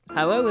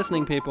Hello,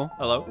 listening people.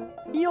 Hello.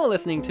 You're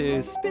listening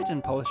to Spit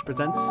and Polish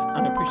Presents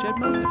Unappreciated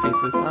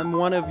Masterpieces. I'm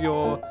one of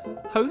your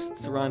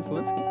hosts, Ryan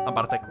Sawinski. I'm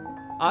Bartek.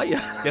 Are you?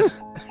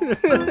 Yes.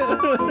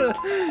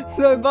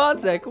 So,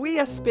 Bartek, we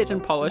are Spit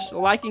and Polish,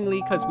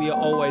 likingly because we are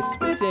always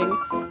spitting,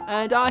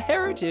 and our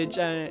heritage,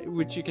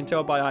 which you can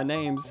tell by our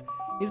names,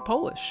 is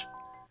Polish.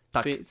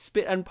 Tak. See,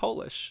 Spit and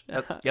Polish.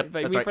 Yep, But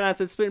that's we right.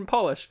 pronounce it Spit and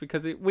Polish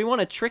because we want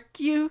to trick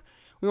you.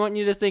 We want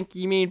you to think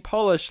you mean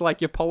polish like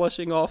you're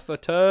polishing off a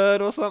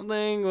turd or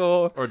something,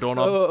 or Or a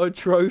doorknob. or a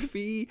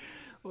trophy,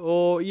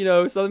 or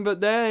something.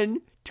 But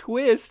then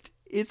twist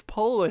is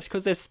Polish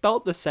because they're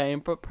spelt the same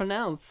but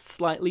pronounced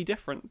slightly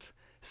different.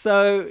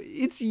 So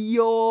it's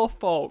your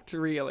fault,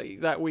 really,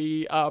 that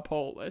we are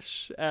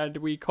Polish and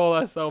we call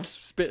ourselves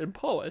Spit and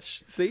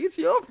Polish. See, it's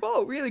your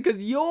fault, really,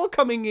 because you're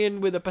coming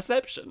in with a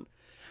perception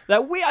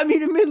that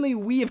admittedly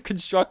we have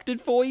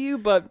constructed for you,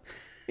 but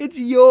it's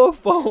your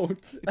fault.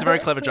 It's a very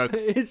clever joke.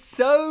 It's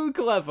so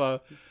clever.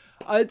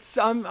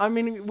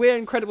 We're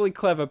incredibly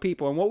clever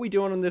people, and what we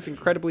do on this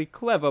incredibly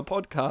clever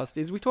podcast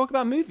is we talk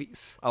about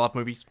movies. I love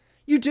movies.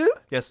 You do?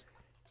 Yes.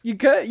 You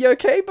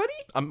okay, buddy?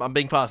 I'm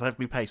being fast. I have to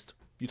be paced.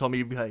 You told me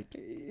to be paced.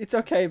 It's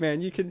okay,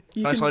 man. You can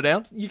slow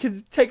down? You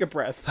can take a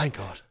breath. Thank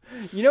God.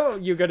 You know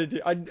what you're gonna do?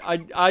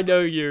 I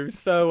know you,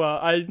 so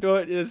I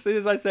thought as soon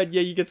as I said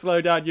you can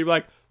slow down, you'd be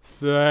like,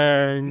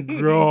 thank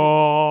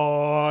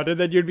God, and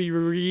then you'd be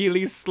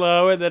really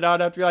slow, and then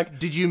I'd have to be like,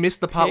 Did you miss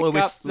the part pick where we?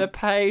 up the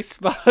pace,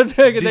 and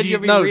then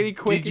you'd be really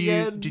quick did you,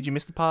 again. Did you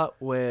miss the part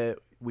where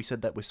we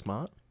said that we're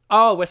smart?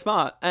 Oh, we're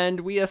smart, and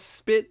we are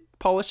spit,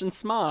 polish, and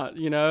smart,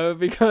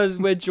 because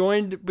we're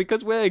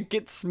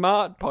Get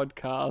Smart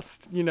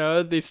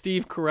podcast, the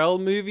Steve Carell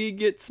movie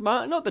Get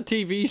Smart, not the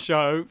TV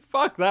show,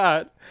 fuck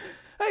that.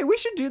 Hey, we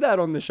should do that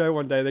on the show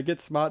one day, the Get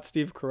Smart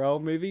Steve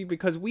Carell movie,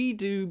 because we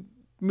do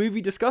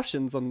movie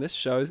discussions on this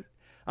show,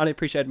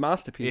 Unappreciated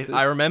Masterpieces.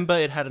 I remember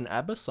it had an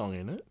ABBA song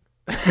in it.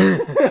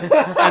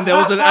 And there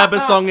was an ABBA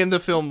song in the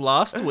film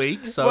last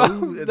week, so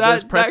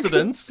there's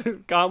precedence.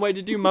 Can't wait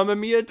to do Mamma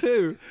Mia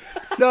too.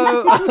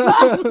 So,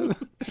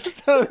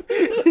 so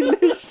in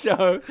this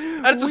show,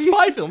 And it's a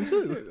spy film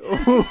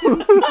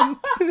too.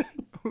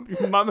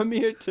 Mamma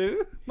Mia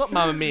too. Not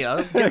Mamma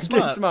Mia. Get Get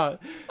smart. smart.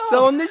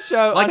 So on this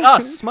show, Like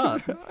us,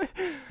 smart.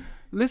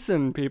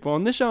 Listen, people,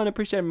 on this show on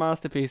Unappreciated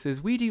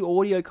Masterpieces, we do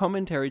audio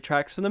commentary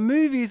tracks for the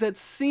movies that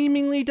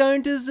seemingly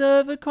don't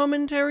deserve a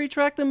commentary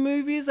track. The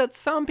movies that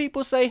some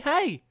people say,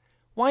 hey,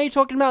 why are you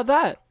talking about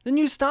that? The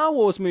new Star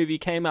Wars movie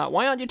came out.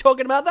 Why aren't you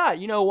talking about that?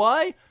 You know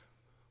why?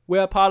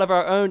 We're part of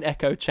our own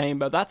echo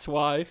chamber. That's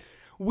why.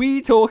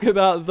 We talk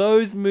about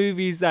those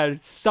movies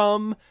that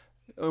some,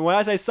 when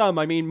I say some,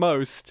 I mean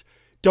most,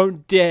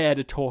 don't dare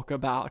to talk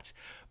about.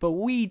 But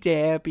we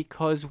dare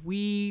because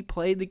we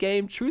played the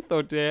game Truth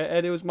or Dare,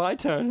 and it was my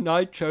turn, and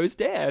I chose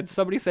Dare. And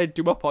somebody said,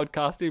 do a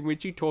podcast in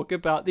which you talk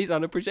about these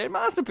unappreciated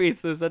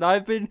masterpieces, and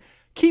I've been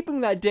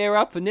keeping that dare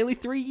up for nearly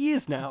 3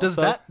 years now. Does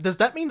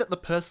that mean that the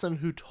person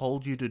who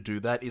told you to do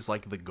that is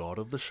like the god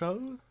of the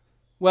show?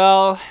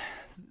 Well,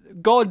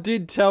 God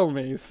did tell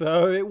me,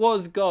 so it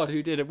was God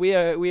who did it. We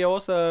are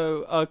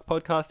also a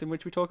podcast in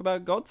which we talk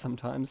about God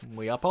sometimes.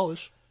 We are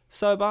Polish.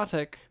 So,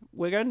 Bartek,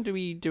 we're going to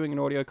be doing an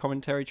audio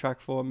commentary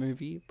track for a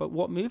movie, but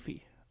what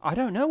movie? I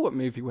don't know what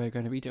movie we're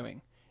going to be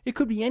doing. It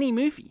could be any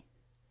movie.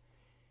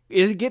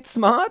 Is it Get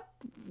Smart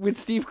with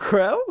Steve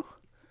Carell?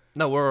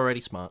 No, we're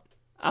already smart.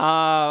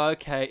 Ah,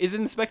 okay. Is it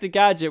Inspector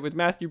Gadget with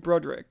Matthew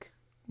Broderick?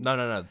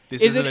 No.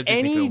 This Is isn't a it Disney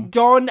any film.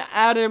 Don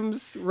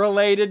Adams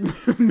related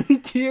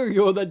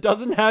material that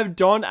doesn't have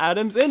Don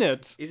Adams in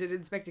it? Is it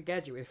Inspector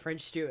Gadget with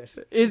French Stewart?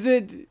 Is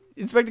it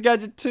Inspector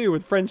Gadget 2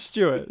 with French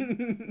Stewart?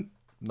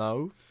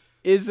 No.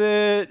 Is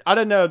it? I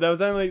don't know. There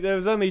was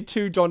only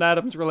 2 Don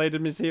Adams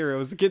related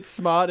materials: Get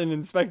Smart and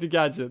Inspector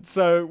Gadget.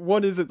 So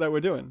what is it that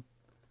we're doing?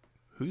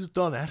 Who's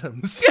Don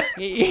Adams?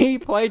 He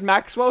played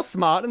Maxwell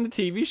Smart in the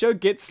TV show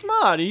Get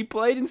Smart. He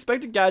played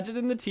Inspector Gadget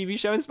in the TV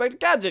show Inspector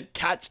Gadget.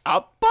 Catch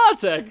up,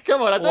 Bartek.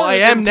 Come on, Well, I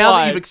am now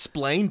that you've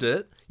explained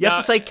it. You have No.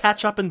 to say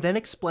catch up and then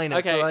explain it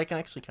Okay. so I can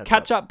actually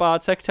Catch up,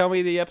 Bartek. Tell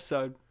me the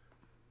episode.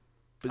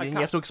 But then I you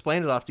can't- have to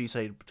explain it after you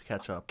say to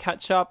catch up.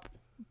 Catch up,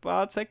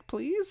 Bartek,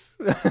 please.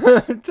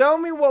 Tell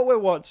me what we're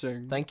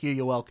watching. Thank you,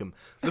 you're welcome.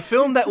 The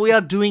film that we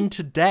are doing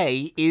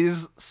today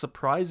is,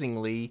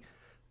 surprisingly,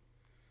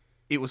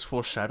 it was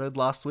foreshadowed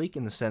last week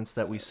in the sense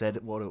that we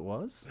said what it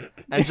was.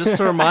 And just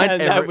to remind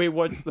and that we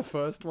watched the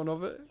first one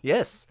of it.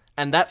 Yes,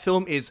 and that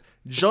film is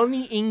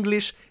Johnny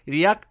English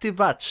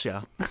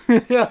Reactivacja.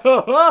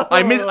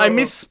 I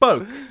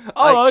misspoke.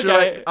 Oh, Should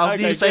okay. I'll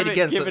need to say it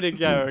again. Give so- it a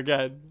go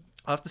again.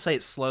 I have to say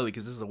it slowly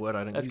because this is a word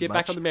I don't Let's use get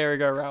much. back on the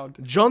merry-go-round.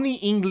 Johnny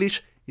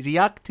English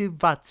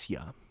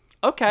Reactivacja.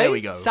 Okay. There we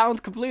go. Sounds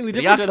completely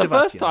different to the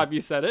first Reactivacja. time you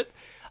said it.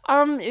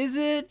 Is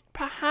it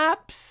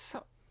perhaps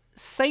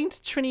Saint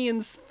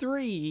Trinian's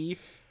 3,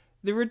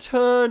 The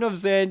Return of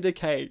Xander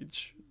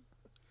Cage?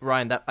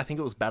 Ryan, I think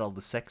it was Battle of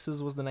the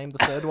Sexes was the name of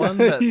the third one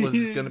that was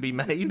going to be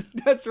made.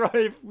 That's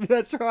right.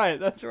 That's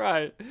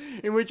right.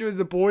 In which it was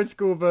the boys'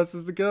 school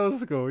versus the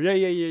girls' school. Yeah.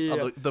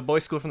 Oh, the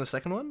boys' school from the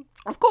second one?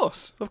 Of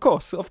course.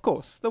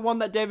 The one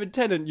that David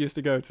Tennant used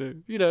to go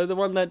to. You know, the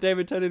one that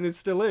David Tennant is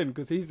still in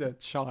because he's a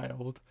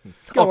child.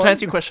 Go To on.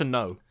 answer your question,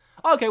 no.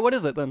 Okay, what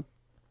is it then?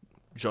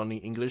 Johnny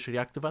English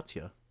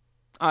Reactivacja.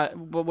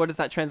 What does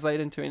that translate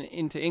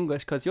into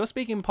English? Because you're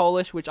speaking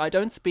Polish, which I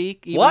don't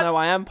speak, even What? though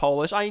I am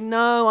Polish. I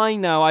know.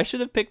 I should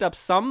have picked up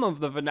some of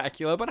the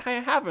vernacular, but I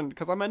haven't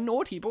because I'm a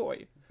naughty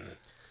boy.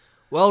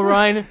 Well,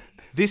 Ryan,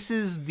 this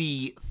is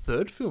the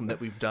third film that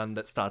we've done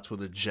that starts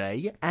with a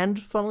J,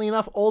 and funnily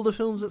enough, all the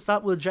films that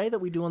start with a J that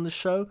we do on the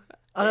show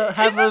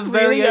have Is this a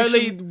really variation.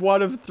 only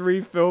one of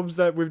 3 films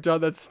that we've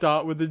done that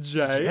start with a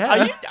J?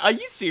 Yeah. Are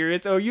you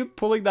serious, or are you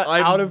pulling that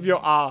I'm- out of your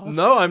ass?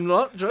 No, I'm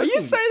not Are joking. you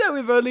saying that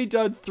we've only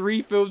done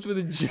 3 films with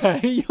a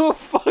J? You're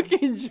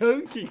fucking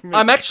joking me.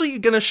 I'm actually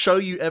going to show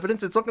you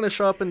evidence. It's not going to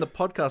show up in the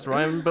podcast,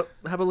 Ryan, but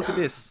have a look at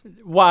this.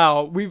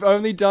 Wow, we've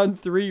only done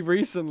 3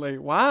 recently.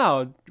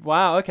 Wow.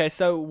 Okay,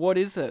 so what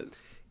is it?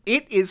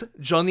 It is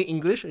Johnny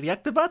English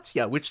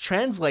Reactivacja, which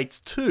translates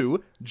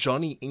to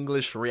Johnny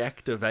English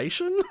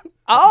Reactivation.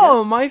 Oh,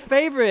 Yes. my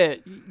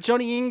favorite,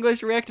 Johnny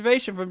English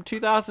Reactivation from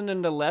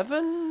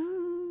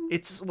 2011.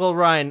 It's well,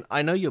 Ryan.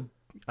 I know you're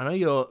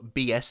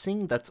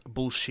BSing. That's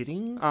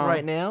bullshitting Oh.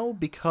 right now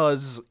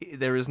because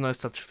there is no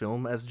such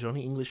film as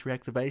Johnny English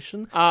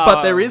Reactivation. Oh.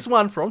 But there is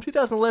one from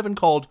 2011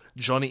 called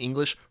Johnny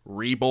English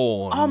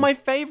Reborn. Oh, my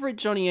favorite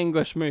Johnny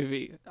English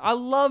movie. I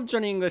love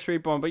Johnny English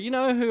Reborn, but you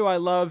know who I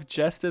love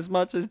just as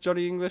much as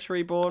Johnny English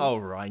Reborn? Oh,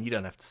 Ryan, you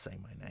don't have to say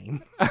my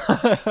name.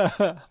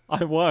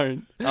 I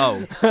won't.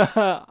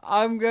 Oh,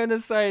 I'm gonna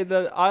say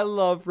that I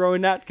love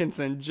Rowan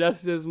Atkinson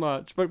just as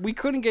much, but we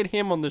couldn't get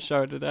him on the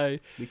show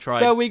today. we tried.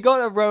 So we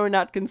got a Rowan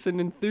Atkinson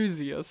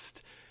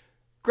enthusiast,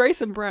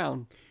 Grayson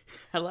Brown.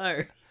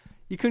 Hello.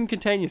 You couldn't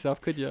contain yourself,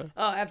 could you?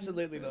 Oh,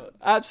 absolutely not.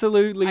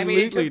 Absolutely, I mean,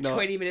 it absolutely took not.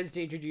 20 minutes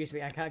to introduce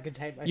me. I can't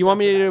contain myself. You want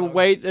me for that to long.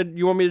 wait?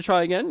 You want me to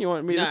try again? You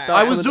want me to No, start? I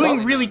from was the doing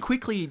top? really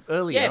quickly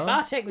earlier. Yeah,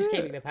 Bartek was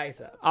keeping the pace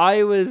up.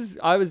 I was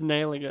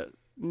nailing it,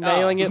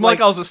 nailing It's it. more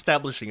like I was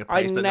establishing a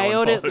I pace that no one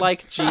nailed it followed.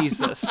 like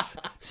Jesus.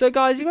 So,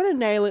 guys, you're gonna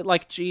nail it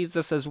like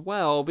Jesus as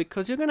well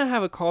because you're gonna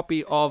have a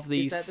copy of Is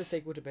these. that the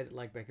sequel to Bend It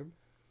Like Beckham?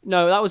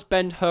 No, that was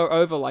bend her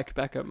over like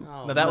Beckham.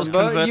 Oh, No, that was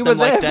Remember? convert You them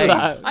were like there Dave. for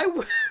that. I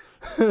w-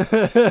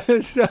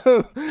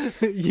 So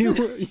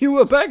you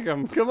were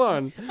Beckham. Come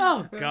on.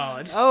 Oh,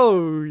 God.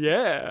 Oh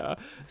yeah.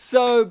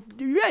 So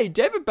yeah,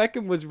 David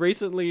Beckham was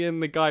recently in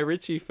the Guy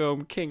Ritchie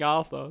film King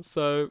Arthur.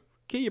 So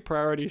get your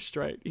priorities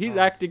straight. His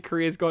acting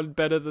career's gotten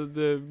better than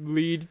the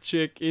lead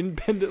chick in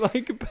Bend It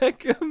Like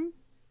Beckham,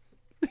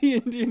 the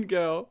Indian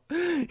girl.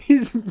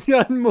 He's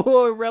done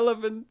more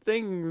relevant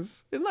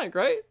things. Isn't that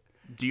great?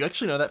 Do you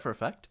actually know that for a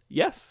fact?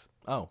 Yes.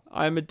 Oh.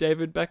 I'm a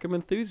David Beckham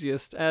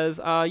enthusiast, as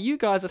are you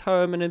guys at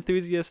home an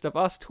enthusiast of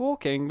us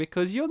talking,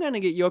 because you're going to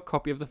get your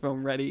copy of the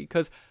film ready,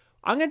 because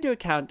I'm going to do a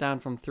countdown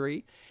from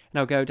 3, and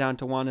I'll go down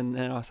to 1, and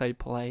then I'll say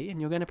play,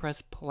 and you're going to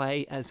press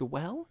play as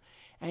well,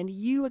 and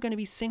you are going to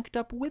be synced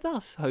up with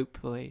us,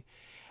 hopefully.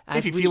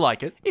 If you feel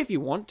like it. If you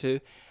want to,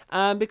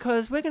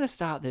 because we're going to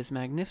start this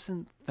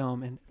magnificent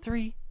film in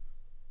 3,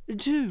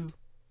 2,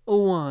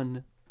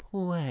 1,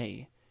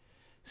 play.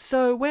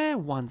 So we're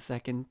 1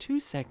 second, 2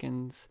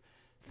 seconds,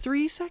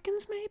 3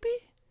 seconds maybe?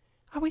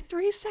 Are we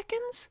 3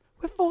 seconds?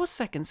 We're 4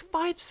 seconds,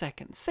 5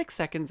 seconds, 6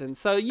 seconds in.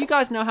 So you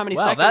guys know how many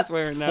Wow, seconds that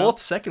we're in now. fourth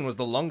second was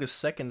the longest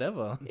second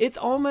ever. It's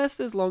almost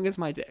as long as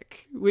my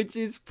dick, which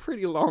is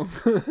pretty long.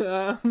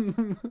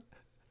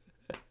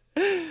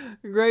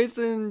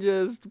 Grayson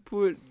just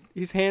put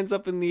his hands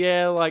up in the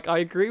air like, I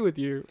agree with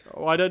you.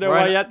 Oh, I don't know why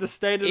Ryan, you had to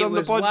state it It on the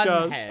was one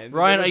podcast. hand.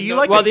 Ryan, It was are you not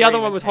like Well, a the other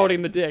one agreement was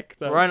holding the hand. dick.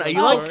 Though, Ryan, so are you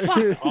I'm Oh,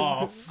 sorry. fuck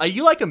off. Are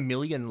you like a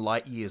million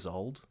light years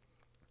old?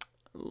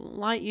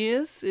 Light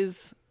years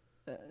is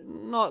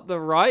not the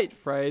right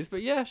phrase,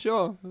 but yeah,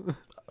 sure.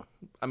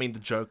 I mean, the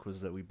joke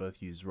was that we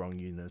both use wrong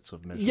units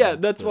of measurement. Yeah,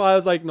 that's but- why I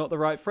was like, not the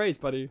right phrase,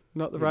 buddy.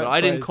 Not the right But phrase.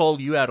 I didn't call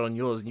you out on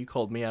yours, and you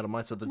called me out on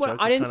mine, so the Well, joke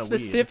I was didn't kind of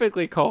weird.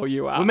 specifically call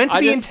you out. We're meant to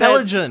I be just said-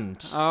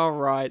 intelligent. All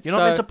right. You're so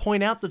not meant to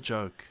point out the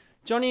joke.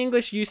 Johnny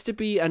English used to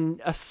be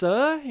a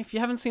sir. If you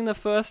haven't seen the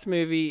first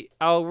movie,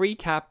 I'll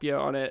recap you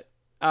on it.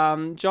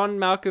 John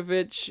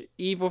Malkovich,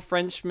 evil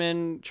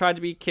Frenchman, tried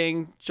to be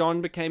king.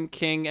 John became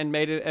king and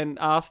made it and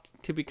asked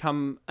to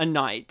become a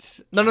knight.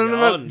 No.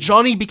 John.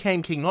 Johnny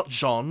became king, not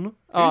John.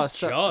 Who's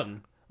so-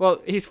 John?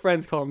 Well, his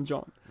friends call him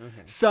John. Okay.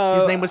 So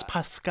His name was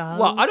Pascal.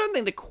 Well, I don't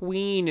think the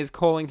Queen is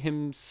calling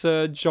him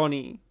Sir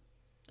Johnny.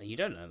 You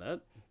don't know that.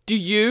 Do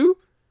you?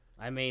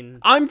 I mean,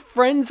 I'm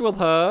friends with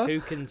her.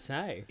 who can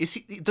say?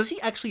 Does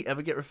he actually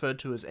ever get referred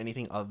to as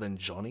anything other than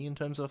Johnny in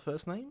terms of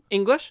first name?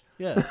 English?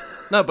 Yeah.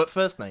 No, but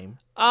first name.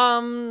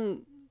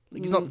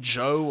 Like, he's not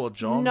Joe or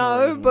John. or No,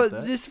 anything but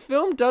like that. this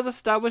film does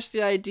establish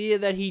the idea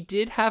that he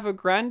did have a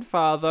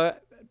grandfather,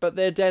 but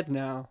they're dead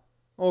now.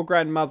 Or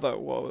grandmother,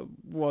 what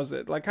was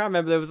it? Like, I can't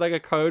remember. There was like a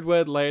code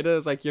word later.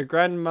 It's like, your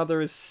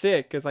grandmother is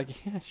sick. It's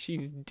like, yeah,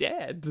 she's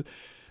dead.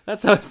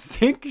 That's how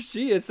sick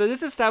she is. So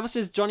this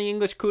establishes Johnny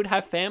English could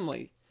have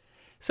family.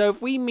 So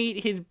if we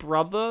meet his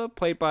brother,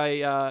 played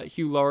by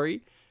Hugh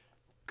Laurie,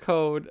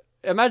 called...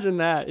 Imagine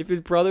that. If his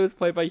brother was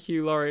played by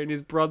Hugh Laurie and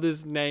his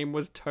brother's name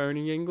was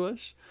Tony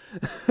English,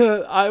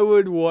 I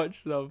would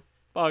watch the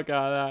fuck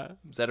out of that.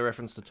 Is that a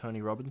reference to Tony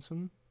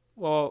Robinson?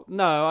 Well,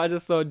 no, I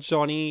just thought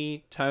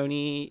Johnny,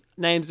 Tony,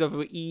 names of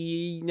an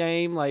E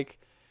name. Like,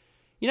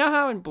 you know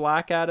how in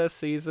Blackadder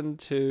Season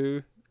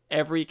 2,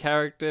 every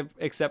character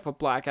except for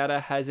Blackadder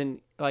has and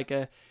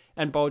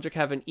Bojack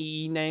have an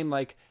E name?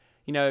 Like,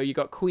 you know, you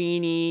got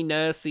Queenie,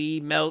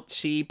 Nursey,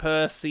 Melchi,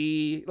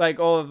 Percy, like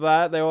all of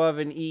that. They all have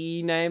an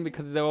E name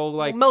because they're all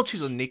like... Well,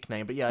 Melchi's a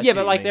nickname, but yeah. I see yeah, what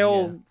but you like mean, they're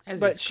all... As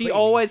But is she Queenie.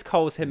 always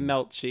calls him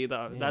Melchi,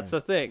 though. Yeah. That's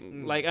the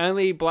thing. Like,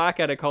 only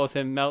Blackadder calls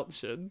him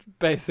Melchard,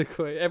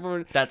 basically.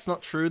 Everyone... That's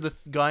not true. The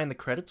guy in the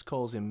credits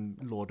calls him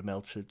Lord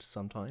Melchard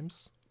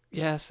sometimes.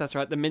 Yes, that's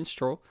right, the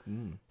minstrel.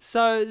 Mm.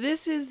 So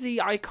this is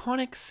the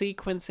iconic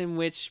sequence in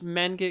which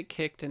men get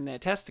kicked in their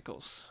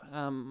testicles.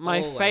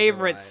 My Always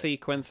favorite right.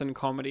 sequence in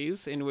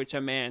comedies in which a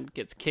man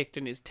gets kicked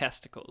in his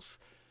testicles.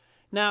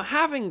 Now,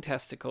 having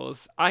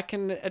testicles, I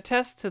can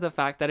attest to the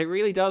fact that it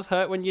really does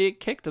hurt when you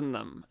get kicked in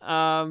them.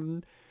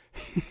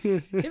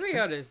 To be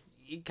honest,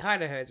 it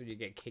kind of hurts when you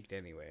get kicked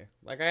anywhere.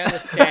 Like, I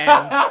understand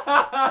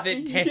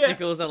that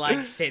testicles are,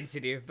 like,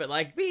 sensitive, but,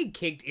 like, being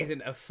kicked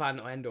isn't a fun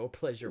and or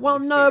pleasurable Well,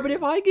 no, but if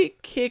experience. I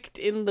get kicked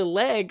in the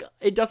leg,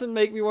 it doesn't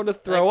make me want to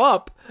throw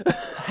up.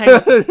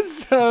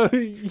 So, I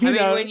you mean,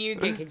 know... when you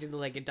get kicked in the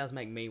leg, it does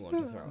make me want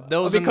to throw up.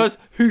 There was an- Because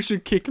who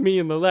should kick me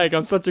in the leg?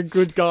 I'm such a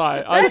good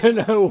guy. I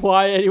don't know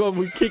why anyone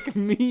would kick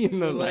me in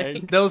the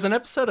leg. There was an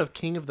episode of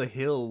King of the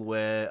Hill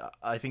where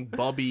I think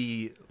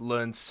Bobby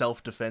learns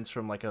self-defense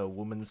from like a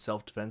woman's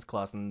self-defense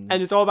class, and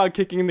And it's all about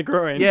kicking in the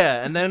groin.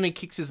 yeah, and then he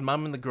kicks his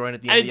mum in the groin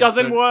at the And end. it of the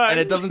doesn't episode, work. and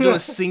it doesn't do a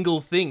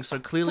single thing. So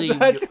clearly,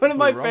 That's one of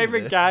my you're wrong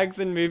favorite there. gags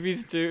in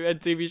movies too, and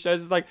TV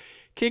shows. It's like,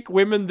 kick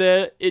women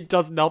there, it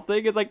does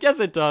nothing. It's like, yes,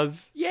 it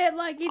does. Yeah,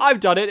 like, I've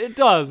done it, it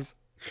does.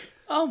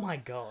 oh my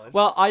god.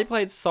 Well, I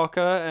played soccer,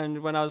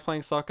 and when I was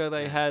playing soccer,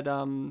 they had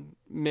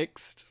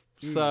mixed.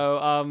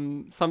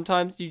 So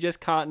sometimes you just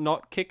can't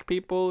not kick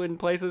people in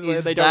places where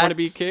Is they don't want to that-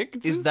 be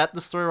kicked. Is that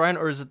the story, Ryan,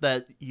 or is it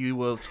that you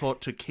were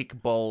taught to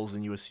kick balls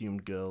and you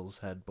assumed girls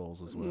had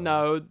balls as well?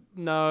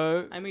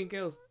 No. I mean,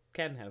 girls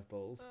can have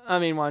balls. I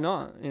mean, why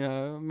not? You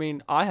know, I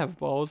mean, I have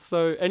balls,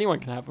 so anyone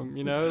can have them.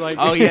 You know, like.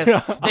 Oh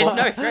yes, There's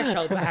no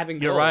threshold for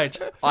having you're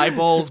balls. right.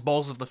 Eyeballs,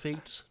 balls of the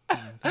feet.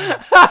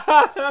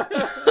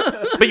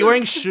 But you're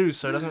wearing shoes,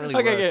 so it doesn't really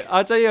work. Okay,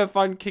 I'll tell you a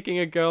fun kicking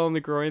a girl in the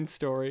groin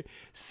story.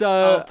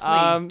 So,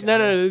 Oh, please no,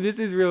 don't. this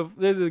is real.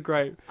 This is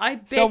great. I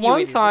bet So you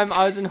one it time isn't.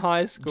 I was in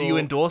high school. Do you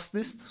endorse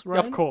this,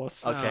 Ryan? Of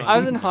course. Okay. I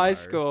was in high No.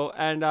 school,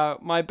 and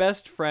my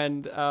best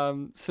friend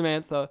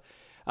Samantha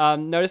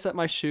noticed that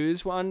my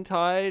shoes were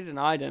untied, and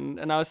I didn't.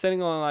 And I was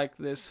sitting on like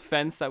this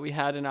fence that we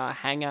had in our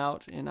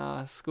hangout in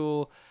our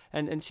school,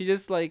 and she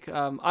just like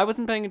I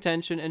wasn't paying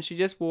attention, and she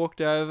just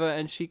walked over,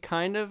 and she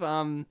kind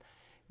of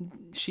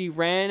she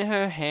ran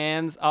her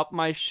hands up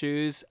my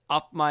shoes,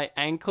 up my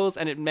ankles,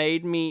 and it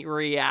made me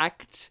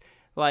react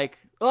like,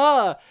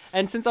 ugh.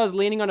 And since I was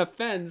leaning on a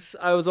fence,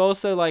 I was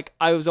also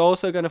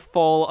going to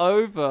fall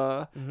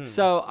over.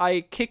 So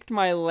I kicked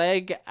my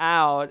leg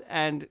out,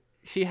 and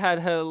she had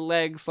her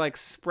legs like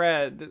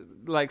spread,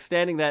 like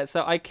standing there.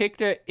 So I kicked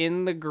her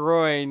in the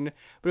groin,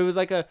 but it was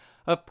like a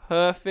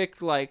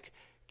perfect like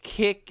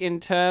kick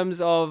in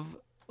terms of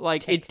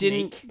like it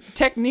didn't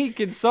technique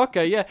in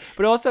soccer, yeah,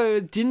 but also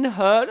it didn't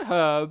hurt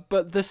her,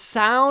 but the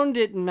sound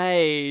it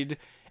made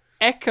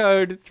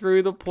echoed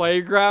through the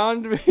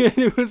playground, and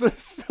it was a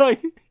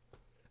like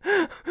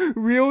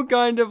real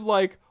kind of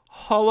like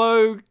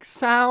hollow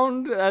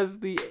sound as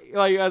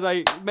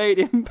I made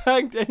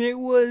impact, and it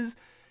was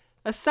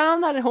a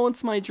sound that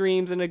haunts my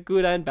dreams in a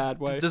good and bad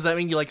way. Does that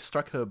mean you like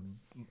struck her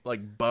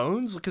like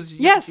bones? Because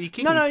Yes. you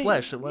kicking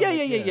flesh. It Yeah,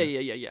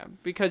 wasn't- yeah.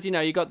 Because you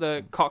know you got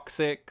the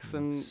coccyx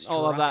and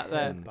all of that Struck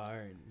there. her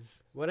bones.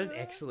 What an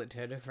excellent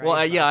turn of phrase.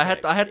 Well, yeah, I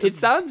had to. It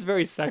sounds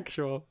very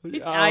sexual.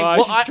 I I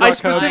struck her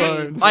specifically,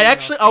 bones.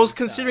 I was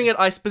considering it.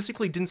 I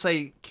specifically didn't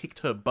say kicked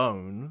her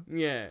bone.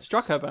 Yeah.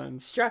 Struck her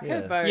bones. Struck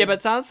Yeah. her bones. Yeah, but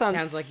sounds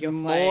like you're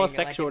more playing,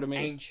 sexual like, to me.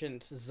 an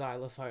ancient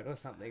xylophone or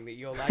something that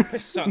you're like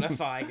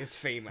personifying as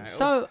female.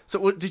 So So,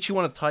 what, did she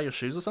want to tie your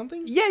shoes or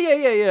something?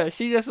 yeah.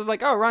 She just was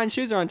like, "Oh, Ryan's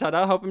shoes are untied.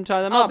 I'll help him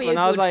tie them I'll up." be and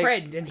a I was good like,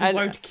 friend, and he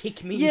won't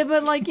kick me. Yeah,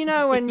 but like you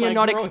know when My you're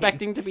not groin.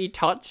 expecting to be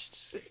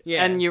touched,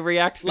 Yeah. and you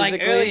react physically.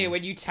 like earlier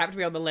when you tapped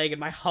me on the leg and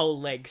my whole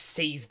leg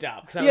seized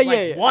up because I Yeah, was like,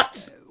 yeah.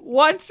 "What?"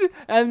 What?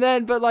 And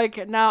then, but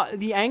like now,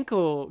 the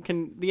ankle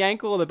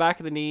or the back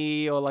of the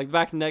knee or like the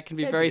back of the neck can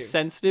be very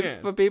sensitive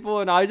Yeah. for people,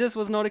 and I just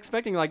was not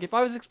expecting. Like, if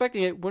I was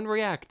expecting it, wouldn't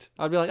react.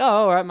 I'd be like, oh,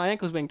 all right, my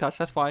ankle's being touched.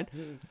 That's fine.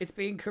 It's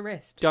being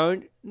caressed.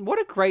 What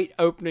a great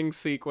opening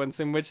sequence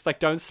in which like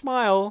don't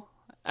smile,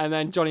 and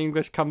then Johnny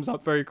English comes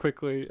up very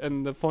quickly,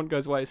 and the font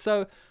goes away.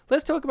 So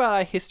let's talk about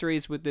our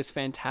histories with this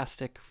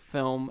fantastic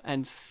film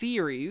and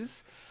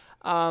series.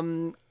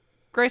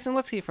 Grayson,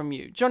 let's hear from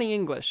you. Johnny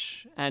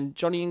English and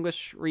Johnny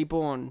English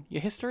Reborn.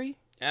 Your history?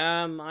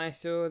 I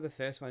saw the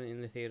first one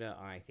in the theater.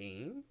 I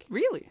think.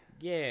 Really?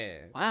 Yeah,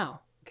 Wow.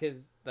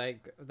 because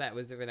like that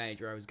was of an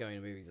age where I was going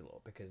to movies a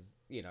lot because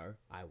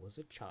I was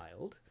a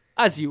child.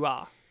 As you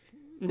are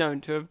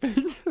known to have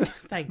been,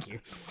 Thank you.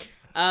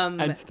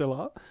 and still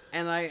are.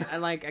 And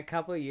like a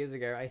couple of years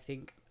ago,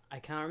 I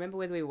can't remember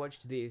whether we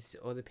watched this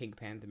or the Pink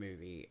Panther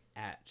movie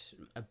at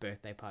a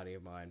birthday party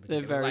of mine. They're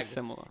Because it was very like,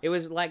 similar. It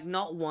was like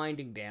not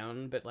winding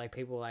down, but like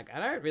people were like, I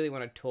don't really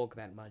want to talk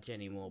that much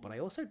anymore, but I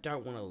also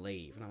don't want to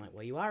leave. And I'm like,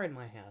 well, you are in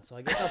my house, so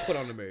I guess I'll put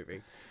on a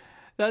movie.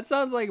 That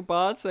sounds like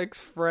Bart's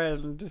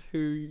ex-friend who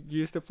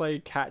used to play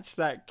Catch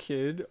That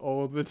Kid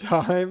all the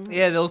time.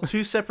 Yeah, there was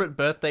 2 separate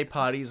birthday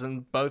parties,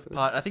 and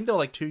I think they were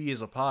like 2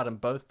 years apart, and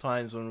both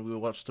times when we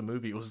watched a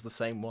movie, it was the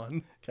same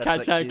one.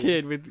 Catch That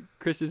Kid with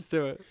Kristen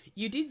Stewart.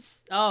 You did.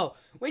 Oh,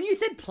 when you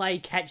said play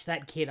Catch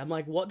That Kid, I'm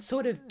like, what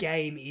sort of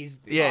game is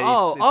this? Yeah,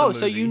 Oh, it's a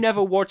so you movie.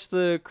 never watched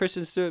the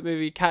Kristen Stewart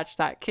movie Catch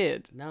That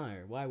Kid? No,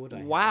 why would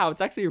I? Wow,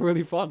 it's actually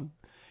really fun.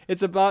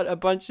 It's about a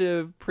bunch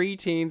of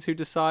preteens who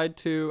decide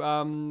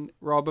to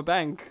rob a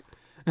bank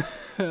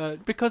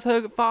because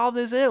her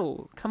father's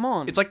ill. Come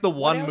on. It's like the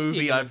one else are you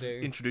movie gonna I've do?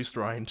 introduced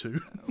Ryan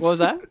to. What was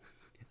that?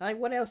 Like,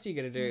 what else are you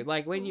gonna do?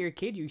 Like, when you're a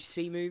kid, you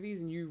see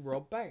movies and you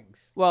rob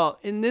banks. Well,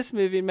 in this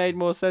movie, it made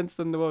more sense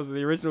than the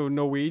original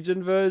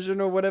Norwegian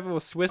version or whatever,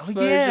 or Swiss Oh,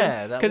 version.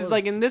 yeah, that Because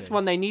like was in the this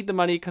one, case. they need the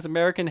money because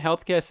American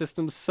healthcare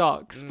system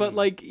sucks. But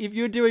like if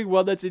you're doing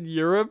one that's in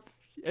Europe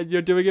and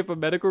you're doing it for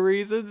medical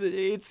reasons,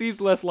 it seems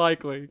less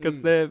likely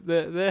because their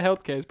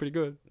healthcare is pretty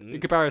good in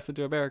comparison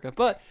to America.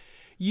 But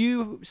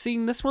you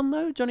seen this one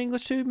though, Johnny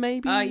English 2,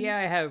 maybe? Yeah,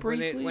 I have.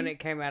 Briefly? When it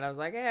came out, I was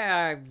like,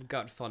 yeah, I've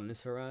got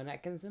fondness for Rowan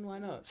Atkinson. Why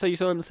not? So you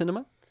saw it in the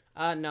cinema?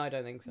 No, I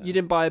don't think so. You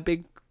didn't buy a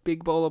big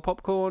bowl of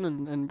popcorn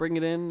and bring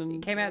it in? It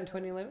And came out in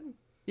 2011.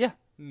 yeah,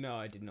 No,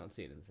 I did not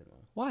see it in the cinema.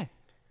 why?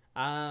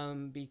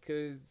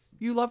 Because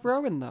You love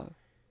Rowan though.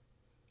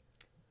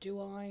 do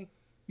I?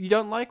 You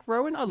don't like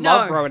Rowan? I No.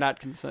 love Rowan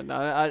Atkinson.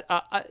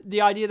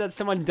 The idea that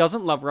someone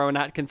doesn't love Rowan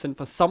Atkinson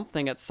for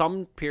something at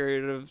some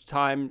period of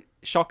time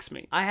shocks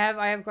me. I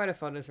have quite a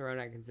fondness for Rowan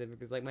Atkinson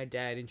because like my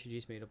dad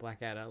introduced me to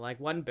Blackadder. Like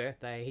one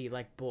birthday, he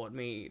like bought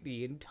me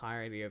the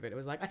entirety of it. It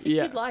was like, I think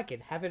Yeah. you'd like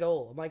it. Have it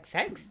all. I'm like,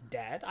 thanks,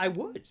 Dad. I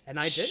would, and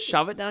I do.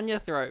 Shove it down your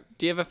throat.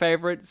 Do you have a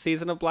favorite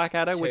season of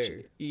Blackadder?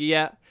 Two.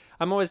 Yeah,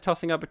 I'm always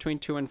tossing up between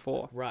 2 and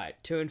 4. Right,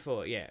 2 and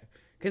 4, yeah.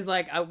 Because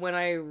like when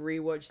I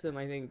rewatch them,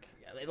 I think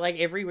like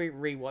every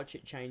rewatch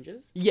it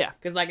changes. Yeah,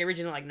 Because like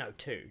originally, like no,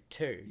 two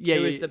Yeah,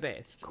 is yeah, the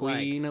best.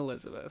 Queen Like,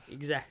 Elizabeth.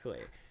 exactly.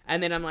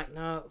 And then I'm like,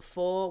 no,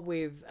 4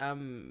 with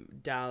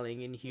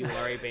Darling and Hugh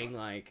Laurie being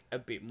like a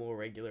bit more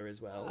regular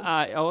as well.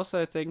 I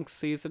also think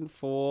season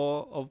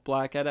 4 of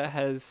Blackadder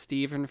has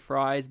Stephen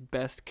Fry's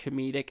best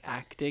comedic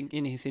acting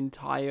in his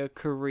entire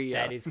career.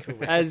 That is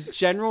correct. As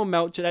General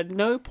Melchett, at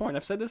no point,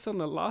 I've said this on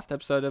the last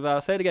episode of I'll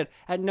say it again,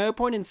 at no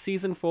point in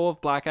season 4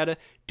 of Blackadder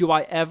do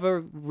I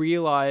ever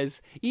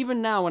realize,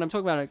 even now when I'm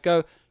talking about it,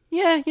 go,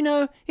 yeah,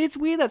 it's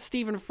weird that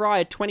Stephen Fry,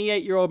 a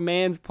 28-year-old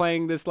man's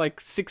playing this, like,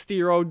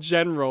 60-year-old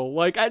general.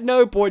 Like, at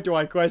no point do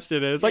I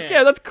question it. It's like, Yeah.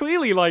 yeah, that's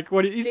clearly, like,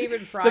 what it is.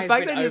 Stephen Fry's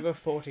been he's- over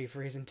 40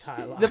 for his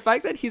entire life. the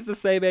fact that he's the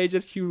same age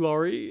as Hugh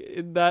Laurie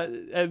in that,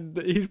 and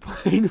he's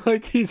playing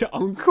like his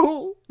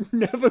uncle,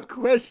 never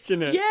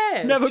question it.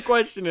 Yeah. Never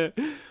question it.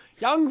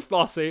 Young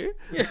Flossie.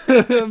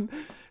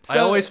 I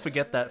always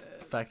forget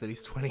that fact that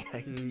he's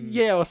 28.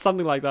 Yeah, or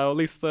something like that, or at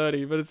least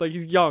 30, but it's like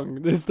he's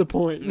young. That's the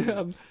point.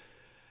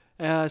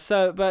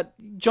 But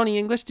Johnny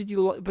English, do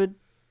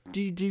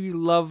you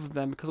love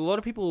them? Because a lot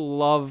of people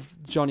love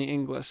Johnny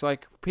English.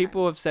 Like,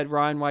 people have said,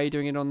 Ryan, why are you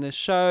doing it on this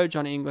show?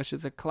 Johnny English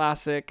is a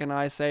classic. And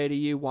I say to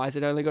you, why has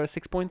it only got a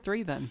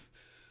 6.3 then?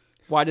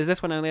 Why does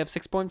this one only have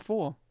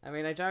 6.4? I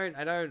mean, I don't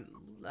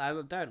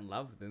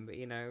love them, but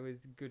it was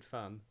good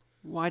fun.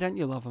 Why don't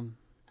you love them?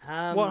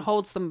 What What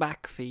holds them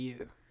back for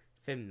you?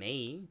 for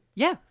me?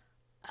 Yeah.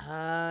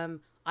 I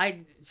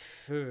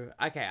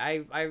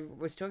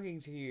was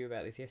talking to you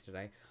about this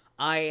yesterday.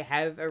 I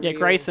have a Yeah, real...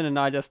 Grayson and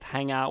I just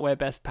hang out. We're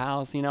best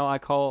pals. I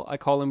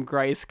call him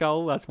Grey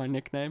Skull. That's my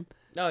nickname.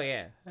 Oh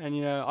yeah.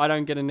 And I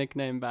don't get a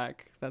nickname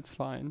back. That's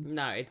fine.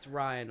 No, it's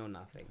Ryan or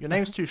nothing. Your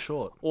name's too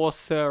short. Or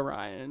Sir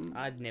Ryan.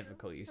 I'd never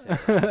call you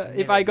Sarah.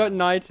 If I got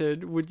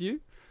knighted, would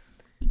you?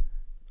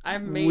 I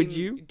mean, Would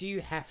you? Do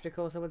you have to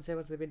call someone Sarah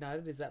once they've been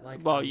knighted? Is that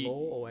like Well, a law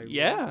or a rule?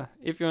 yeah.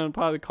 If you're in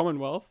part of the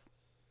Commonwealth,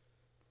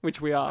 which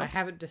we I are.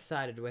 haven't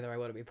decided whether I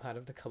want to be part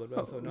of the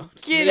Commonwealth or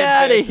not. Get Me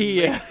out of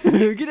personally.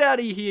 here! Get out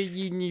of here,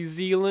 you New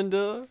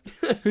Zealander,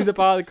 who's a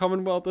part of the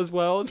Commonwealth as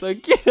well. So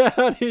get out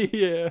of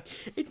here!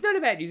 It's not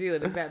about New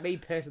Zealand. It's about me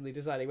personally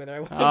deciding whether I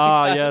want to be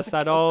Ah, part yes, of the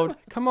that old.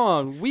 Come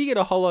on, we get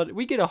a holiday.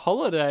 We get a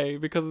holiday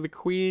because the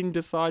Queen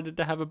decided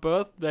to have a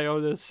birthday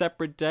on a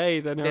separate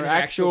day than her her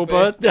actual actual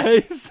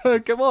birthday.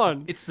 So come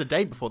on. It's the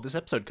day before this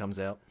episode comes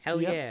out.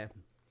 Hell Yep. yeah.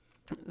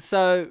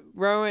 So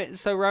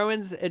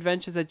Rowan's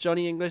adventures as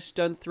Johnny English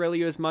don't thrill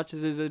you as much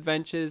as his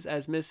adventures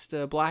as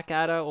Mr.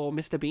 Blackadder or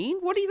Mr. Bean.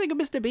 What do you think of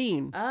Mr.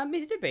 Bean?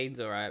 Mr. Bean's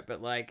alright,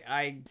 but like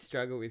I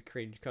struggle with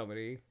cringe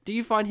comedy. Do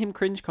you find him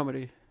cringe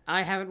comedy?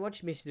 I haven't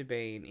watched Mr.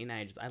 Bean in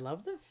ages. I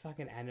love the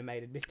fucking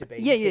animated Mr. Bean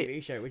Yeah, yeah.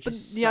 TV show, which But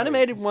is the so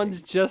animated interesting.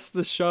 one's just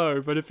the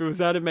show, but if it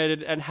was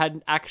animated and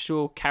had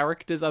actual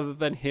characters other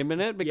than him in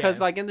it, because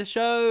Yeah. like in the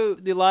show,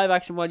 the live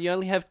action one, you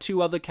only have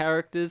two other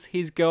characters,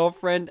 his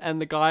girlfriend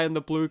and the guy in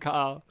the blue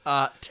car.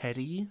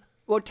 Teddy.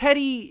 Well,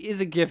 Teddy is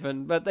a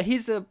given, but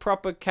he's a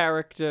proper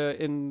character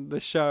in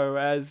the show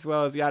as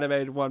well as the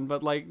animated one.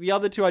 But like the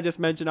other two I just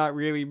mentioned aren't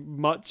really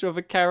much of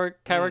a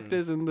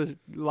characters in the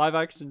live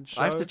action show.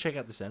 I have to check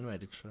out this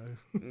animated show.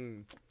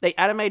 They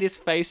animate his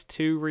face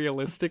too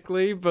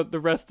realistically, but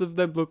the rest of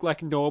them look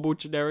like normal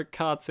generic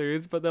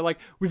cartoons. But they're like,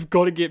 we've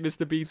got to get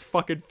Mr. Bean's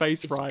fucking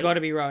face It's right. got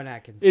to be Rowan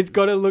Atkinson. It's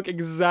got to look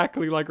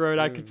exactly like Rowan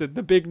Atkinson.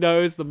 The big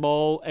nose, the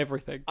mole,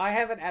 everything. I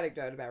have an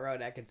anecdote about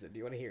Rowan Atkinson. Do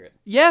you want to hear it?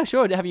 Yeah,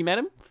 sure. Have you met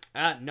him?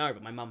 No,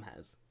 but my mum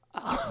has.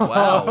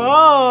 Wow.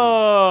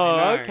 Oh,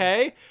 I know.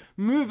 okay.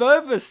 Move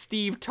over,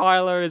 Steve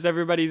Tyler is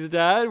everybody's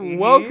dad.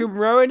 Welcome,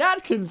 Rowan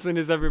Atkinson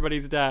is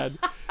everybody's dad.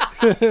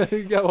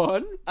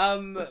 Go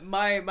on.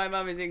 My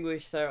mum is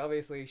English, so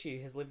obviously she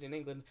has lived in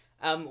England.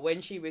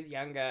 When she was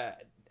younger,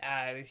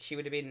 she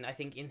would have been, I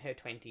think, in her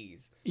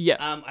 20s. Yeah.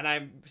 And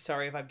I'm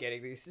sorry if I'm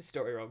getting this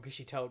story wrong because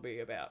she told me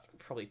about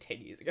probably 10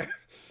 years ago.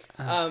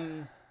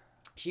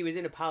 She was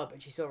in a pub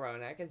and she saw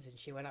Rowan Atkinson.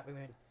 She went up and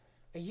went,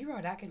 "Are you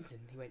Rowan Atkinson?"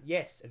 He went,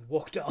 "Yes," and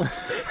walked off.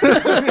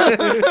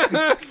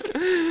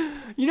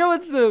 You know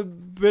what's the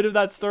bit of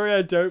that story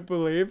I don't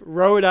believe?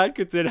 Rowan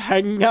Atkinson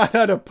hanging out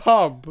at a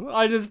pub.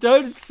 I just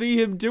don't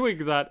see him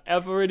doing that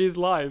ever in his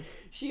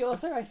life. She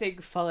also, I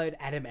think, followed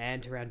Adam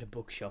Ant around a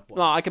bookshop once.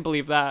 Oh, I can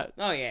believe that.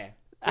 Oh, yeah.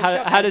 How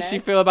Bookshop does she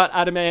Ant? feel about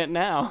Adam Ant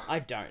now? I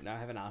don't know. I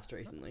haven't asked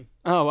recently.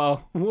 Oh,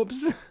 well.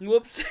 Whoops.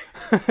 Whoops.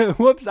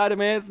 Whoops,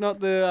 Adam Ant's not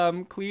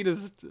the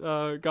cleanest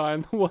guy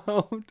in the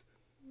world.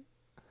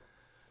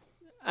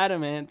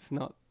 Adam Ant's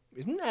not.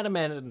 Isn't Adam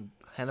Ant a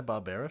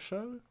Hanna-Barbera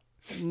show?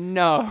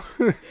 No.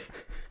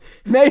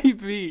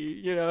 Maybe,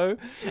 you know.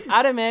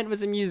 Adam Ant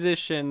was a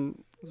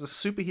musician. It was a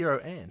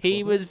superhero ant. He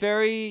wasn't was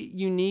very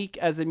unique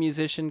as a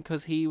musician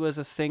because he was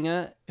a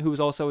singer who was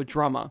also a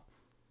drummer.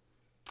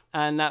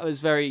 And that was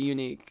very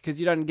unique because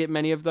you don't get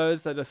many of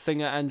those that are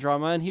singer and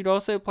drummer. And he'd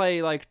also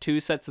play like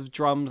two sets of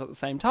drums at the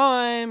same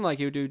time. Like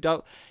he would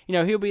do,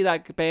 he'll be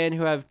that band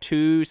who have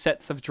two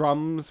sets of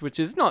drums, which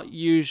is not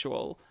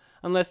usual.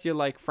 Unless you're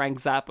like Frank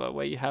Zappa,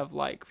 where you have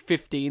like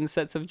 15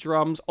 sets of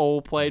drums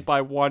all played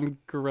by one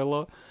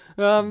gorilla.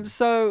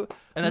 So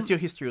And that's your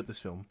history with this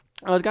film.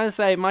 I was going to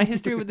say, my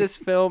history with this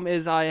film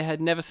is I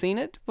had never seen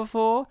it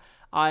before.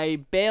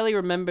 I barely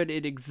remembered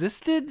it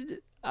existed.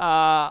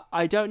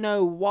 I don't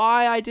know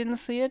why I didn't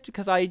see it,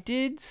 because I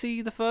did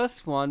see the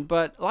first one.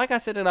 But like I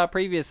said in our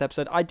previous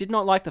episode, I did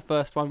not like the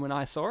first one when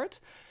I saw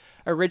it.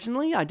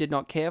 Originally, I did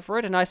not care for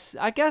it. And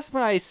I guess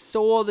when I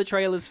saw the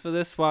trailers for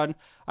this one,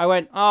 I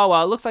went, oh,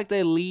 well, it looks like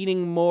they're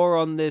leaning more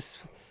on this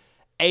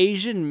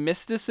Asian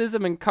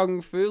mysticism and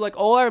kung fu. Like,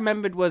 all I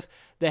remembered was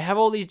they have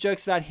all these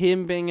jokes about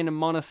him being in a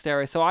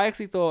monastery. So I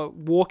actually thought,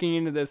 walking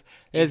into this,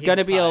 there's going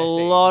to be a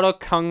lot of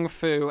kung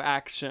fu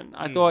action.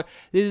 I thought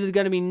this is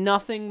going to be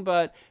nothing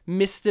but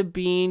Mr.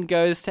 Bean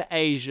goes to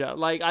Asia.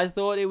 Like, I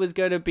thought it was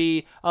going to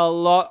be a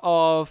lot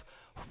of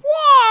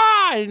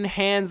wah! And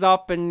hands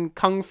up and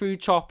kung fu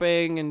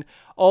chopping and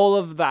all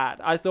of that.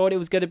 I thought it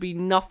was going to be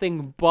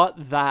nothing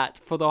but that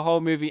for the whole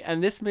movie.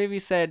 And this movie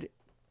said,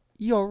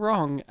 you're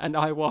wrong, and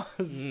I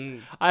was.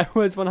 I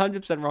was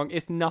 100% wrong.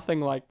 It's nothing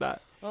like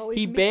that. Oh,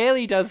 He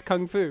barely does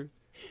kung fu.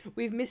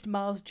 We've missed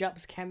Miles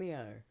Jupp's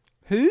cameo.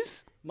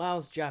 Whose?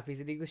 Miles Jupp is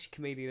an English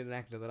comedian and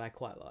actor that I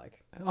quite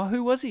like. Oh,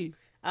 who was he?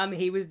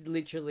 He was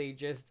literally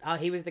just...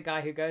 he was the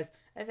guy who goes,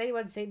 "Has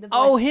anyone seen the voice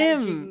Oh,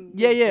 him! changing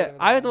Yeah, bits or yeah. whatever?"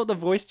 I thought the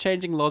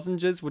voice-changing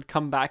lozenges would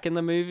come back in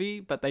the movie,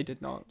 but they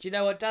did not. Do you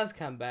know what does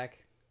come back?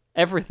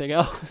 Everything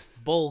else.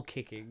 Ball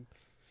kicking.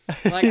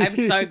 Like, I'm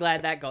so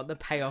glad that got the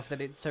payoff that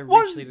it so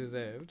What? richly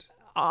deserved.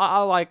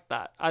 I like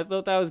that. I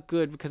thought that was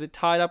good because it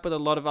tied up with a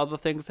lot of other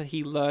things that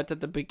he learnt at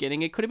the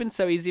beginning. It could have been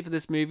so easy for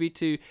this movie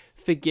to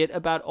forget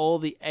about all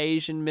the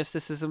Asian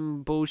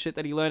mysticism bullshit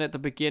that he learned at the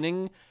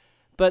beginning,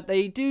 but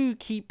they do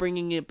keep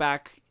bringing it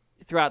back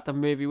throughout the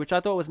movie, which I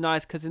thought was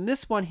nice because in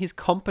this one he's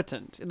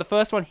competent. In the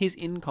first one he's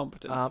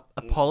incompetent.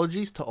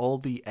 Apologies to all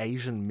the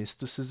Asian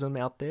mysticism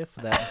out there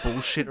for that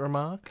bullshit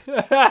remark.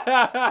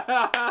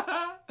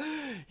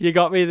 You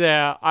got me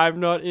there. I'm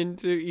not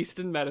into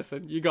Eastern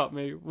medicine. You got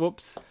me.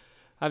 Whoops.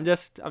 I'm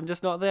just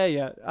not there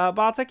yet.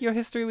 Bartek, your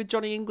history with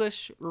Johnny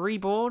English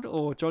Reborn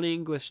or Johnny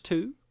English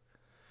 2?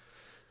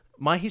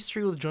 My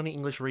history with Johnny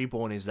English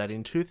Reborn is that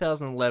in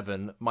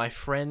 2011, my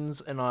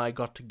friends and I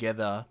got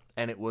together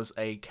and it was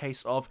a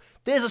case of,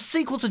 there's a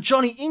sequel to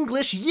Johnny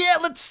English, yeah,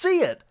 let's see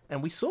it!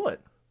 And we saw it,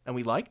 and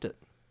we liked it.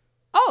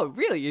 Oh,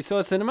 really? You saw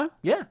it cinema?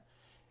 Yeah,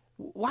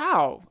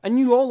 Wow. And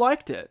you all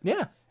liked it?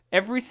 yeah,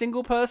 Every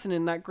single person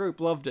in that group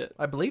loved it.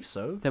 I believe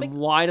so. Then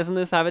why doesn't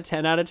this have a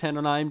 10 out of 10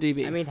 on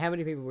IMDb? I mean, how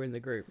many people were in the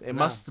group? It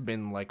must have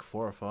been like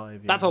 4 or 5. Yeah.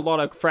 That's a lot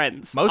of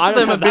friends. Most I of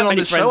don't them have that been on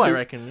many the friends show, I who-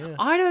 reckon, yeah.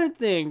 I don't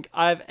think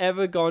I've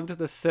ever gone to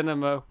the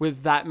cinema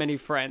with that many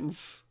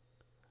friends.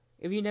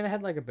 Have you never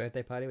had like a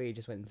birthday party where you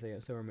just went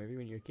and saw a movie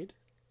when you were a kid?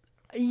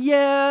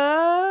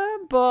 Yeah,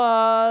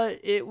 but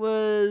it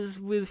was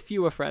with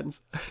fewer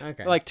friends.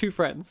 Okay. Like 2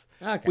 friends.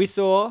 Okay. We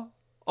saw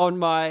on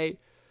my, I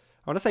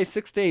want to say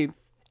 16th,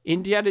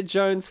 Indiana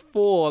Jones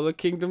 4, The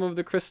Kingdom of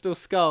the Crystal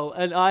Skull.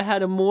 And I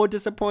had a more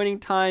disappointing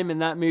time in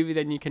that movie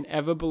than you can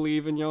ever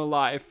believe in your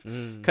life.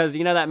 Because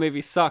you know that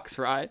movie sucks,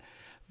 right?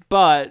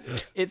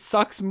 But it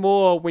sucks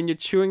more when you're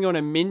chewing on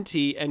a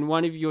minty and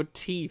one of your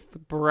teeth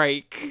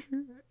break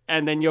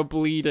and then you're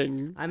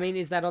bleeding. I mean,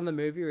 is that on the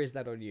movie or is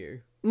that on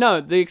you?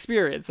 No, the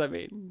experience, I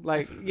mean.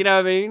 Like, you know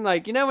what I mean?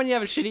 Like, you know when you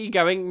have a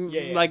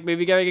shitty like,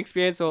 movie-going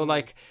experience or,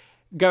 like,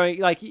 going,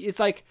 like, it's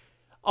like,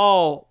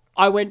 oh,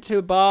 I went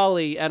to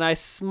Bali and I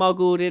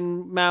smuggled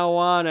in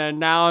marijuana and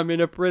now I'm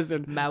in a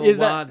prison.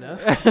 Marijuana.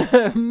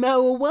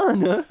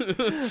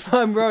 Marijuana?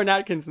 I'm Rowan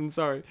Atkinson,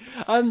 sorry.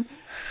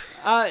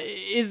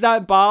 Is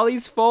that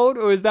Bali's fault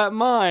or is that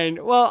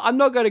mine? Well, I'm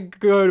not going to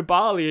go to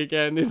Bali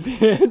again, is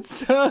the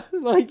answer.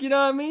 Like, you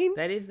know what I mean?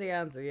 That is the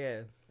answer,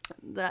 yeah.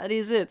 That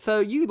is it.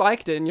 So you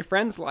liked it and your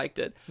friends liked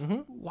it. Mm-hmm.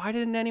 Why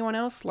didn't anyone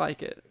else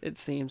like it? It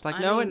seems like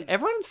I mean-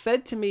 everyone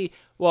said to me,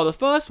 well, the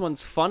first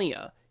one's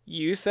funnier.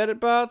 You said it,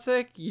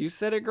 Bartek. You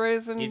said it,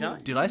 Grayson. Did I?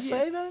 Did I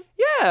say that?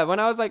 Yeah, when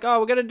I was like, oh,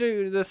 we're going to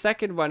do the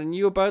second one. And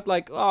you were both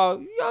like, oh,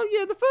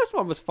 yeah, the first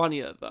one was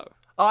funnier, though.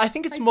 Oh, I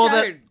think it's I more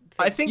that... don't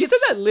I think You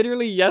it's... said that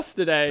literally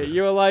yesterday.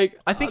 You were like,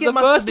 I think the it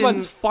must have first been-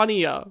 one's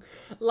funnier.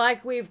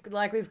 Like we've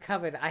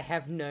covered, I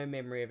have no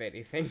memory of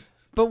anything.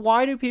 But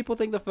why do people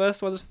think the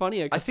first one's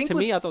funnier? 'Cause I think to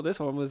me, with- I thought this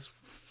one was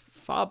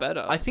far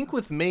better. I think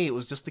with me, it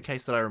was just the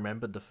case that I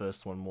remembered the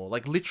first one more.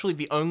 Like, literally,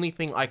 the only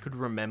thing I could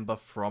remember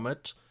from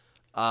it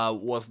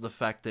was the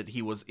fact that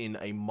he was in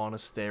a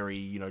monastery,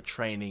 you know,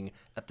 training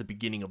at the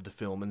beginning of the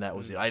film, and that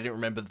was it. I didn't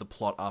remember the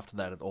plot after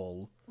that at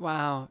all.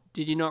 Wow.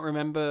 Did you not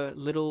remember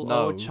little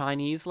No. old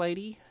Chinese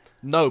lady?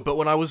 No, but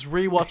when I was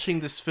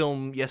rewatching this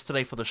film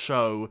yesterday for the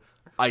show,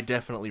 I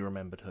definitely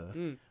remembered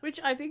her. Which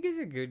I think is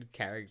a good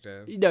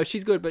character. No,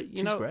 she's good, but you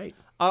She's know, great.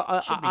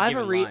 Should be I have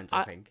a given lines,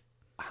 I think.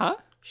 Huh?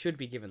 Should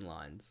be given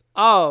lines.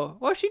 Oh,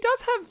 well, she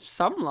does have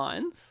some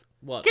lines.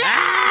 What?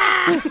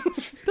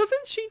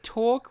 Doesn't she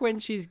talk when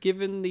she's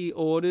given the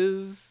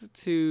orders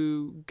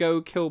to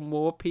go kill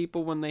more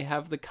people when they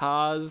have the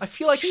cars? I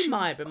feel like She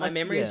might, but my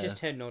memory is yeah. just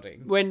her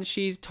nodding. When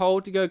she's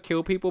told to go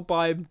kill people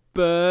by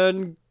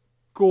Burn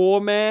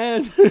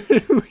Gorman.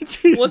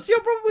 What's your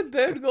problem with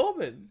Bird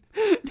Gorman?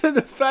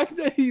 The fact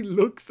that he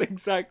looks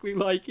exactly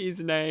like his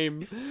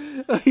name.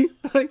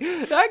 Like,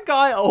 that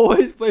guy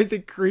always plays a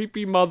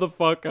creepy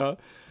motherfucker.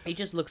 He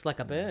just looks like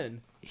a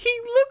burn. He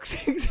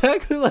looks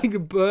exactly like a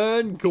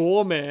Burn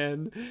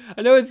Gorman.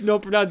 I know it's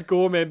not pronounced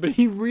Gorman, but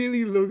he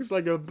really looks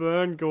like a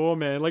Burn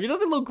Gorman. Like, he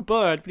doesn't look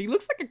burnt, but he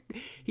looks like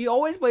he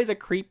always plays a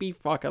creepy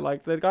fucker.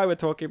 Like, the guy we're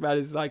talking about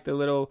is like the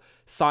little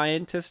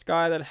scientist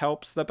guy that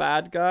helps the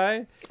bad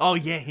guy. Oh,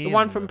 yeah, him. The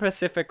one from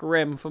Pacific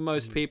Rim for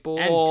most people.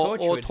 And or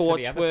Torchwood for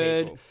the other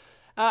Torchwood. people.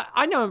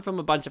 I know him from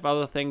a bunch of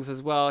other things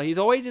as well. He's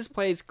always just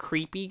plays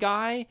creepy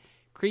guy.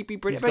 Creepy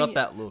British. He's got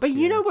that look, But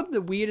you yeah. know what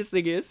the weirdest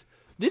thing is?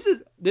 This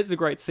is a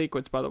great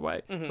sequence, by the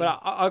way. But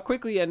I'll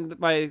quickly end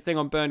my thing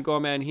on Burn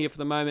Gorman here for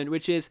the moment,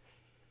 which is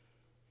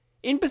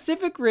in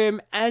Pacific Rim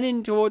and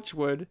in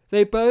Torchwood,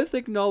 they both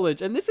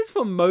acknowledge, and this is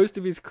for most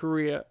of his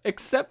career,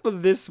 except for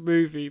this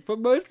movie. For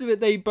most of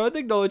it, they both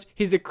acknowledge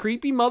he's a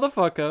creepy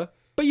motherfucker,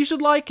 but you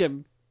should like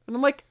him. And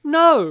I'm like,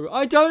 no,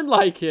 I don't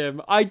like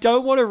him. I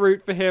don't want to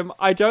root for him.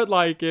 I don't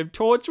like him.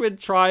 Torchwood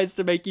tries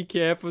to make you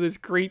care for this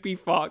creepy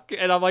fuck,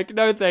 and I'm like,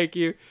 no, thank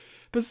you.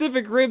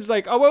 Pacific Rim's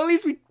like, oh, well, at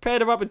least we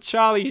paired him up with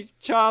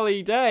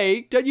Charlie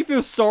Day. Don't you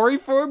feel sorry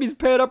for him? He's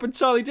paired up with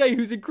Charlie Day,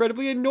 who's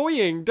incredibly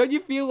annoying. Don't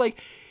you feel like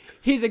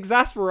his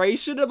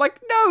exasperation? I'm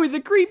like, no, he's a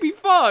creepy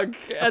fuck.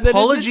 And then in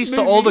Apologies this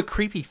to all movie- the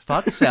creepy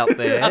fucks out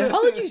there.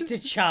 Apologies to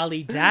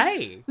Charlie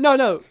Day.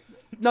 No,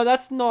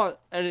 that's not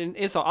an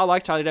insult. I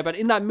like Charlie Day, but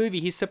in that movie,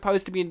 he's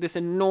supposed to be this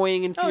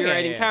annoying,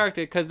 infuriating yeah.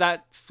 character because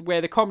that's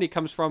where the comedy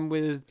comes from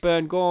with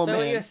Burn Gorman. So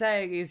what you're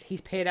saying is he's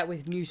paired up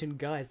with Newton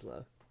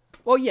Geisler.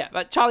 Well, yeah,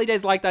 but Charlie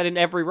Day's like that in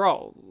every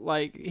role.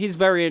 Like, he's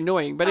very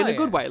annoying, but in Oh, a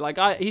good yeah. way. Like,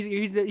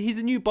 he's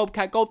a new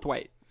Bobcat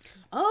Goldthwait.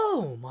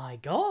 Oh my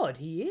god,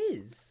 he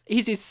is.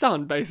 He's his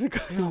son,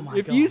 basically. Oh my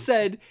If you God.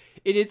 said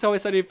in It's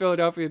Always Sunny in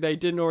Philadelphia they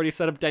didn't already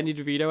set up Danny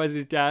DeVito as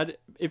his dad,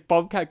 if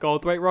Bobcat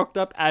Goldthwait rocked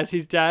up as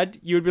his dad,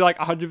 you would be like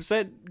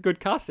 100%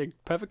 good casting,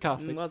 perfect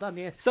casting. Well done,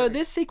 yes. So correct.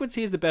 this sequence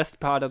here is the best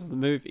part of the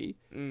movie.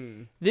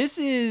 This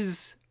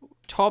is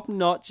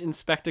top-notch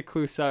Inspector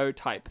Clouseau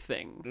type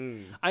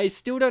thing. I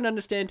still don't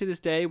understand to this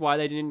day why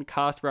they didn't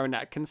cast Rowan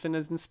Atkinson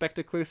as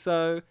Inspector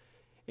Clouseau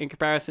in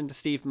comparison to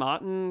Steve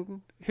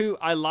Martin, who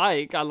I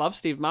like. I love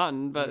Steve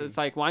Martin, but it's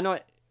like, why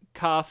not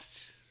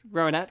cast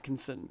Rowan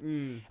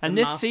Atkinson? And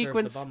The this master of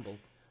sequence, the Bumble.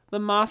 the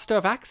master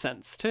of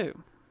accents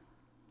too.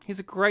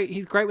 He's great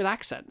with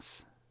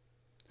accents.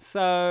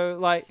 So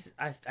like,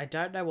 I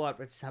don't know what,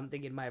 but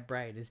something in my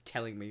brain is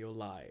telling me you're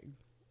lying.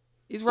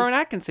 he's Rowan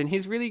Atkinson.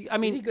 He's really, I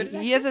mean, he good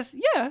at he has a,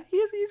 yeah,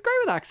 he's great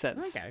with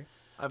accents. Okay.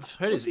 I've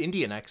heard his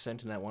Indian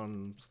accent in that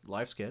one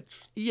live sketch.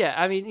 Yeah,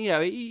 I mean,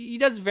 he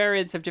does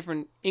variants of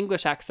different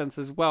English accents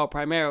as well,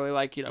 primarily,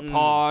 like,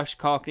 posh,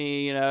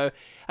 cockney, I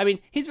mean,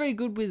 he's very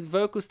good with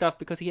vocal stuff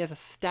because he has a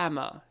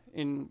stammer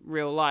in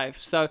real life.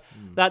 So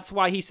that's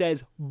why he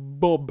says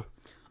Bob.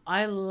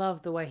 I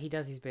love the way he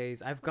does his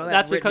B's. I've got that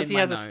That's written because in he my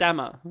has notes. a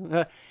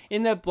stammer.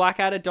 In the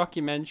Blackadder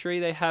documentary,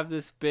 they have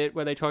this bit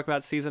where they talk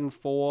about season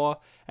 4,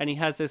 and he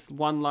has this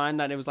one line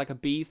that it was like a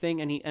B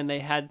thing, and they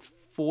had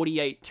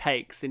 48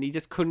 takes, and he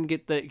just couldn't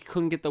get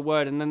the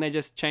word, and then they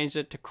just changed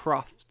it to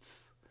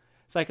crufts.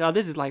 It's like, oh,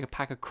 this is like a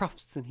pack of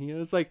crufts in here.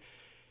 It's like,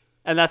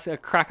 and that's a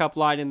crack up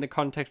line in the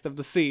context of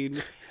the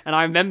scene, and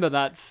I remember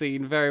that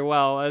scene very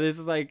well. And it's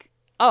like,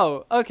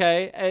 oh,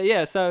 okay,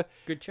 yeah, so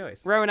Good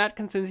choice. Rowan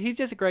Atkinson, he's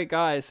just a great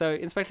guy. So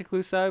Inspector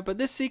Clouseau, but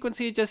this sequence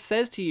here just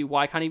says to you,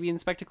 why can't he be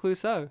Inspector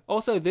Clouseau?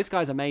 Also, this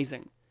guy's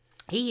amazing.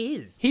 He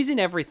is. He's in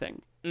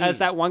everything. As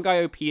that one guy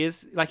who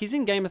appears, like he's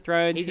in Game of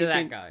Thrones. He's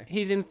that guy.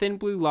 He's in Thin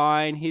Blue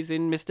Line. He's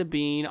in Mr.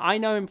 Bean. I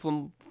know him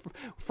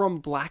from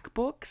Black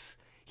Books.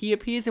 He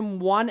appears in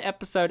one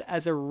episode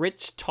as a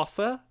rich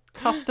tosser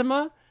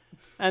customer,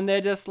 and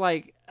they're just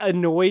like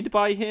annoyed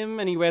by him,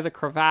 and he wears a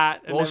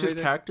cravat. And What was his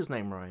everything. character's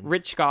name, Ryan?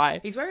 Rich guy.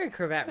 He's wearing a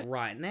cravat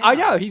right now. I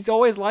know, he's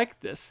always like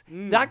this.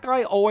 That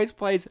guy always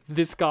plays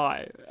this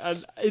guy.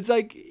 And it's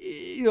like,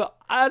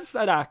 as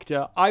an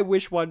actor, I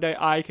wish one day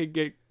I could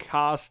get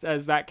cast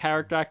as that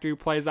character actor who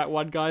plays that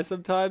one guy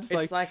sometimes.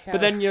 It's like how- but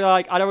then you're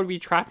like, I don't want to be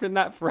trapped in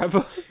that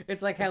forever.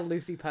 It's like how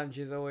Lucy Punch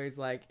is always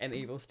like an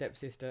evil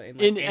stepsister in,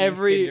 In any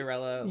every-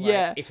 Cinderella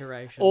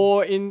iteration.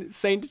 Or in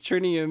Saint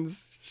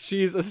Trinian's,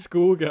 she's a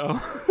schoolgirl.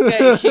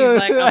 Yeah, she's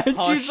like a And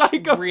posh, she's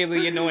like a-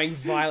 really annoying,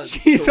 violent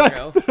She's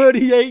schoolgirl. like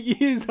 38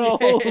 years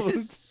old.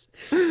 Yes.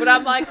 But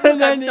I'm like, And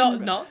look, I'm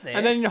then not there.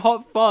 And then in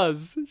Hot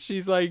Fuzz,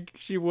 she's like,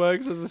 she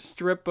works as a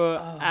stripper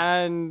Oh.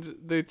 and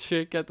the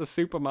chick at the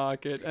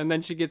supermarket, and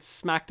then she gets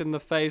smacked in the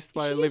face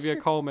by she a Olivia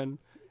strip- Colman.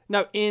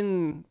 No,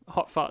 in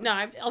Hot Fuzz.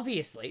 No,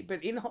 obviously,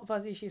 but in Hot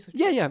Fuzz, she's a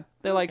Yeah.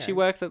 They're like, she Okay.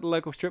 works at the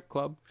local strip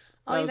club.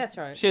 Oh, yeah, that's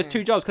right. She has yeah.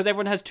 2 jobs, because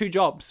everyone has 2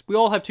 jobs. We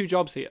all have 2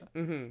 jobs here,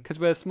 Mm-hmm. because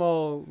we're a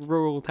small,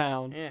 rural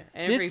town. Yeah,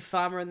 and every This-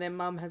 farmer and their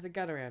mum has a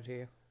gut around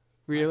here.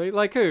 Really?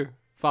 Like who?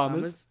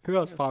 Farmers? Farmers. Who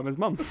else? Farmers'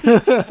 mums.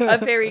 A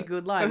very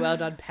good line. Well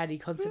done, Paddy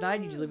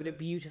Considine. You delivered it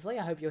beautifully.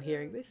 I hope you're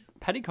hearing this.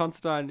 Paddy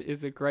Considine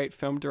is a great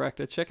film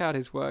director. Check out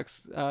his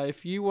works.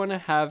 If you want to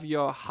have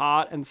your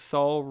heart and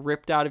soul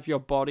ripped out of your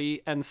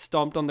body and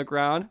stomped on the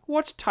ground,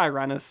 watch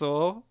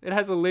Tyrannosaur. It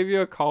has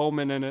Olivia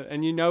Colman in it,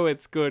 and you know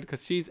it's good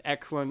because she's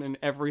excellent in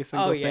every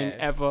single Oh, thing yeah.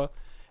 ever.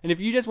 And if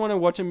you just want to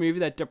watch a movie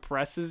that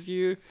depresses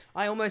you,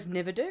 I almost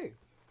never do.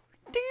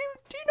 do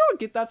you not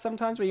get that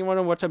sometimes when you want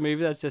to watch a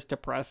movie that's just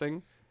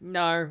depressing?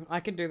 No,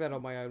 I can do that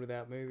on my own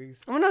without movies.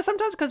 Well, no,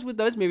 sometimes because with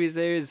those movies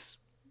there is,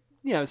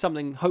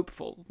 something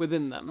hopeful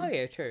within them. Oh,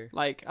 yeah, true.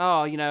 Like,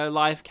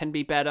 life can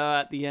be better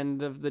at the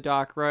end of the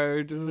dark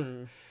road.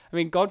 Mm-hmm. I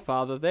mean,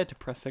 Godfather, they're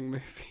depressing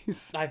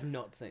movies. I've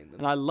not seen them.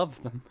 And I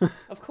love them.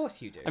 Of course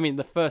you do. I mean,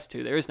 the first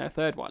 2, there is no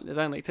third one. There's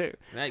only 2.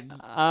 I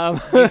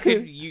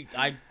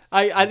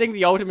I think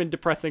the ultimate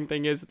depressing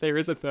thing is there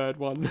is a third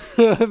one.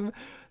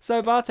 So,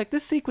 Bartek,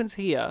 this sequence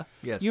here,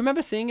 Yes. you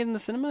remember seeing it in the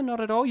cinema? Not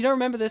at all? You don't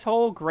remember this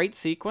whole great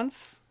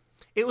sequence?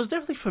 It was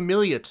definitely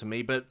familiar to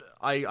me, but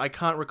I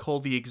can't recall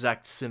the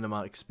exact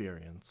cinema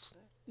experience.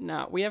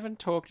 No, we haven't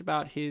talked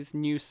about his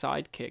new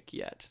sidekick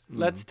yet.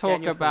 Let's talk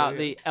Daniel about Kaluuya.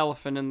 the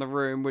elephant in the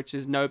room, which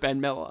is no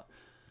Ben Miller.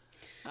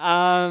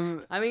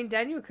 mean,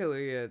 Daniel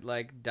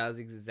Kaluuya, does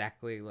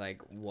exactly,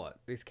 what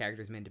this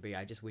character is meant to be.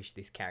 I just wish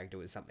this character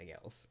was something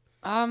else.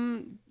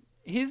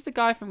 He's the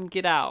guy from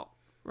Get Out,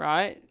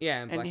 right?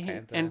 Yeah, and Black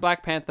Panther. And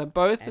Black Panther.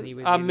 Both And he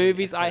was are in an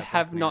movies episode I of Black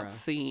have not Mirror.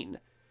 seen,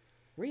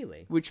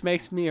 Really? which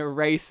makes me a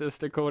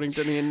racist according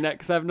to the internet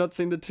because I've not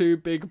seen the 2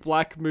 big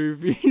black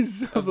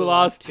movies of the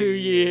last 2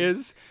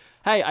 years.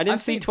 Hey, I didn't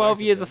I've see seen 12 both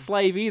of Years a them.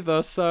 Slave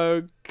either,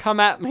 so come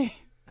at me.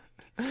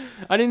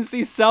 I didn't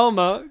see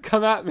Selma,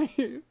 come at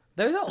me.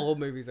 Those are all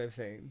movies I've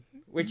seen,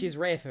 which is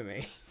rare for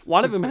me.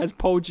 One of them has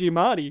Paul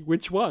Giamatti.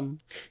 Which one?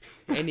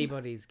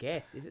 Anybody's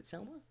guess. Is it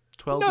Selma?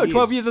 12 No, years.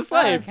 12 Years a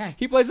Slave. okay.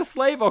 He plays a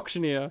slave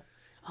auctioneer.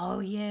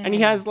 Oh, yeah. And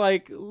he has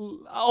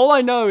all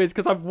I know is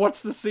because I've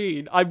watched the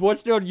scene. I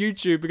watched it on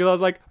YouTube because I was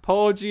like,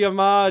 Paul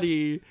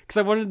Giamatti. Because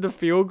I wanted to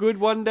feel good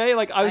one day.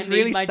 I was need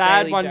really my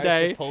sad daily one dose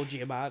day. of Paul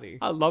Giamatti.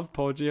 I love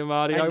Paul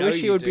Giamatti. I I know wish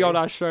he you would be do. on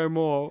our show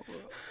more.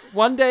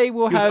 One day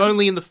we'll He was have.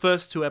 only in the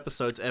first 2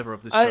 episodes ever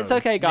of this show. It's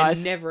okay,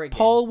 guys. never again.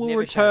 Paul will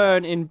Never show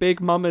return in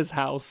Big Mama's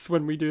House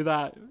when we do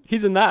that.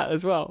 He's in that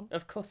as well.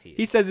 Of course he is.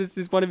 He says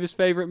it's one of his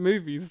favorite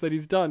movies that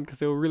he's done because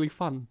they were really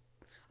fun.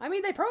 I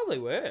mean, they probably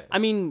were. I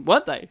mean,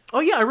 weren't they?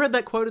 Oh yeah, I read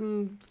that quote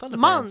in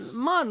Thunderpants.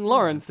 Martin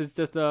Lawrence is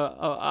just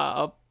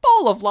a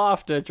ball of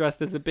laughter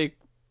dressed as a big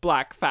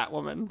black fat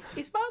woman.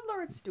 Is Martin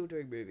Lawrence still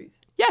doing movies?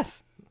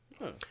 Yes.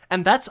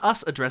 And that's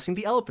us addressing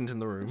the elephant in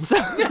the room.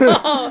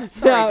 Oh,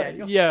 sorry,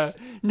 Daniel. Yeah.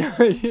 No,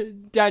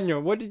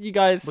 Daniel, what did you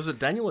guys... Was it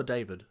Daniel or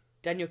David?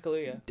 Daniel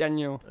Kaluuya.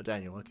 Daniel.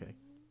 Daniel, okay.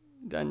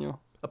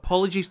 Daniel.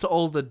 Apologies to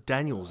all the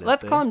Daniels out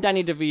Let's there. call him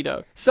Danny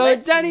DeVito. So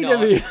Let's Danny not.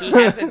 DeVito. He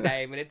has a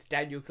name, and it's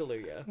Daniel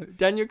Kaluuya.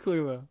 Daniel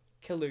Kaluuya.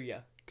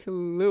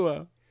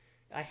 Kaluuya.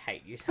 I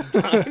hate you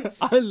sometimes.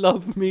 I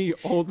love me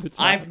all the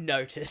time. I've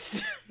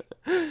noticed.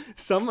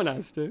 Someone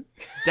has to.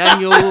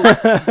 Daniel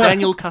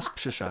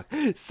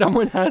Kasprzak.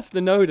 Someone has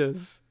to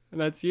notice. And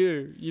that's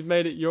you. You've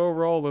made it your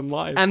role in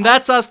life. And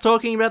that's us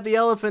talking about the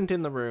elephant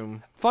in the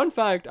room. Fun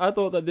fact, I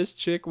thought that this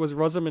chick was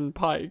Rosamund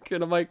Pike.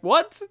 And I'm like,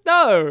 what?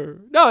 No,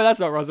 that's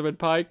not Rosamund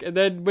Pike. And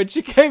then when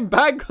she came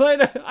back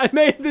later, I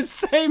made the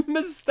same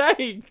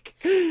mistake.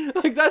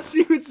 Like, that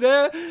scene was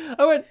there.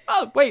 I went,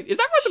 oh, wait, is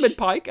that Rosamund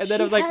Pike? And then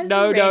I was like,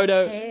 no.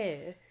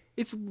 Hair.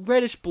 It's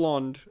reddish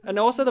blonde. And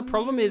also the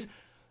problem is,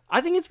 I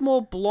think it's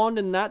more blonde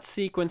in that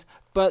sequence,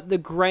 but the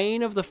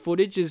grain of the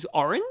footage is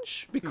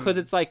orange because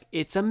it's like,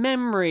 it's a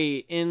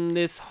memory in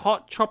this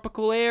hot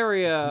tropical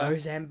area.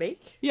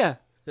 Mozambique? Yeah.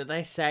 That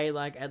they say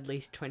like at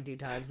least 20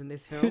 times in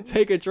this film.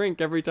 Take a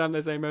drink every time they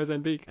say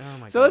Mozambique. Oh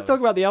my So let's God. talk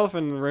about the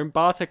elephant in the room.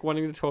 Bartek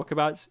wanting to talk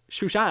about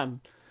Shushan,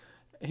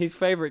 his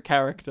favorite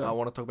character. I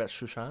want to talk about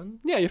Shushan.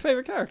 Yeah, your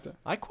favorite character.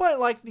 I quite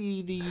like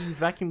the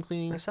vacuum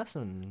cleaning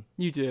assassin.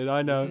 You did,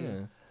 I know.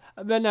 Yeah.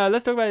 But no,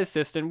 let's talk about his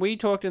assistant. We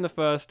talked in the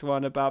first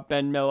one about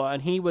Ben Miller,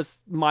 and he was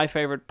my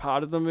favorite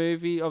part of the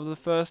movie of the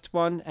first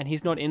one, and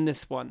he's not in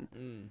this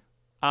one.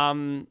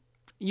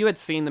 You had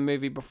seen the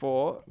movie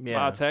before, Yeah.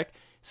 Bartek,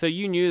 so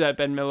you knew that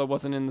Ben Miller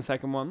wasn't in the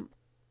second one.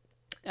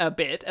 A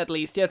bit, at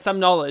least. He had some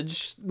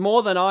knowledge,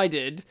 more than I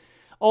did.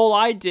 All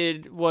I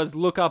did was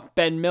look up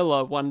Ben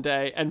Miller one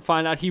day and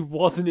find out he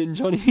wasn't in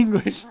Johnny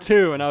English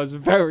too, and I was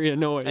very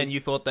annoyed. And you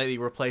thought they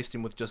replaced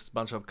him with just a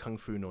bunch of kung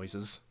fu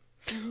noises.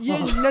 Yeah,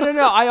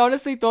 no. I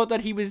honestly thought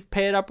that he was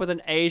paired up with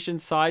an Asian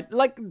side.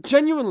 Like,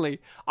 genuinely.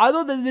 I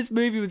thought that this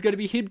movie was going to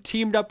be him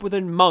teamed up with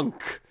a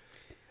monk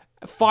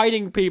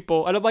fighting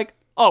people. And I'm like,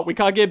 oh, we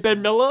can't get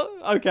Ben Miller?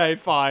 Okay,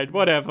 fine,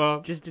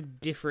 whatever. Just a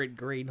different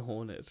Green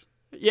Hornet.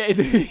 Yeah,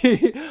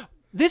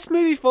 this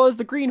movie follows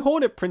the Green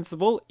Hornet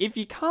principle. If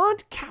you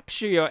can't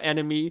capture your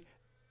enemy,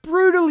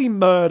 brutally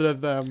murder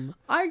them.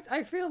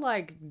 I feel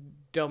like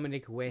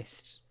Dominic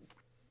West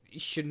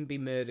shouldn't be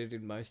murdered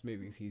in most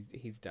movies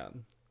he's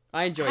done.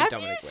 I enjoy Have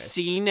Dominic you West.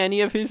 seen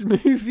any of his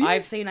movies?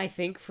 I've seen, I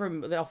think,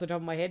 from off the top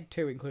of my head,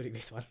 2, including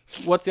this one.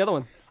 What's the other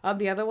one?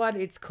 The other one,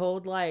 it's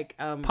called like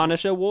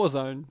Punisher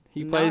Warzone.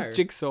 He plays No.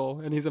 Jigsaw,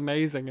 and he's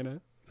amazing in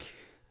it.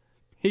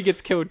 He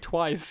gets killed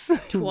twice.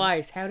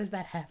 Twice. How does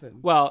that happen?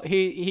 Well,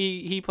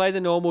 he plays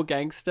a normal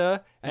gangster,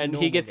 and he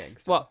normal gets...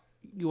 gangster. Well,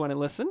 you want to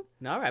listen?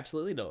 No,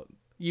 absolutely not.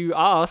 You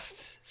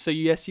asked, so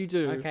yes, you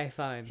do. Okay,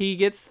 fine. He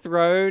gets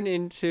thrown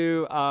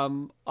into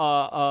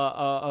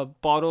a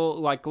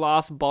bottle, like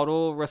glass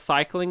bottle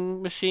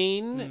recycling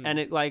machine, and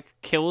it like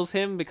kills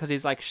him because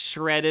he's like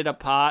shredded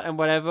apart and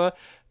whatever.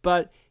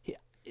 But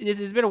this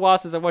has been a while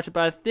since I watched it,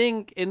 but I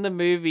think in the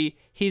movie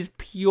his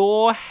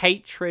pure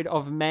hatred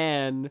of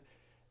man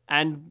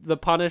and the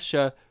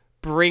Punisher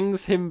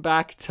brings him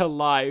back to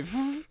life.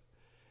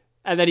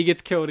 And then he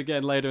gets killed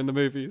again later in the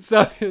movie.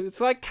 So it's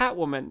like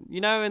Catwoman,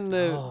 you know, in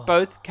the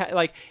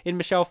like in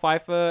Michelle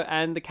Pfeiffer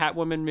and the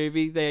Catwoman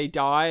movie, they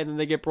die and then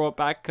they get brought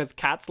back because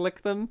cats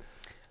lick them.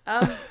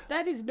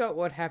 That is not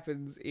what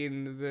happens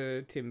in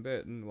the Tim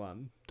Burton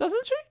one.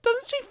 Doesn't she?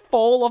 Doesn't she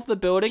fall off the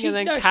building and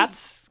then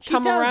cats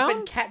come she does, around?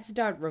 but cats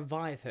don't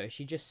revive her.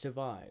 She just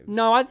survives.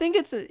 No, I think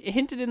it's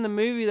hinted in the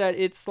movie that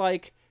it's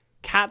like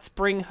cats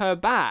bring her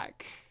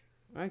back.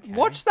 Okay.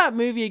 Watch that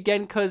movie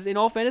again because, in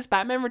all fairness,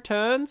 Batman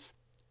Returns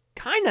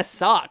kind of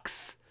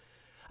sucks.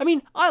 I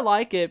mean, I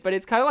like it, but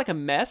it's kind of like a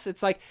mess.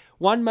 It's like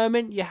one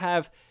moment you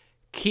have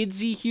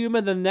kidsy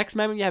humor, the next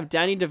moment you have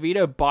Danny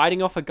DeVito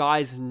biting off a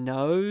guy's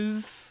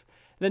nose.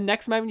 The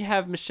next moment you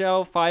have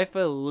Michelle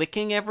Pfeiffer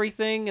licking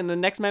everything, and the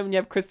next moment you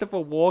have Christopher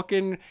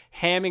Walken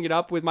hamming it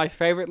up with my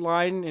favorite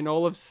line in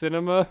all of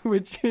cinema,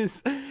 which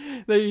is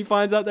that he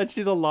finds out that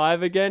she's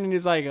alive again, and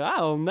he's like,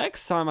 "Oh,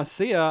 next time I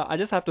see her, I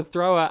just have to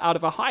throw her out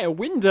of a higher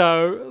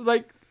window."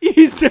 Like,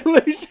 his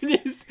solution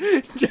is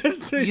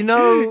just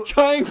to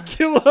try and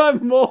kill her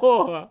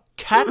more.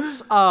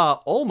 Cats are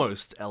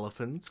almost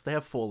elephants. They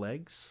have 4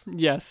 legs.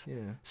 Yes.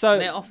 Yeah. So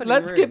They're often in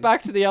let's get rooms.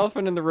 back to the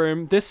elephant in the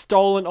room. This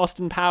stolen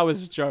Austin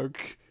Powers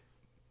joke.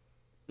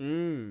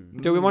 Do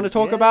we want to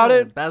talk about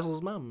it?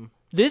 Basil's mum.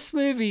 This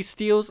movie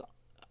steals.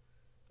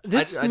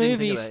 This I didn't think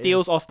movie of that,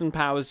 steals Austin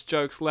Powers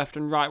jokes left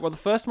and right. Well, the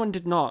first one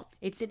did not.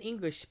 It's an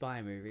English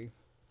spy movie.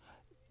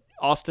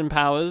 Austin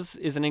Powers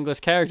is an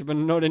English character, but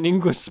not an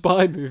English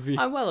spy movie.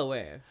 I'm well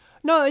aware.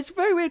 No, it's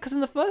very weird because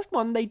in the first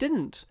one they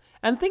didn't.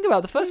 And think about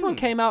it, the first one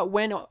came out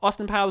when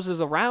Austin Powers was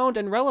around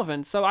and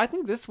relevant. So I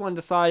think this one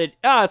decided,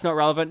 it's not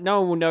relevant. No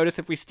one will notice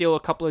if we steal a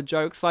couple of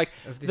jokes, like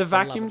Of this the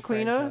vacuum beloved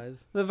cleaner,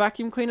 franchise. the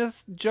vacuum cleaner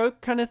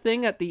joke kind of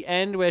thing at the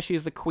end where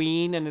she's the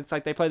queen and it's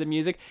like they play the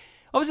music.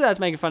 Obviously, that's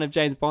making fun of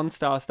James Bond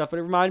style stuff, but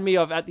it reminded me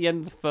of at the end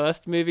of the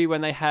first movie when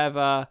they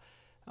have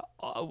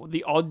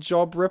the Odd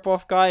Job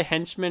ripoff guy,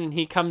 henchman, and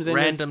he comes in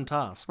Random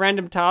task.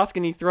 random task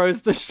and he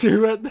throws the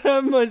shoe at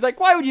them. He's like,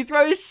 why would you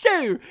throw a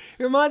shoe?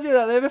 It reminds me of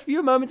that. There are a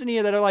few moments in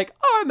here that are like,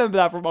 oh, I remember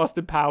that from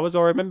Austin Powers,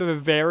 or I remember a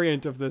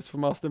variant of this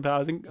from Austin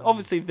Powers. And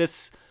obviously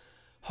this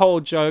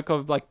whole joke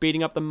of like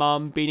beating up the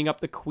mum, beating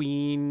up the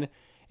queen,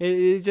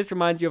 it just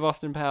reminds you of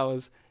Austin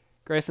Powers.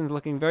 Grayson's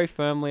looking very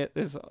firmly at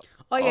this.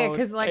 Oh yeah, old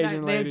because like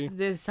Asian lady.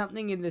 there's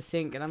something in the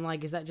sink, and I'm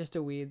like, is that just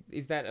a weird?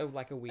 Is that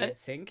like a weird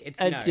sink? It's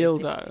a no,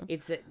 dildo.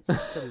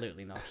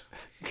 Absolutely not.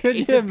 Could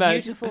It's you a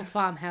imagine? beautiful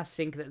farmhouse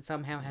sink that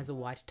somehow has a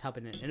white tub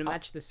in it, and it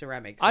matched the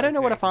ceramics. I don't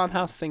know what a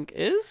farmhouse sink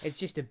is. It's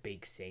just a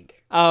big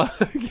sink. Oh,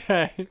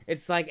 okay.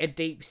 It's like a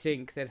deep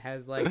sink that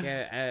has like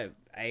a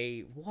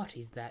what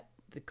is that?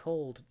 The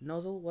called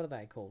nozzle? What are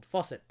they called?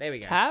 Faucet. There we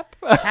go. Tap?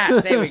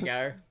 Tap. There we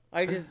go.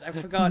 I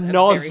forgot a very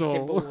Nozzle.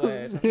 simple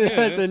word.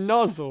 Yes, a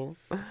nozzle.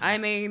 I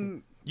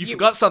mean, You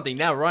forgot something.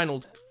 Now Ryan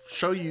will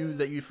show you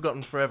that you've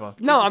forgotten forever.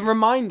 No, I'm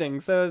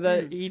reminding so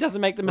that he doesn't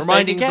make the mistake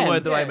Reminding again. the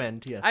word that I Yeah.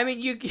 meant, yes. I mean,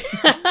 you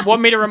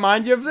Want me to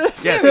remind you of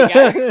this? Yes.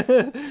 There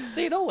we go.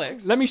 See, it all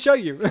works. Let me show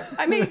you.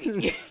 I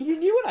mean, you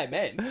knew what I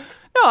meant.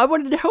 No, I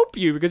wanted to help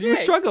you because you were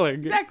Yeah,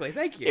 struggling. Exactly.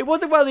 Thank you. It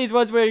wasn't one of these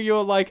ones where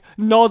you're like,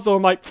 nozzle.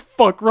 I'm like,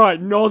 fuck right,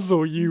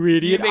 nozzle, you You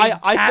idiot. mean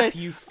I tap, said,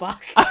 you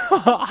fuck.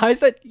 I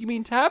said, you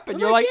mean tap? And I'm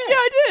you're like, like, yeah. yeah,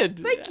 I did.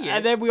 Thank you.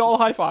 And then we all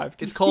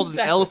high-fived. It's called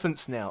Exactly. an elephant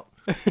snout.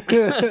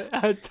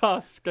 A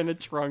tusk and a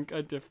trunk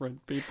are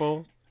different,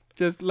 people.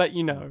 Just let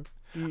you know.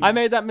 I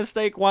made that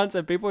mistake once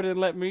and people didn't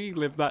let me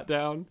live that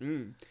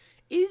down.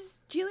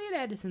 Is Gillian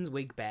Anderson's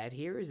wig bad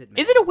here? Or is it?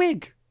 Is it a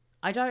wig?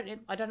 I don't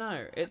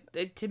know.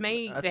 It to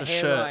me, That's the a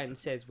shirt. hairline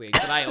says wig,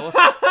 but I also.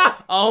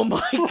 Oh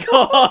my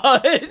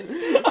god!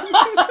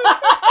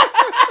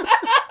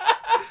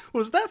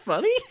 Was that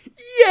funny?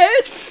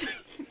 Yes.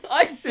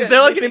 Is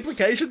there like an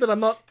implication that I'm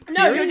not?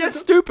 No, hearing? you're just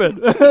stupid.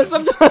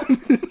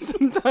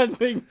 Sometimes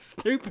being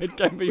stupid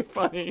can be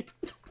funny.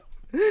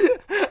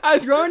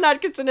 As Rowan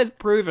Atkinson has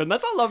proven.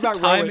 That's what I love about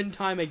time Rowan. and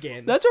time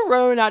again? That's what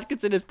Rowan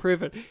Atkinson has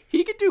proven.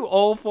 He can do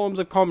all forms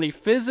of comedy.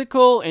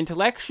 Physical,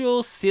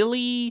 intellectual,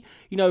 silly,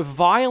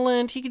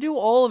 violent. He can do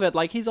all of it.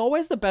 Like, he's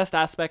always the best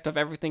aspect of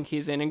everything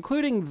he's in,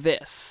 including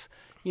this.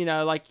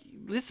 Like,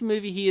 this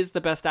movie he is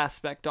the best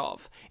aspect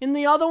of. In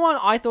the other one,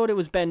 I thought it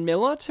was Ben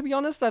Miller, to be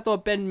honest. I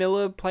thought Ben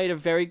Miller played a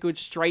very good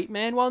straight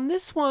man. While in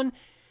this one,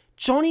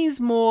 Johnny's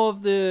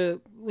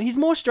he's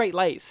more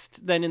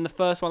straight-laced than in the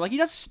first one. Like, he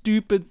does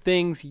stupid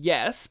things,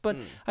 yes, but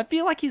I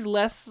feel like he's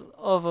less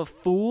of a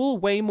fool,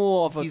 way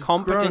more of a He's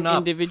competent grown up.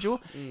 individual.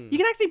 You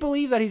can actually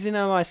believe that he's in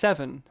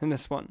MI7 in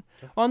this one.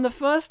 On the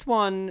first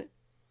one,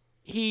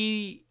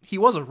 he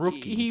was a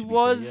rookie. he to be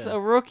was fair, yeah.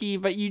 a rookie,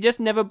 but you just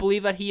never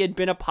believe that he had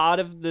been a part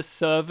of the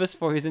service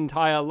for his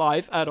entire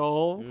life at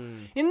all.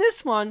 In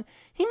this one,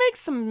 he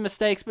makes some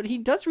mistakes, but he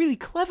does really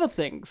clever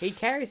things. He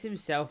carries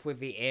himself with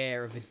the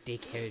air of a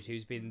dickhead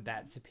who's been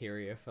that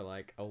superior for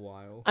like a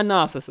while. A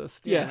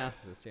narcissist, yeah.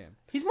 Narcissist. Yeah.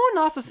 He's more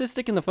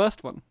narcissistic in the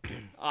first one,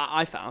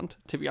 I found,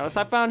 to be honest.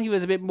 I found he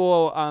was a bit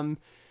more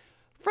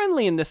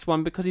friendly in this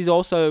one because he's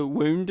also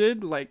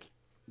wounded, like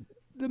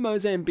the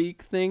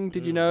Mozambique thing.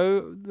 Did you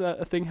know that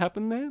a thing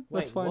happened there?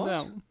 Let's Wait, find what?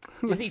 out.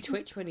 Does he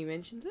twitch when he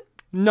mentions it?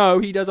 No,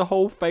 he does a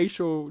whole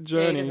facial Yeah,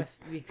 journey. he does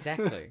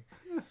exactly.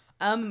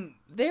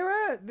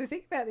 The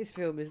thing about this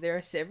film is there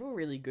are several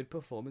really good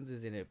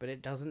performances in it, but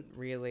it doesn't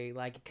really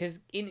because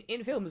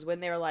in films when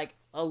there are like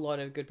a lot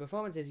of good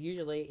performances,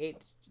 usually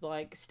it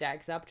like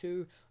stacks up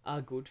to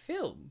a good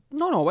film.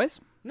 Not always.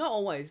 Not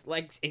always,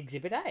 like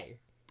Exhibit A.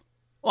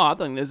 Well, I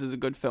think this is a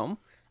good film.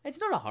 It's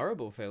not a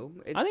horrible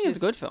film. I think it's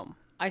a good film.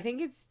 I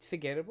think it's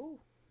forgettable,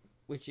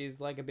 which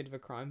is like a bit of a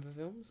crime for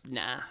films.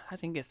 Nah, I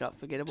think it's not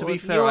forgettable. To be You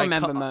fair,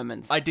 remember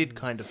moments. I did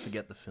kind of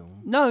forget the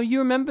film. No, you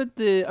remembered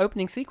the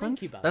opening sequence.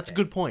 Thank you, That's a Bartek.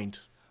 good point.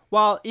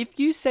 Well, if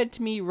you said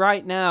to me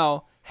right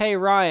now, "Hey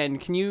Ryan,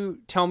 can you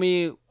tell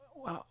me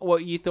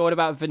what you thought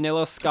about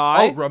Vanilla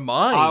Sky?" Oh,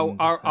 remind.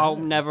 I'll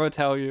never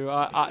tell you.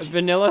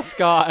 Vanilla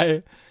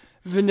Sky.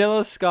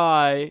 Vanilla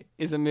Sky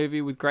is a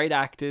movie with great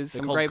actors,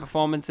 some called great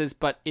performances,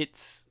 but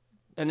it's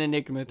an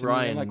enigma to me.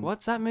 Ryan. Like,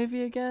 what's that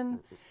movie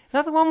again? Is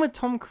that the one with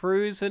Tom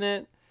Cruise in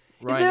it?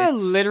 Ryan, is there a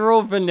it's-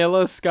 literal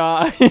Vanilla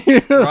Sky?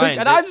 Ryan,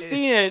 and I've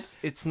seen it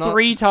It's not.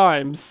 3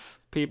 times,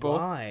 people.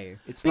 Why?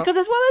 It's Because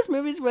it's one of those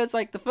movies where it's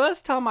like the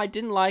first time I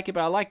didn't like it,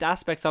 but I liked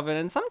aspects of it.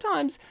 And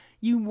sometimes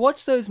you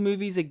watch those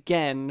movies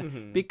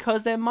again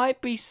because there might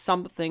be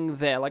something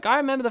there. Like I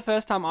remember the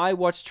first time I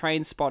watched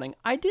Train Spotting.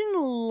 I didn't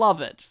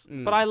love it,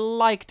 but I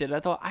liked it. I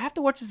thought I have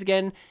to watch this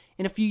again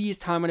in a few years'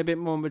 time when I'm a bit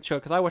more mature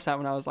because I watched that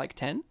when I was like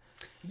 10.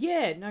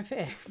 Yeah, no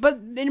fair. But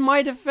in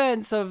my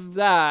defense of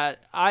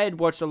that, I had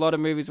watched a lot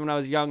of movies when I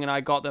was young and I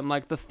got them.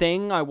 Like The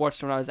Thing, I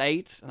watched when I was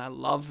 8 and I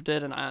loved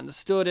it and I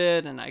understood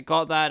it and I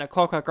got that. A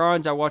Clockwork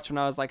Orange, I watched when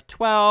I was like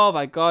 12.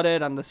 I got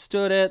it,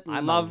 understood it,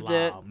 loved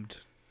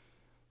it.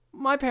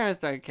 My parents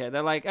don't care.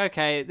 They're like,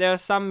 okay, there are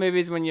some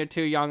movies when you're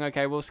too young.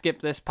 Okay, we'll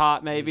skip this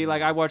part maybe.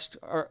 Like I watched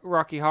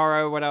Rocky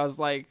Horror when I was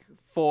like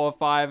 4 or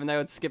 5 and they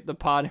would skip the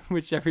part in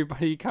which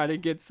everybody kind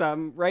of gets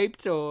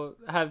raped or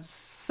have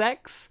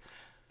sex.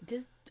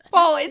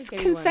 Well, it's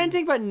think anyone-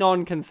 consenting but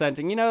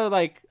non-consenting. You know,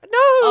 like no,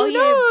 Oh,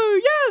 no,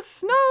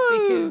 yes,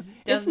 no. Because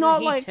it's doesn't not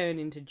he like turn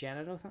into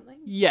Janet or something?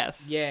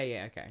 yes. Yeah,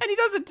 yeah, okay. And he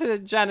does it to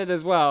Janet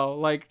as well,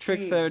 like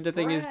tricks her into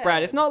thinking he's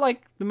Brad. It's Brad. not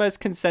like the most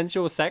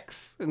consensual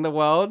sex in the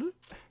world.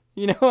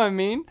 You know what I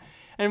mean?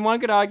 And one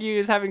could argue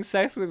he's having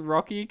sex with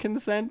Rocky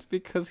consent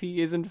because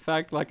he is in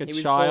fact like a He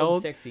was born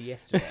child. sexy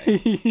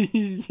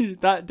yesterday.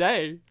 That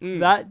day. Mm,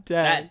 That day.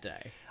 that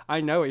day. I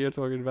know what you're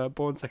talking about.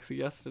 Born Sexy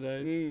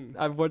Yesterday. Mm.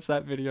 I've watched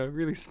that video.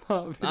 Really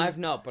smart video. I've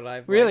not, but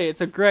I've Really, like,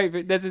 it's a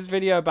great. There's this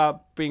video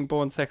about being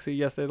born sexy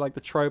yesterday, like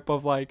the trope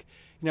of like,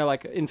 you know,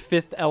 like in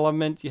Fifth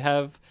Element, you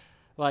have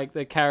like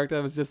the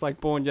character was just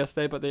like born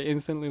yesterday, but they're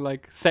instantly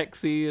like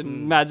sexy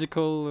and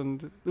magical,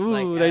 and ooh,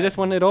 Like, they just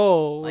want it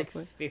all. like It's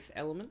like- Fifth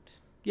Element.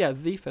 yeah,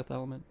 the Fifth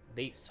Element.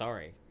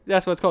 Sorry.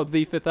 That's what it's called,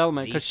 the Fifth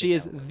Element, The because she Fifth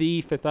is Element.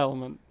 the Fifth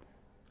Element,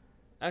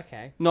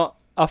 Okay. not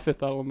a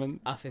Fifth Element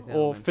A Fifth or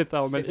Element. Fifth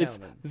Element. Fifth It's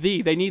Element.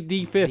 the. They need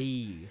the fifth.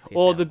 The Fifth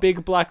Or the Element.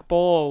 big black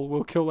ball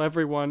will kill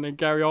everyone, and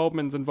Gary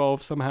Oldman's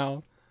involved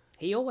somehow.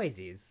 He always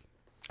is.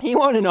 He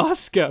won an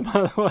Oscar,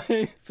 by the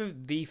way. For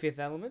the Fifth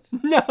Element?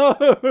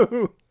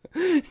 No,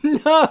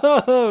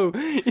 no.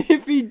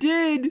 If he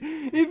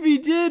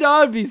did,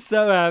 I'd be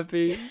so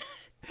happy.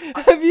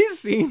 Have you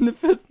seen the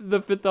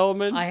Fifth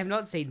Element? I have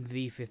not seen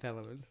the Fifth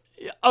Element.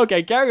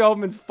 Okay, Gary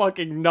Oldman's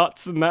fucking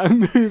nuts in that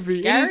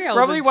movie. Gary it is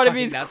probably Oldman's one of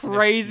fucking his nuts in a few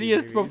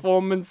craziest movies.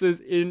 performances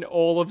in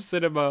all of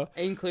cinema.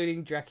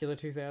 Including Dracula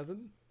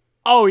 2000?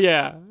 Oh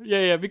yeah,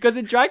 because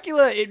in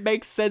Dracula it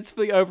makes sense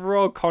for the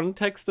overall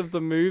context of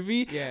the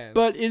movie. Yeah.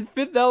 But in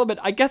Fifth Element,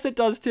 I guess it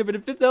does too, but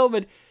in Fifth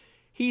Element,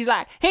 he's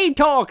like, he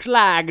talks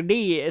like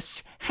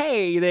this.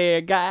 Hey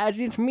there, guys,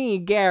 it's me,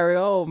 Gary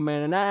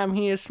Oldman, and I'm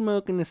here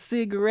smoking a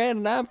cigarette,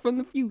 and I'm from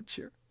the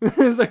future.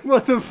 It's like,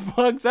 what the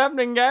fuck's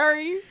happening,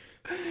 Gary?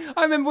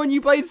 I remember when you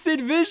played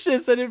Sid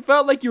Vicious, and it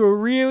felt like you were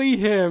really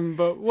him,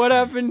 but what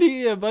happened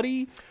here,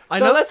 buddy? I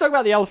So know- let's talk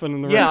about the elephant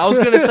in the room. Yeah, I was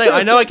gonna say.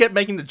 I know I kept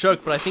making the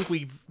joke, but I think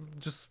we've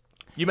just.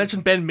 You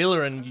mentioned Ben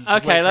Miller, and you just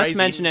Okay, went let's crazy.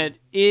 mention it.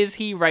 Is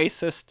he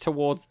racist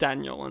towards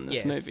Daniel in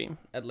this Yes. movie?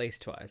 At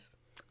least twice.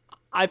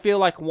 I feel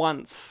like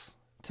once,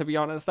 to be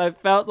honest. I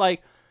felt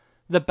like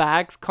the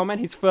bags comment,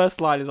 his first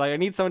line is like, I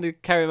need someone to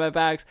carry my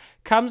bags,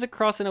 comes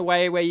across in a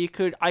way where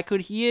I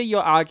could hear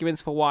your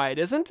arguments for why it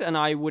isn't, and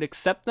I would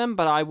accept them,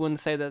 but I wouldn't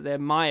say that they're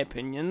my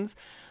opinions.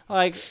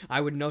 Like, I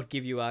would not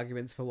give you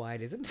arguments for why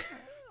it isn't.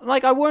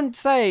 I wouldn't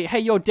say, hey,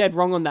 you're dead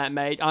wrong on that,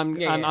 mate. I'm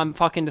Yeah. I'm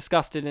fucking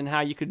disgusted in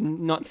how you could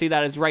not see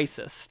that as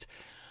racist.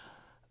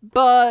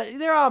 But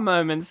there are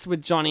moments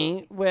with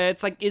Johnny where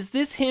it's like, is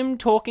this him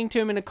talking to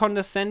him in a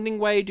condescending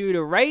way due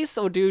to race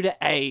or due to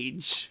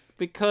age?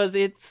 Because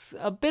it's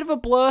a bit of a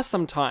blur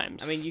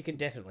sometimes. I mean, you can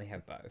definitely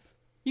have both.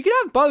 You could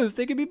have both.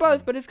 It could be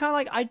both, but it's kind of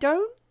like, I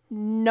don't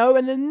know.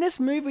 And then in this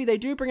movie, they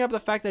do bring up the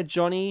fact that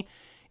Johnny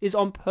is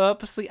on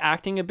purposely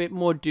acting a bit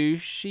more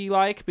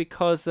douchey-like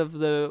because of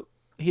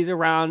he's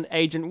around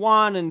Agent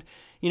 1, and,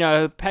 you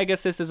know,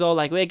 Pegasus is all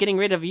like, we're getting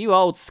rid of you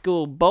old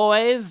school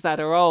boys that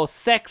are all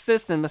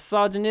sexist and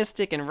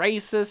misogynistic and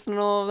racist and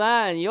all of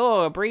that, and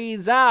your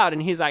breed's out.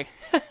 And he's like,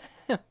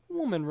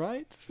 woman,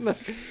 right?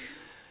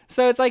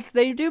 So it's like,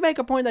 they do make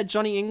a point that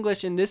Johnny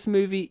English in this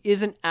movie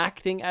isn't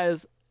acting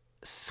as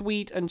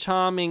sweet and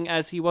charming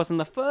as he was in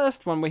the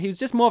first one, where he was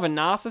just more of a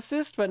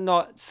narcissist, but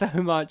not so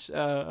much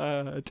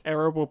a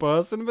terrible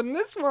person. But in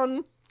this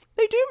one,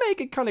 they do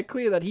make it kind of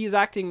clear that he's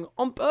acting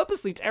on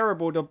purposely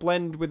terrible to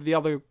blend with the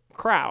other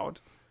crowd.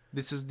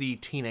 This is the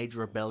teenage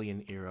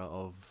rebellion era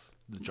of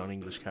the John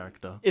English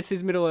character. It's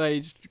his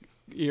middle-aged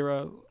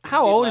era.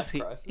 How old is midlife he?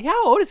 crisis.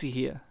 How old is he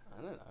here?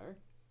 I don't know.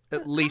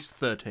 At least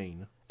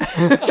 13.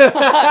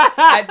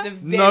 At the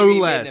very No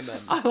minimum.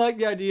 less. I like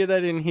the idea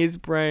that in his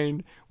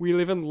brain, we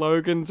live in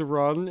Logan's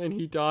Run, and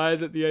he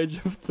dies at the age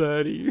of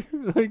 30.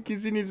 Like,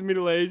 he's in his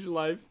middle-aged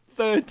life.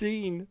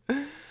 13.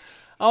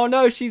 Oh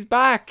no, she's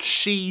back.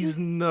 She's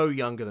no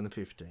younger than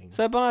 15.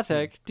 So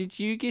Bartek, do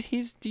you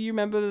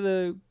remember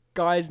the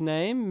guy's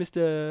name?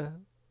 Mr.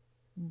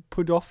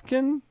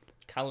 Pudovkin?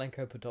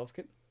 Kalenko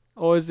Podovkin.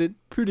 Or is it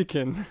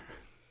Pudikin?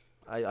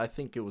 I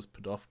think it was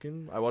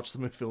Podofkin. I watched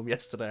the film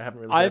yesterday. I haven't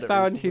really I read it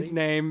found recently. his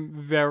name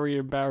very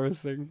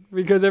embarrassing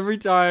because every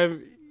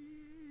time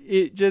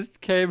it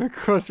just came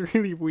across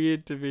really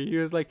weird to me. He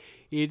was like,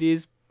 it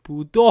is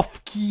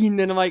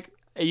Pudovkin. And I'm like,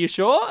 are you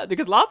sure?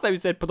 Because last time he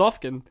said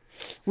Podofkin.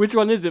 Which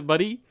one is it,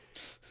 buddy?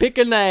 Pick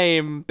a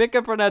name. Pick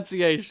a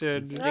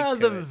pronunciation. to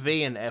The it.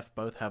 V and F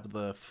both have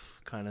the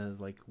kind of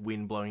like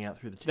wind blowing out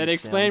through the teeth. Then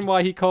explain sound.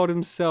 why he called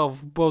himself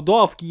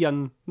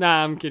Podovkin.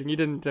 Nah, I'm kidding. He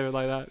didn't do it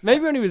like that.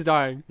 Maybe when he was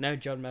dying. No,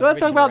 John. So let's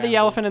talk about the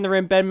elephant in the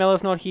room. Ben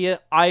Miller's not here.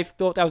 I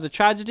thought that was a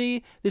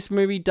tragedy. This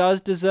movie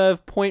does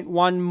deserve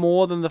 0.1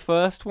 more than the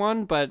first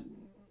one, but,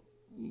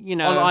 you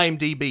know, on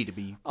IMDb to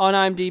be. on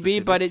IMDb,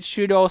 specific. but it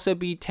should also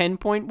be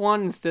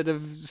 10.1 instead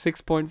of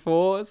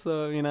 6.4.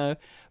 So, you know,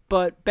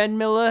 but Ben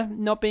Miller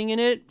not being in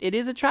it, it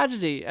is a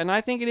tragedy. And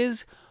I think it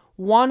is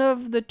one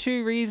of the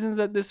two reasons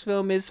that this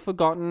film is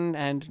forgotten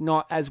and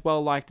not as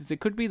well liked as it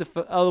could be. The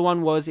other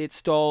one was it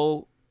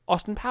stole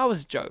Austin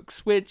Powers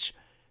jokes, which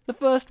the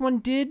first one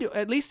did,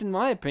 at least in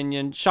my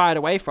opinion, shy it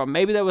away from.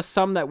 Maybe there was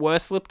some that were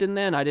slipped in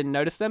there and I didn't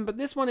notice them, but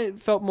this one,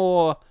 it felt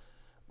more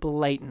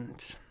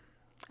blatant.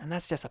 And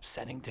that's just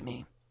upsetting to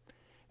me.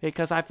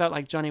 Because I felt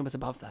like Johnny was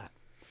above that.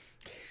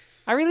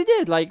 I really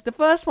did. Like, the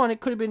first one, it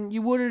could have been,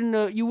 you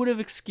would have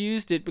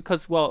excused it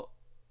because, well,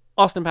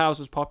 Austin Powers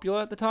was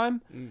popular at the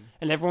time,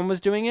 and everyone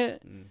was doing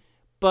it.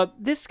 But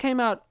this came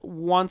out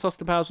once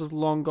Austin Powers was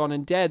long gone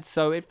and dead,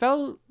 so it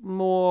felt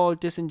more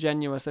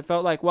disingenuous. It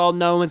felt like, well,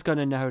 no one's going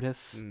to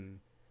notice. And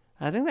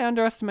I think they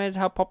underestimated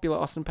how popular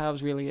Austin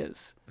Powers really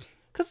is.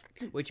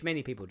 Which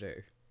many people do.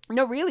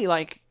 No, really,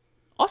 like,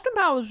 Austin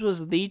Powers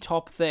was the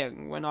top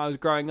thing when I was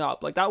growing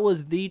up. Like, that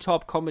was the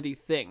top comedy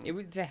thing.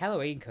 It's a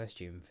Halloween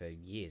costume for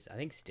years. I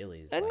think still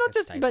is. And like not a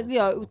just, staple but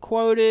yeah, it for- was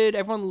quoted.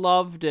 Everyone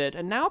loved it,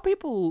 and now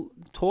people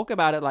talk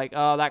about it like,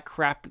 "Oh, that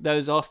crap,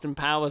 those Austin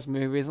Powers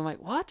movies." I'm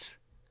like, what?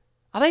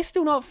 Are they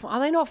still not? Are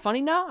they not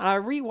funny now? And I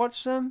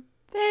rewatched them.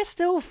 They're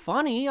still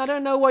funny. I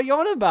don't know what you're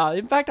on about.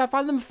 In fact, I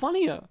find them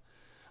funnier.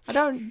 I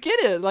don't get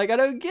it. Like, I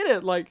don't get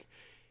it. Like,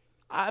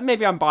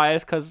 maybe I'm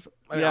biased because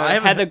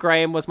Heather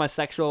Graham was my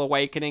sexual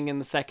awakening in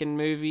the second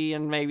movie,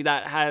 and maybe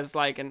that has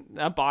like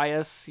a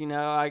bias. You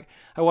know, like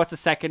I watched the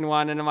second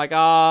one, and I'm like,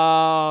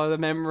 oh, the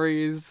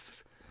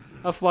memories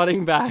are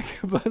flooding back.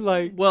 But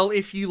like, Well,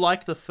 if you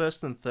like the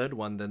first and third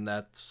one, then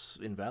that's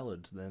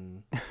invalid.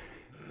 Then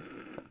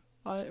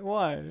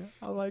why?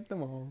 I like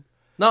them all.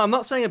 no, I'm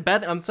not saying a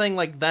bad. I'm saying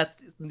like that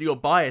your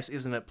bias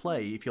isn't at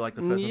play if you like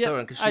the first and third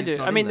one. Because I do.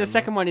 I mean, the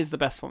second one is the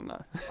best one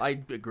though. I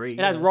agree. It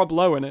has Rob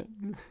Lowe in it.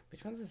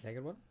 Which one's the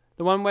second one?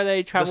 The one where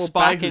they travel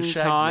Spy back Who in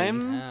Shagged Me.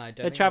 time. Ah, I don't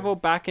They think travel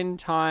back in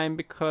time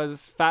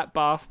because Fat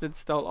Bastard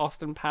stole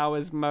Austin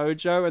Powers'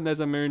 mojo, and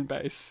there's a moon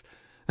base.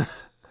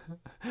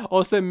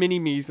 Also,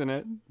 Mini-Me's in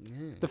it.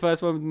 The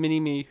first one with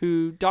Mini-Me,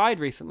 who died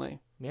recently.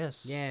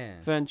 Yes. Yeah.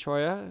 Vern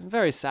Troyer.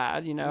 Very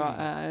sad, you know.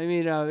 I mean,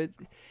 you know,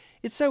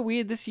 it's so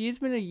weird. This year's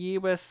been a year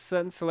where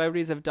certain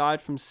celebrities have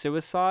died from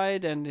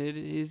suicide, and it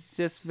is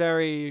just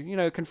very, you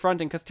know,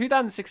 confronting. Because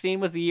 2016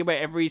 was the year where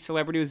every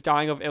celebrity was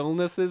dying of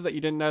illnesses that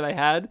you didn't know they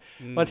had.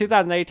 Well,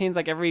 2018 is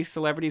like every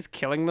celebrity's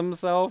killing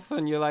themselves,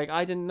 and you're like,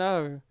 I didn't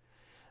know.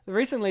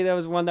 Recently, there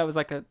was one that was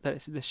like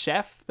the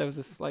chef. There was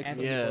this like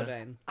Anthony Yeah.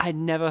 Bourdain. I'd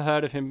never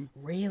heard of him.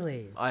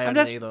 Really? I I'm haven't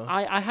just, either.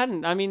 I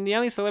hadn't. I mean, the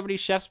only celebrity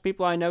chefs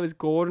people I know is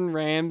Gordon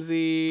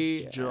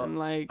Ramsay Jo- and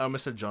like I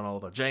almost said John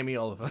Oliver. Jamie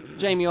Oliver.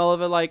 Jamie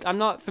Oliver. Like, I'm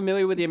not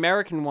familiar with the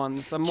American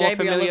ones. I'm more Jamie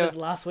familiar. Oliver's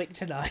Last Week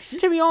Tonight.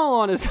 To be all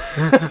honest.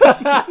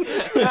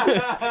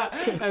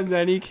 And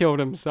then he killed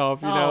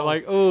himself, you know, Oh,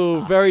 like,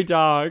 oh, very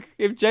dark.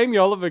 If Jamie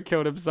Oliver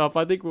killed himself,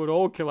 I think we would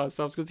all kill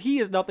ourselves because he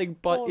is nothing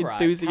but All right,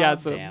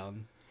 enthusiasm. calm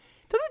down.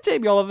 Doesn't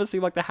Jamie Oliver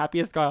seem like the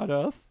happiest guy on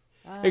earth?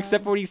 Um,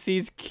 Except for when he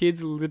sees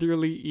kids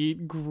literally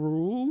eat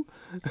gruel.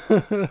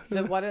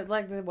 The one of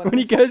When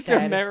he the goes to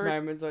saddest America.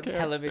 moments on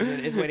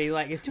television is when he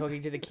like is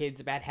talking to the kids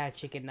about how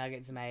chicken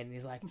nuggets are made, and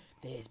he's like,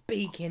 "There's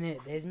beak in it,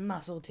 there's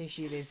muscle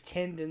tissue, there's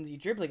tendons. You're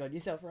dribbling on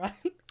yourself, right?"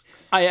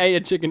 I ate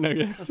a chicken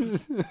nugget.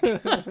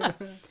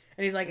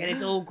 And he's like, "And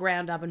it's all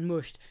ground up and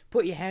mushed.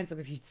 Put your hands up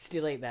if you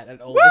still eat that."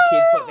 And all the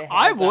kids put their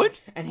I hands would. up,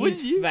 and Would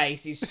his you?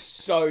 face is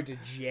so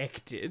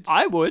dejected.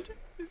 I would.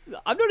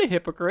 I'm not a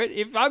hypocrite.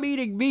 If I'm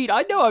eating meat,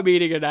 I know I'm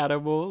eating an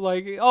animal.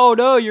 Like, oh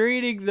no, you're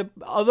eating the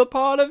other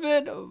part of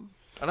it?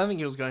 I don't think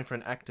he was going for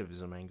an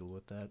activism angle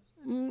with that.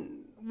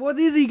 What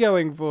is he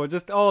going for?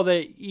 Just, oh,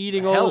 they're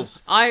eating all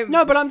Health.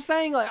 No, but I'm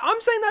saying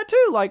that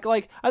too. Like,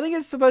 I think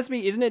it's supposed to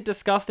be, isn't it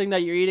disgusting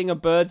that you're eating a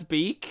bird's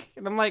beak?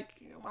 And I'm like,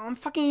 well, I'm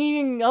fucking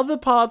eating other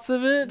parts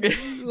of it.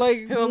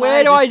 Like, Who am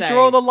where do to I say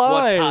draw the What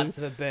line? parts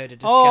of a bird are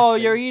disgusting? Oh,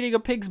 you're eating a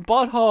pig's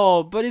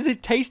butthole, but is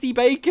it tasty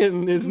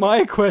bacon? Is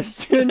my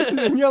question.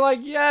 And you're like,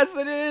 yes,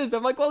 it is.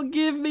 I'm like, well,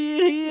 give me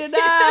it here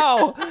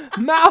now.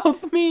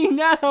 Mouth me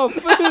now,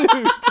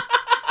 food.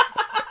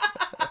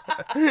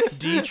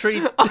 Do you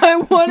treat I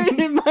want it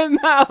in my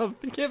mouth.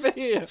 Give it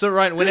here. so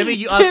Ryan? Whenever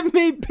you ask Give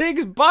me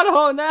pig's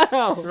butthole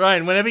now.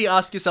 Ryan, whenever you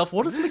ask yourself,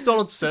 what does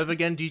McDonald's serve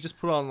again? Do you just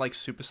put on like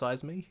Super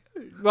Size Me?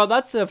 Well,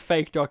 that's a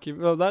fake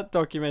document. Well, that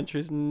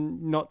documentary is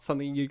not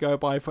something you go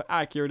by for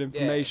accurate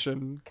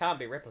information. Can't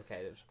be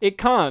replicated. It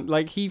can't.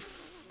 Like, he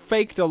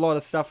faked a lot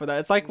of stuff with that.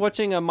 It's like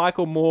watching a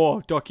Michael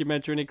Moore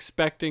documentary and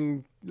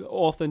expecting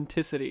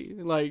authenticity.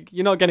 Like,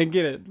 you're not gonna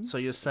get it. So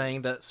you're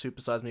saying that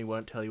Super Size Me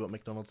won't tell you what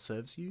McDonald's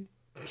serves you?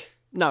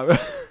 No.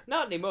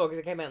 Not anymore, because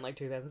it came out in like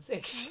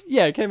 2006.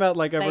 Yeah, it came out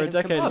like over They a have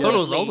decade I ago. thought it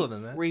was completely older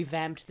than that.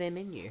 Revamped their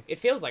menu. It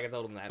feels like it's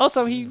older than that.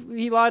 Also,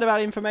 he lied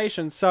about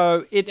information,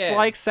 so it's Yeah.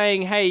 like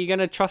saying, hey, you're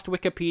gonna trust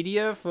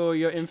Wikipedia for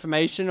your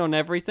information on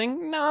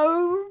everything?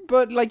 No,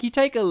 but like you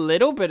take a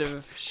little bit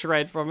of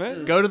shred from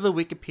it Go to the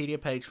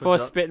Wikipedia page for John,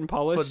 spit and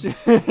polish.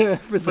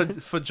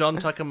 for John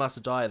Tucker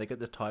Must Die. They get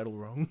the title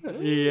wrong.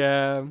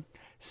 Yeah.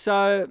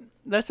 So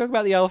let's talk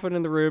about the elephant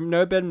in the room.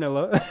 No Ben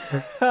Miller.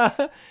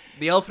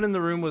 The elephant in the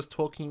room was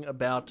talking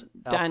about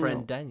our Daniel.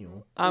 friend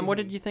Daniel. What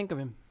did you think of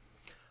him?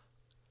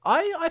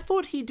 I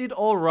thought he did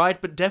all right,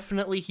 but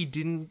definitely he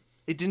didn't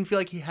it didn't feel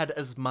like he had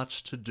as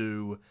much to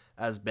do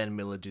as Ben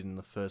Miller did in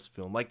the first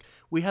film. Like,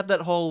 we had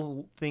that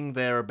whole thing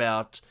there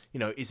about,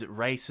 is it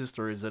racist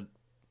or is it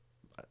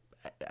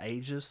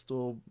ageist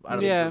or I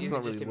don't Yeah. know. Is It's it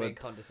not just really a a bit word.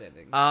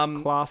 condescending?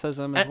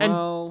 Classism as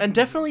well. And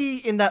definitely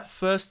in that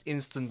first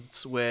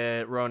instance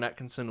where Rowan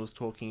Atkinson was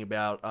talking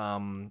about,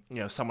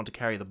 someone to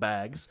carry the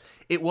bags,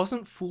 it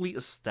wasn't fully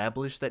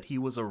established that he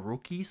was a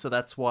rookie, so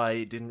that's why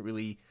it didn't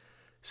really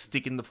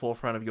stick in the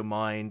forefront of your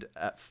mind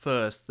at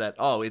first that,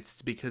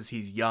 it's because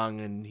he's young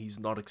and he's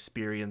not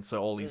experienced,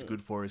 so all he's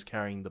good for is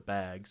carrying the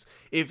bags.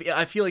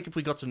 I feel like if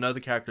we got to know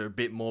the character a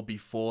bit more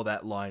before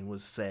that line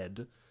was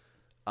said,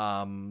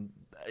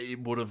 it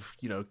would have,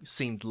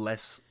 seemed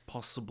less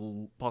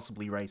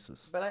possibly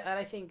racist. But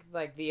I think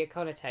like the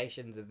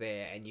connotations are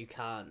there, and you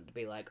can't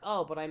be like,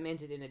 oh, but I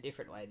meant it in a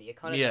different way. The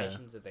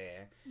connotations are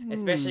there,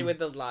 especially with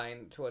the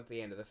line towards the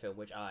end of the film,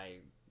 which I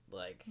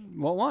like.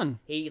 What one?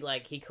 He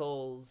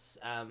calls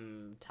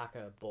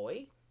Tucker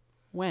boy.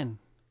 When?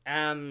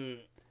 Um,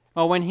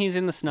 Oh, when he's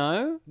in the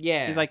snow?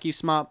 yeah, He's like, you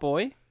smart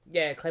boy?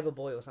 yeah, clever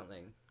boy or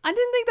something. I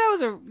didn't think that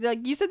was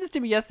like, you said this to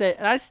me yesterday,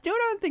 and I still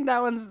don't think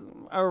that one's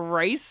a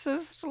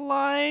racist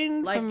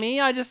line for Like- me.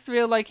 I just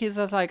feel like he's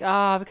just like,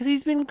 because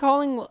he's been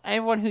calling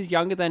everyone who's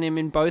younger than him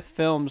in both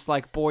films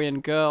like boy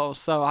and girl,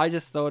 so I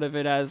just thought of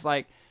it as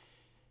like,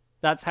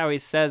 that's how he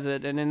says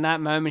it, and in that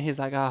moment he's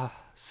like,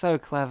 so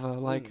clever,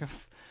 like...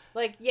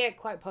 Like, yeah,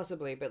 quite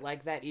possibly, but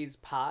like that is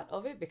part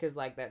of it because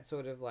like that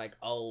sort of like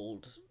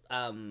old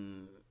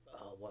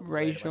what word am I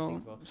racial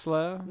thinking for?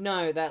 slur.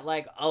 No, that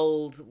like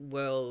old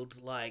world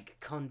like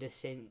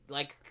condescend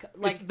like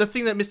It's the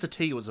thing that Mr.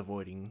 T was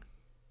avoiding.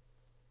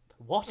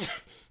 what?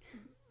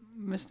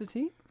 Mr.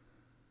 T?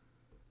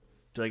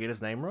 Did I get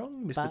his name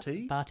wrong? Mr.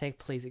 T? Bartek,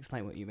 please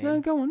explain what you mean. No,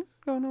 go on.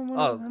 I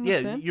Oh, understand.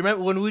 yeah, you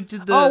remember when we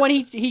did the... Oh, when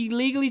he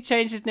legally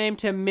changed his name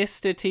to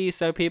Mr. T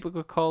so people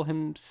could call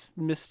him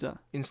Mr.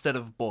 Instead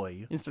of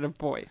boy. instead of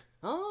boy.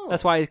 Oh,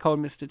 That's why he's called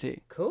Mr.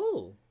 T.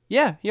 cool.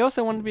 Yeah, he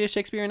also wanted to be a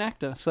Shakespearean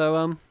actor,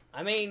 so,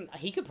 I mean,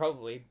 he could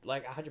probably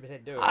like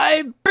 100% do it.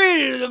 I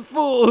pity the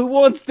fool who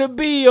wants to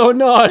be or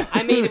not.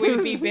 I mean, it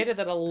would be better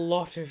than a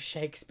lot of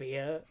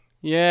Shakespeare.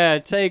 Yeah,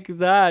 take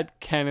that,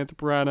 Kenneth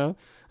Branagh.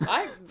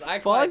 I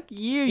Fuck quite-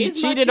 you. You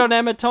Is cheated much- on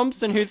Emma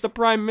Thompson, who's the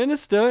Prime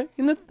Minister,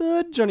 in the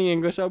third Johnny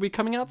English that'll be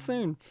coming out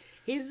soon.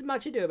 His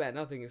Much Ado About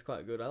Nothing is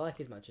quite good. I like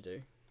his Much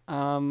Ado.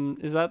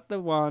 Is that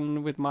the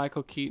one with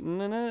Michael Keaton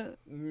in it?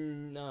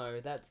 No,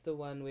 that's the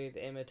one with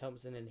Emma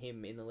Thompson and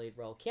him in the lead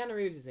role. Keanu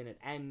Reeves is in it,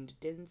 and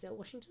Denzel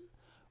Washington.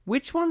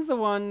 Which one's the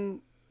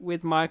one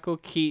with Michael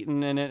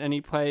Keaton in it and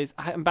he plays...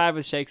 I'm bad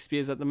with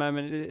Shakespeare's at the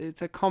moment.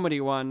 It's a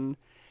comedy one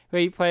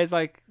where he plays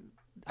like...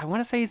 I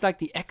want to say he's like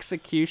the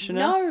executioner.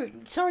 No,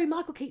 sorry,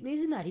 Michael Keaton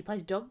is in that. He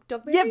plays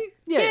Dogberry. Yep,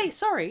 yeah.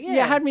 Sorry, yeah.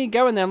 Yeah, it had me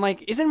going there. I'm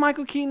like, isn't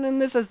Michael Keaton in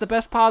this as the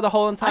best part of the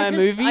whole entire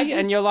movie? I just-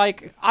 And you're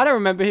like, I don't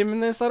remember him in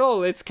this at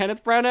all. It's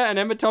Kenneth Branagh and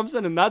Emma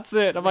Thompson, and that's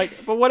it. I'm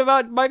like, but what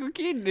about Michael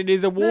Keaton in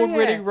his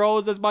award-winning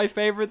roles as my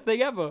favorite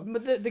thing ever?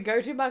 But the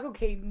go-to Michael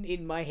Keaton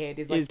in my head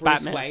is like Is Bruce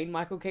Batman. Wayne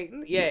Michael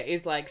Keaton. Yeah,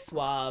 is like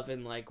suave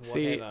and like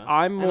See, whatever.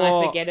 I'm And I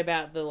more- forget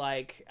about the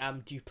like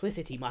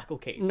duplicity Michael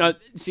Keaton. No,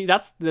 see,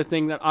 that's the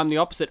thing that I'm the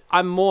opposite.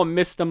 I'm more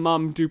Mr.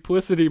 Mum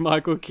duplicity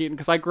Michael Keaton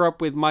because I grew up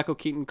with Michael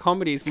Keaton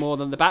comedies more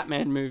than the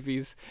Batman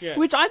movies, Yeah.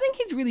 which I think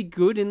he's really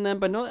good in them,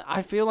 but not.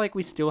 I feel like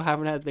we still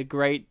haven't had the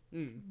great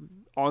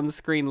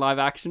on-screen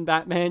live-action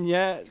Batman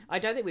yet. I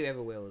don't think we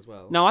ever will as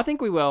well. No, I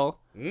think we will.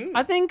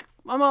 I think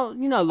look,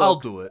 I'll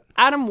do it.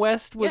 Adam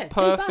West was Yeah, see,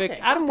 perfect. Bartek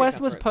Adam West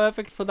up was for it.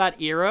 perfect for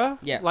that era.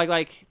 Yeah.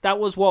 Like that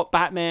was what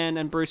Batman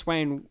and Bruce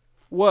Wayne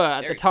were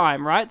at Very the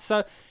time, right?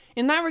 So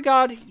in that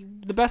regard,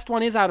 the best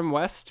one is Adam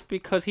West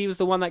because he was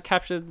the one that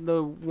captured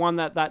the one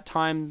at that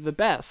time the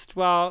best.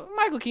 Well,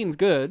 Michael Keaton's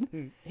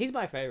good. He's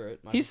my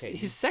favorite. Michael Keaton.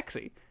 He's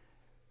sexy.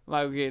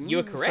 Michael Keaton. You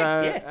were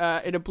correct, So,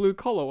 yes. in a blue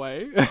collar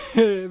way.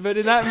 But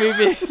in that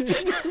movie...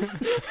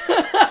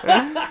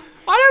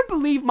 I don't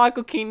believe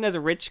Michael Keaton as a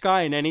rich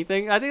guy in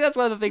anything. I think that's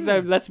one of the things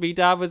that lets me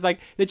down was like,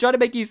 they try to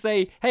make you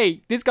say,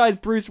 hey, this guy's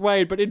Bruce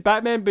Wayne, but in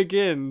Batman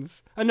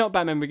Begins, not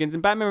Batman Begins,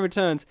 in Batman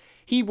Returns,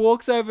 he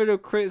walks over to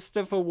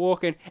Christopher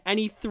Walken and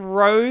he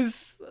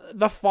throws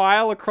the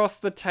file across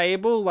the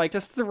table, like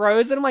just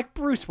throws it. I'm like,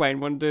 Bruce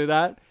Wayne wouldn't do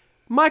that.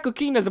 Michael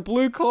Keaton as a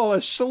blue-collar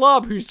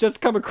schlub who's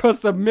just come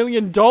across $1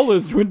 million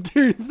would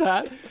do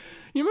that.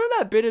 You remember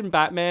that bit in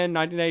Batman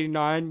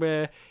 1989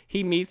 where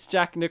he meets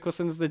Jack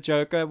Nicholson's the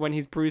Joker when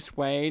he's Bruce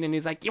Wayne and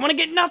he's like, you want to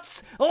get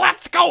nuts?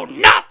 Let's go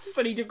nuts!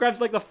 And he just grabs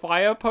like the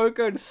fire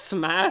poker and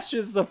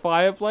smashes the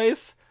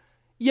fireplace.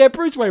 Yeah,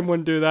 Bruce Wayne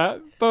wouldn't do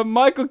that. But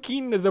Michael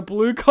Keaton is a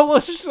blue-collar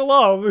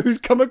schlub who's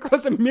come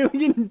across $1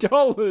 million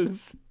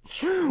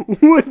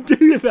would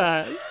do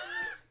that.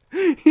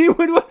 He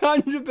would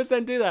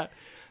 100% do that.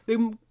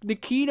 The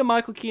key to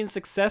Michael Keaton's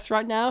success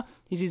right now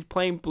is he's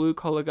playing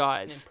blue-collar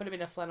guys. And put him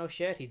in a flannel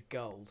shirt, he's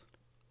gold.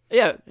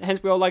 Yeah,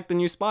 hence we all like the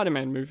new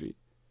Spider-Man movie.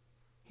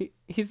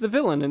 He's the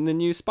villain in the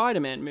new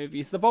Spider-Man movie.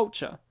 He's the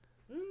Vulture.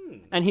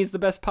 And he's the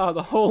best part of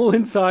the whole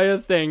entire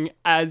thing,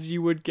 as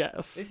you would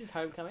guess. This is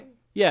Homecoming.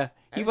 Yeah,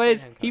 he haven't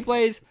plays seen he Homecoming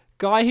plays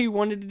guy who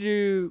wanted to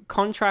do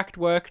contract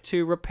work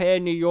to repair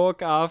New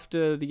York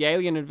after the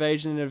alien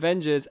invasion in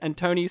Avengers, and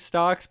Tony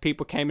Stark's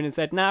people came in and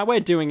said, "Nah, we're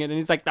doing it." And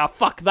he's like, "Nah,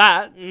 fuck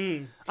that.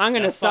 I'm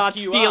gonna start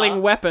fuck you stealing are."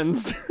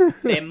 weapons."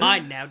 They're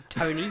mine now,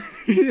 Tony.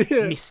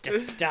 Mr.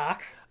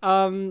 Stark.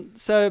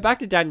 So back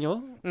to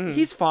Daniel.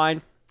 He's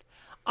fine.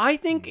 I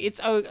think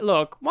it's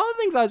look, one of the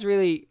things I was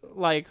really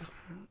like,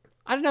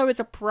 I don't know,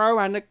 it's a pro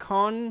and a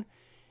con,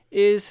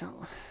 is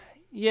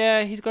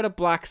yeah, he's got a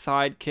black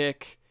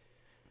sidekick.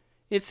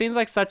 It seems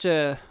like such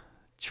a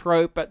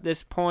trope at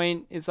this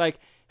point. It's like,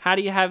 how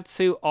do you have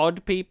two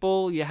odd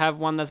people? You have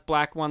one that's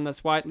black, one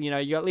that's white. You know,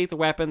 you got Lethal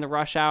Weapon, the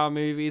Rush Hour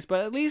movies,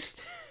 but at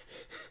least,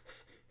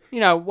 you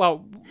know,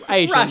 well,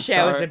 Asian. Rush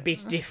Hour's sorry. a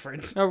bit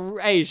different.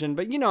 Asian,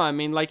 but you know what I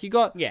mean. Like, you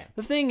got... Yeah.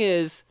 The thing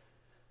is,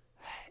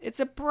 it's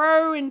a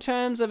pro in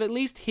terms of at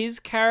least his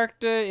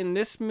character in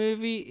this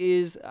movie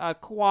is a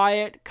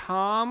quiet,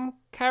 calm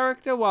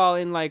character, while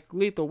in, like,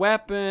 Lethal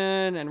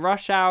Weapon and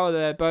Rush Hour,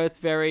 they're both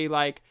very,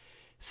 like,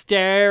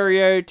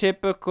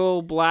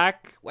 stereotypical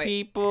black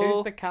people.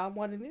 Who's the calm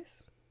one in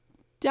this?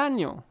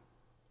 Daniel.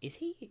 Is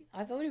he?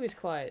 I thought he was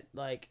quite,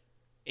 like...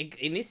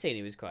 In this scene,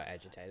 he was quite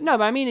agitated. No,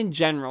 but I mean in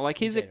general. Like,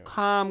 he's a general.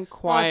 calm,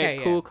 quiet,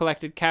 Okay, cool, yeah.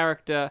 collected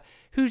character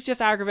who's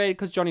just aggravated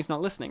because Johnny's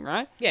not listening,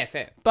 right? Yeah,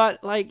 fair.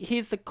 But, like,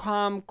 he's the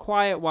calm,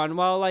 quiet one.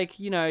 While, like,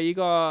 you know, you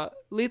got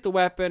Lethal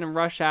Weapon and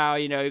Rush Hour,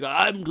 you know, you got,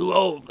 I'm too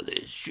old for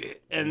this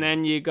shit. And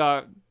then you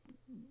got,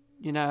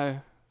 you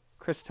know,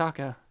 Chris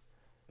Tucker.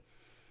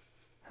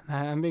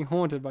 Man, I'm being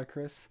haunted by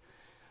Chris.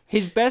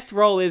 His best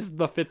role is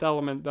The Fifth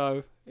Element,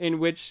 though, in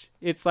which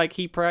it's like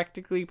he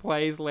practically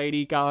plays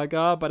Lady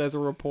Gaga, but as a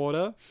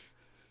reporter.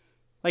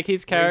 Like,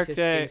 his character...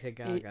 Rita Skeeter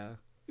Gaga.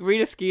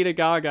 Rita Skeeter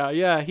Gaga,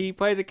 yeah. He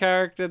plays a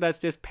character that's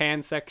just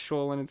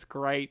pansexual, and it's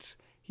great.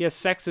 He has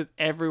sex with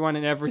everyone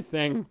and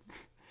everything.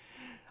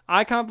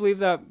 I can't believe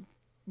that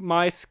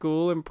my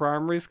school in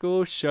primary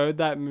school showed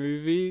that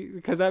movie,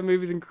 because that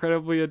movie's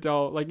incredibly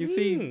adult. Like, you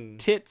see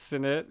tits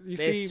in it. You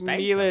There's see space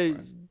Mila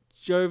opera.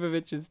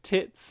 Jovovich's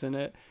tits in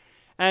it.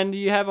 And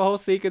you have a whole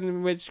sequence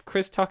in which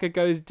Chris Tucker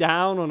goes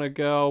down on a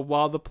girl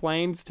while the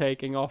plane's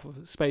taking off,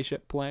 a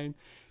spaceship plane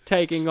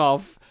taking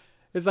off.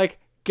 It's like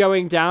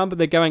going down, but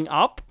they're going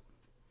up.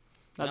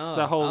 That's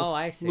the whole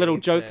I see. little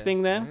It's joke a-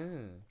 thing there.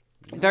 Mm.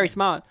 Very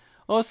smart.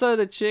 Also,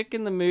 the chick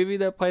in the movie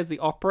that plays the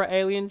opera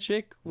alien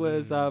chick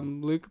was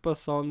Luc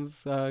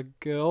Besson's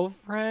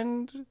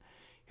girlfriend,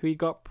 who he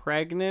got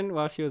pregnant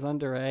while she was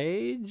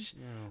underage.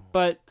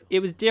 But it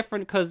was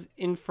different because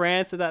in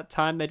France at that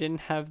time they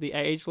didn't have the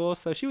age law,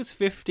 so she was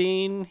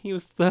 15, he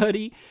was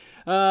 30.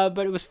 But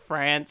it was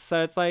France,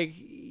 so it's like,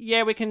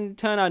 yeah, we can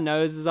turn our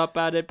noses up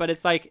at it, but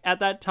it's like, at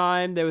that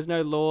time, there was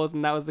no laws,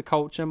 and that was the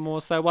culture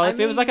more so. Well, if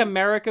it was like mean-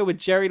 America with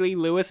Jerry Lee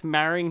Lewis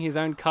marrying his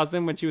own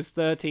cousin when she was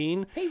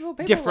 13, People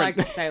different. like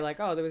to say, like,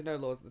 oh, there was no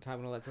laws at the time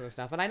and all that sort of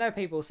stuff. And I know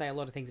people say a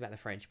lot of things about the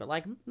French, but,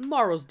 like,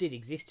 morals did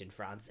exist in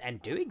France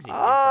and do exist in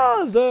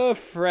France. the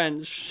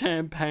French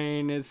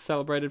champagne is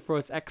celebrated for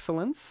its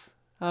excellence.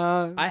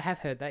 I have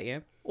heard that, yeah.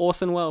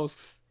 Orson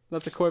Welles,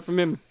 that's a quote from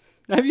him.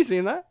 Have you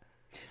seen that?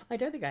 I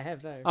don't think I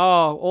have, though.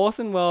 Oh,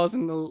 Orson Welles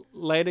in the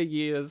later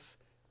years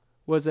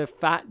was a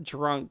fat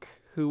drunk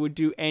who would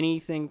do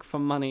anything for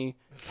money.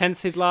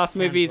 Hence, his last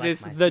Sounds movies like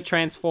is my The future.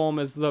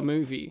 Transformers, the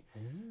movie,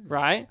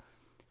 right?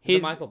 The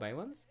His Michael Bay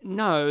ones?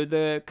 no,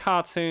 the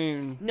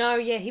cartoon, No,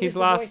 yeah, he His was the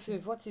last- voice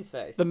of, what's his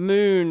face? the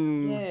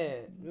Moon. Yeah,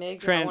 I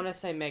Tran- want to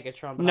say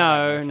Megatron, but I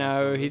No, don't know no,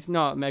 Transformers. he's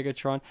not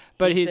Megatron,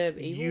 but he's the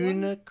evil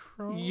one?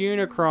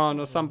 Unicron? Unicron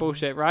or some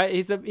bullshit, right?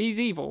 He's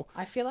evil.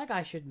 I feel like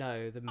I should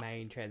know the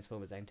main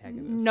Transformers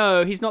antagonist.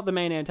 No, he's not the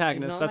main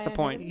antagonist. not That's the the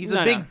point. main He's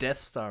No, a no. big Death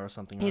Star or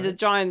something, He's a right?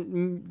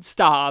 giant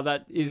star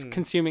that is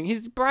consuming.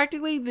 He's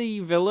practically the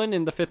villain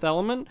in The Fifth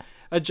Element.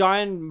 A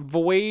giant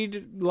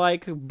void,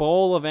 like,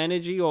 ball of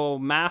energy or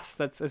mass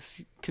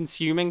that's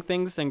consuming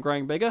things and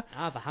growing bigger.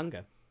 Ah, the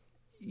hunger.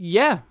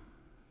 Yeah.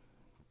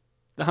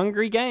 The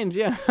Hungry Games,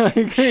 yeah. I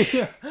agree.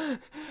 Yeah.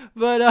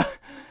 But,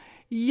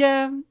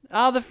 yeah.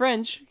 The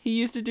French. He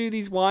used to do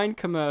these wine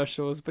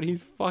commercials, but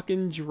he's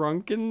fucking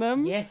drunk in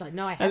them. Yes, I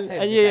know. I have And,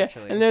 heard and this yeah,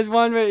 actually. and there's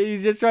one where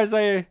he's just trying to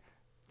say,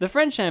 the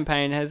French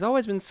champagne has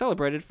always been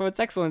celebrated for its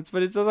excellence,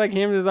 but it's just like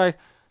him just like,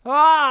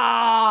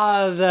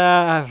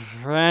 the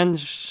French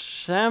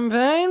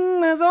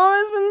champagne has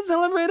always been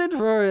celebrated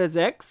for its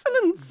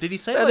excellence. Did he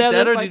say it And like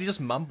they're that, or just did he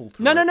just mumble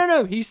through No, it?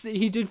 no.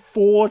 He did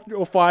 4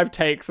 or 5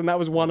 takes, and that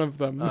was one of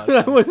them. okay.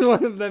 That was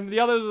one of them. The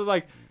others was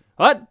like,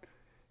 what?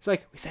 It's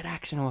like, we said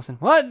action, Orson.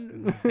 What?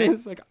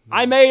 It's like,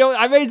 I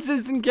made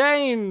Citizen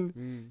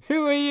Kane.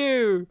 Who are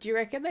you? Do you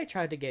reckon they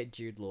tried to get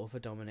Jude Law for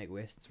Dominic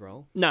West's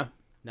role? No,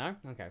 No?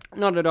 Okay.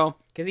 not at all.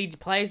 Because he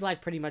plays,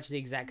 like, pretty much the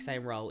exact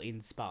same role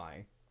in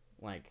Spy.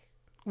 Like,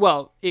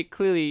 Well, it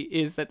clearly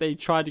is that they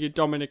tried to get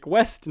Dominic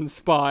West in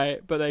Spy,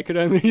 but they could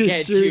only get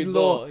get Jude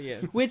Law.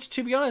 yeah. Which,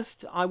 to be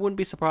honest, I wouldn't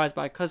be surprised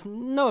by, because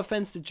no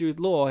offense to Jude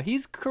Law,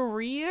 his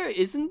career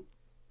isn't...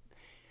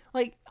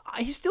 Like,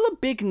 he's still a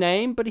big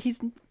name, but he's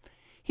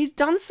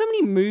done so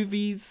many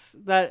movies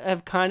that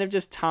have kind of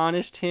just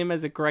tarnished him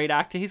as a great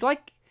actor. He's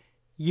like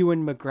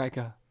Ewan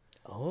McGregor.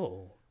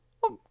 Oh.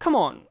 Well, come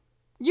on.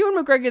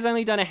 Ewan McGregor's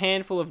only done a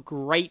handful of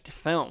great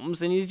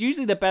films, and he's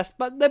usually the best,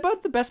 but they're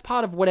both the best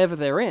part of whatever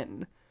they're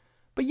in.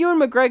 But Ewan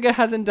McGregor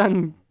hasn't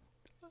done...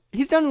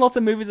 He's done lots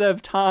of movies that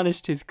have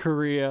tarnished his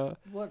career.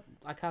 What?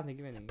 I can't think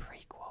of any.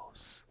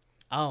 Prequels.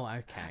 Oh,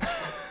 okay.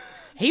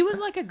 He was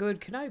like a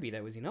good Kenobi,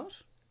 though, was he not?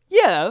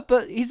 Yeah,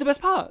 but he's the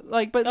best part.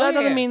 Like, but Oh, that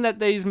doesn't yeah. mean that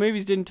these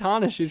movies didn't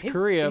tarnish his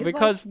career, his,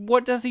 because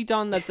what has he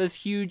done that's as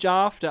huge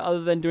after,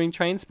 other than doing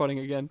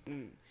Trainspotting again?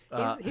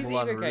 His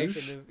Moulin evocation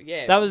Rouge? of...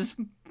 Yeah. That was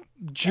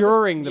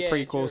during the yeah,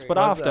 prequels, during. but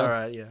Was- after.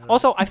 alright, yeah.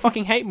 Also, I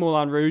fucking hate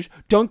Moulin Rouge.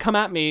 Don't come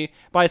at me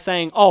by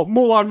saying, "Oh,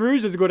 Moulin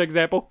Rouge is a good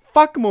example."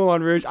 Fuck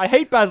Moulin Rouge. I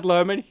hate Baz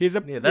Luhrmann. He's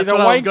a Yeah, that's he's a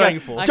what I was wanker. going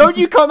for. Don't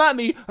you come at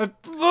me.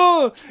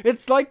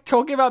 It's like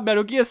talking about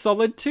Metal Gear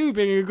Solid 2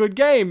 being a good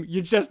game.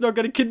 You're just not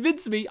going to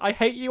convince me. I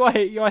hate you. I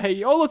hate you. I hate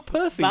you. Oh, look,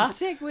 Percy.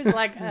 Bartek was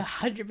like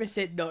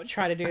 100% not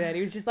trying to do that.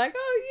 He was just like,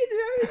 oh,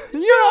 You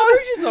know,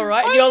 Rouge is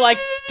alright. And you're like,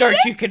 don't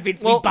you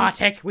convince me, Well-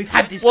 Bartek. We've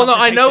had this Well, no,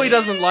 I conversation. know he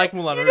doesn't like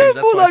Moulin Rouge. That's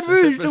why I Moulin said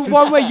Rouge, it. the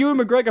one where Ewan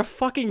McGregor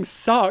fucking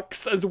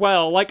sucks as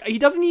well. Like, he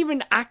doesn't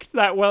even act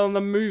that well in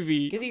the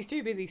movie. Because he's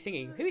too busy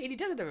singing. He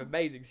doesn't have an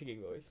amazing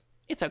singing voice.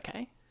 It's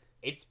okay.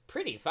 It's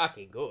pretty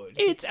fucking good.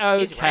 It's His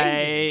range is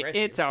okay.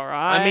 impressive. It's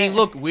alright. I mean,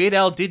 look, Weird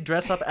Al did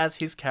dress up as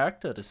his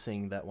character to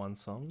sing that one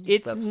song.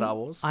 It's That's Star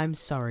Wars. I'm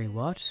sorry,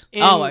 what?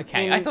 In- oh,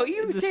 okay. in I thought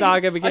you were the saying,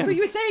 saga I thought you were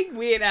begins. saying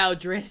Weird Al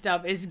dressed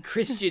up as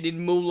Christian in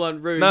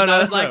Moulin Rouge. No, and no, I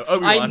was no, like,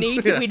 Obi-Wan.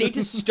 we need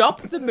to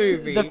stop the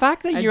movie. The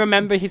fact that and- you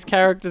remember his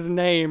character's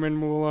name in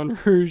Moulin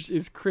Rouge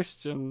is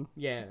Christian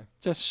Yeah.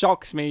 just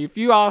shocks me. If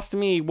you asked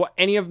me what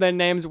any of their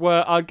names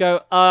were, I'd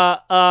go,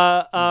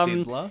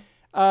 Zidler.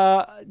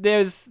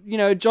 there's,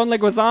 John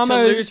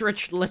Leguizamo's,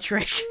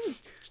 Toulouse-Lautrec.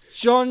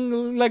 John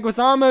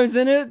Leguizamo's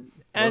in it.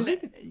 And, Was he?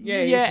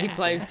 Yeah, he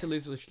plays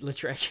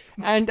Toulouse-Lautrec.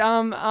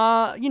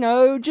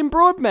 And, Jim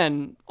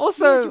Broadbent.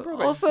 Also, Jim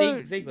Broadbent.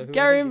 also Ziegler, who I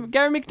Gary think is-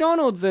 Gary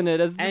McDonald's in it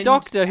as the And-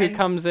 doctor who and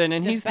comes in,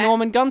 and the he's Bat-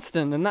 Norman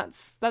Gunston, and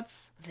that's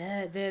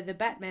The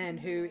Batman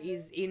who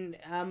is in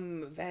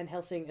Van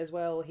Helsing as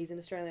well. He's an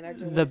Australian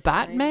actor. the What's his name?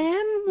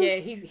 Batman? Yeah,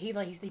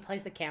 he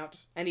plays the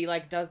Count, and he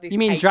like does this. You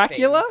mean cape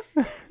Dracula?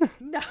 thing.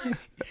 No,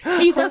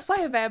 he does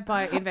play a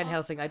vampire in Van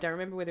Helsing. I don't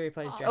remember whether he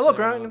plays Dracula. Oh, look,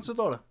 or Rowan not. Atkinson's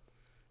daughter.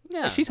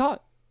 Yeah, She's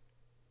hot.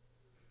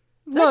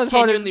 Is not that as hot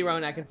as- genuinely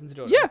Rowan Atkinson's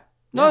daughter. Yeah.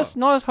 Not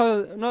No. as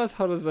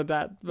hot as her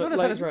dad. But Not as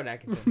like, hot as Rowan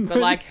Atkinson, but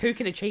like who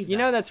can achieve that? You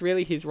know that's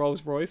really his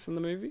Rolls Royce in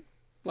the movie?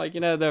 Like,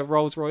 the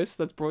Rolls Royce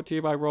that's brought to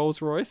you by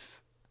Rolls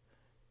Royce?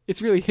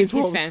 It's really his his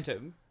Rolls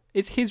Phantom.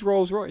 It's his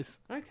Rolls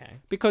Royce. Okay.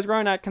 Because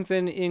Rowan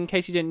Atkinson, in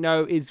case you didn't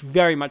know, is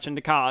very much into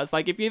cars.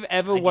 Like, if you've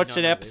ever I did watched not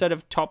an know episode this.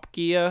 of Top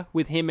Gear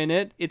with him in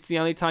it, it's the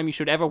only time you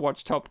should ever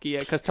watch Top Gear,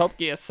 because Top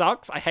Gear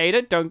sucks. I hate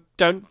it. Don't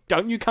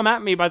you come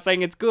at me by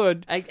saying it's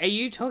good. Are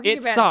you talking It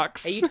about?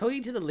 sucks. Are you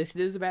talking to the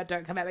listeners about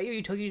Don't Come At Me? Or are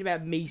you talking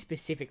about me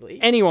specifically?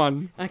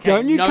 Anyone. Okay,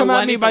 Don't you no come at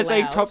one me is by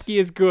saying allowed. Top Gear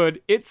is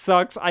good. It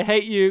sucks. I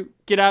hate you.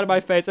 Get out of my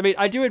face. I mean,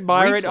 I do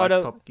admire Reese it. likes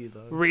Top Gear,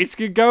 though. Reese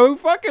could go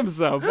fuck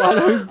himself. I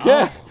don't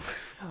care.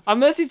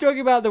 Unless he's talking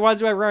about the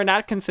ones where Rowan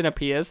Atkinson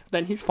appears,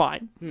 then he's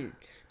fine.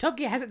 Top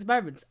Gear has its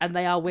moments, and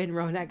they are when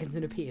Rowan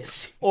Atkinson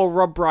appears. Or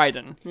Rob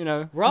Brydon,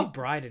 Rob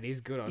Brydon is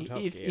good on Top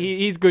He's, Gear.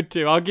 he's good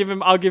too. I'll give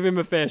him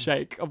a fair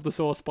shake of the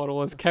sauce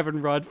bottle, as Kevin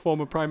Rudd,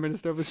 former Prime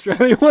Minister of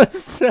Australia,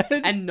 once said.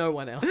 And no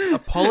one else.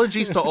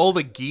 Apologies to all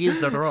the gears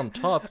that are on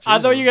top. I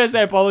thought you were Jesus. going to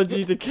say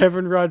apology to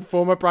Kevin Rudd,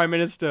 former Prime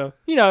Minister.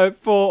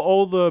 For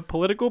all the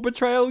political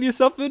betrayal you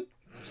suffered.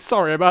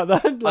 Sorry about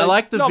that.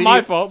 like the not video-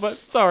 my fault, but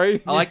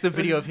sorry. I like the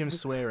video of him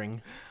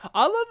swearing.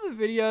 I love the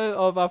video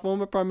of our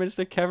former Prime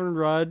Minister Kevin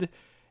Rudd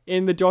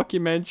in the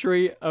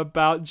documentary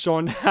about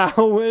John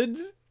Howard.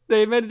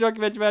 They made a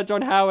documentary about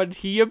John Howard.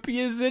 He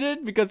appears in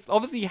it because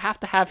obviously you have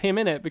to have him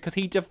in it because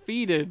he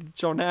defeated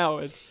John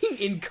Howard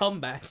In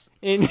combat.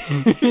 in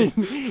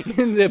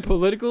the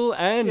political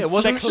and Yeah,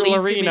 wasn't- sexual Cleaved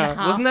him in arena.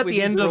 half. Wasn't that with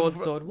the his end of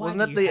broadsword. Why Wasn't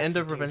do that you the have end to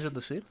of do Revenge of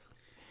the Sith?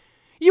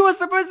 You were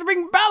supposed to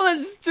bring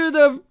balance to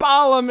the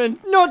parliament,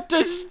 not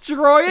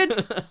destroy it.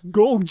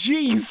 Oh,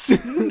 jeez.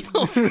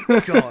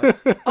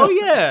 God. Oh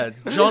yeah,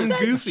 John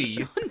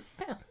Goofy.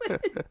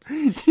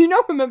 Do you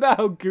not remember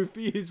how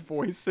goofy his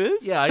voice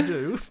is? Yeah, I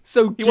do.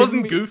 So He give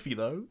wasn't me- goofy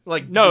though.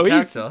 Like No, the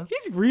he's character.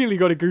 really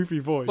got a goofy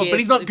voice. But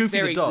he's not it's Goofy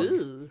the very- dog.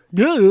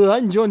 Ugh.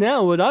 I'm John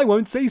Howard. I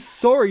won't say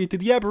sorry to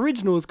the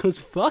Aboriginals because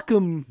fuck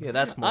them. Yeah,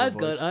 that's more I've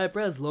voice. got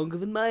eyebrows longer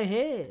than my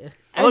hair.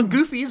 Although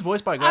Goofy is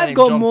voiced by a guy I've named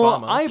got John more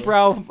Farmer.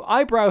 so-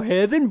 eyebrow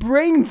hair than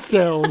brain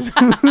cells.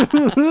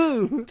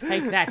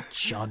 Take that,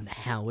 John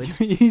Howard.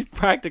 He's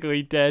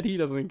practically dead. He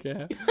doesn't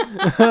care.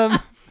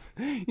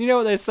 You know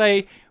what they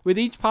say? With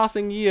each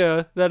passing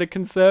year that a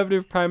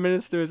Conservative Prime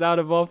Minister is out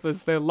of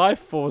office, their life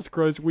force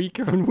grows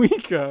weaker and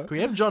weaker. Can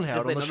we have John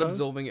Because Howard they're on the not show?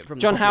 absorbing it from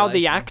John the Howard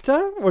the population.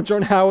 actor or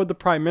John Howard the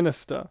Prime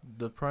Minister?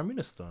 The Prime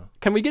Minister.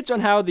 Can we get John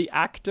Howard the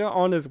actor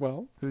on as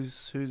well?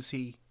 Who's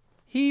he?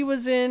 He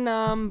was in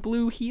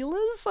Blue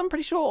Healers, I'm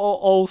pretty sure, or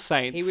All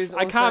Saints. He was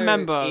I can't also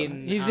remember.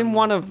 He's in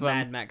one of them.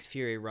 Mad Max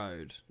Fury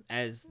Road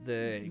as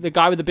the The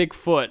guy with the big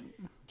foot.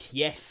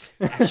 Yes,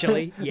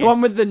 actually. Yes. The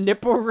one with the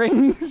nipple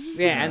rings.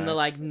 Yeah, and the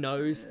like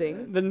nose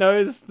thing. The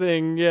nose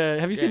thing, yeah.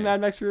 Have you seen Yeah.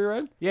 Mad Max Fury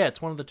Road? Yeah,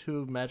 it's one of the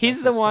two Mad Max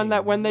He's the I've one seen.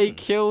 that when they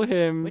kill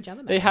him, Which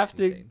other Mad they Max have have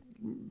you to...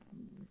 seen?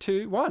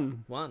 2,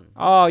 1. One.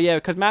 Oh, yeah,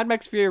 because Mad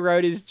Max Fury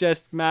Road is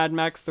just Mad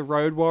Max the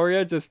Road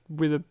Warrior, just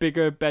with a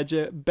bigger,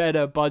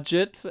 better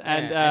budget.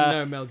 And, and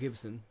no Mel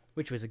Gibson,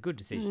 which was a good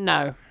decision.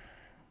 no.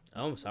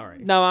 Oh, I'm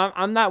sorry. No,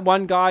 I'm that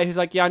one guy who's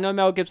like, yeah, I know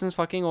Mel Gibson's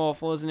fucking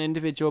awful as an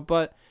individual,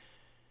 but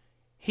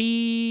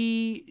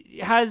he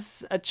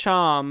has a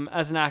charm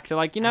as an actor.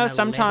 Like, you know, And a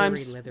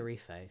sometimes... leathery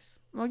face.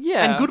 Well,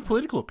 yeah. And good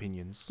political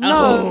opinions.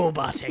 No. Oh,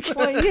 Bartek.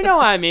 Well, you know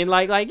what I mean.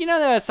 Like you know,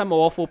 there are some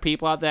awful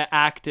people out there,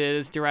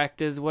 actors,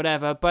 directors,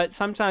 whatever. But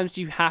sometimes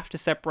you have to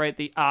separate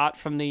the art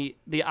from the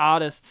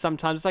artist.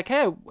 Sometimes it's like,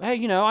 hey,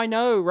 you know, I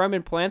know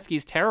Roman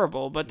Polanski's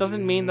terrible, but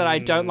doesn't mean that I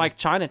don't like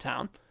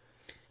Chinatown.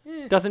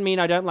 Doesn't mean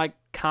I don't like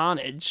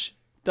Carnage.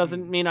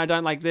 Doesn't mean I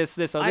don't like this,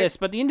 or this.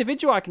 But the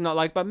individual I cannot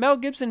like. But Mel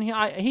Gibson,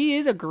 he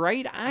is a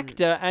great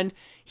actor, and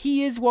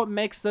he is what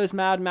makes those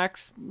Mad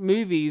Max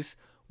movies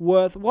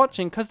worth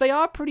watching, because they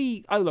are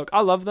pretty... I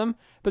love them,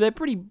 but they're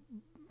pretty,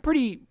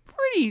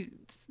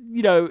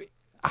 you know,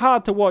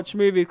 hard to watch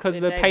movies because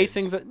the dated.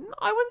 pacings...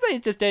 I wouldn't say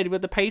it's just dated,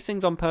 but the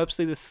pacings on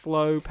purposely the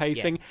slow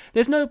pacing.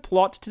 There's no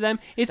plot to them.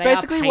 It's They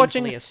basically are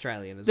watching... painfully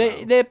Australian as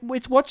well.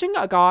 It's watching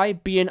a guy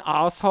be an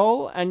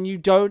asshole, and you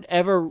don't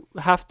ever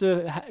have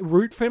to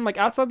root for him. Like,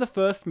 outside the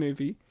first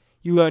movie,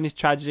 you learn his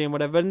tragedy and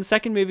whatever. But in the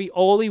second movie,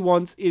 all he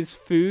wants is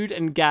food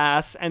and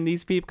gas, and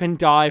these people can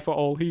die for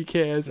all he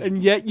cares,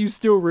 and yet you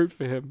still root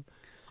for him.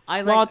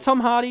 I While like...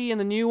 Tom Hardy in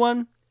the new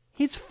one,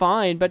 he's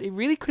fine, but it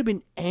really could have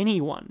been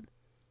anyone.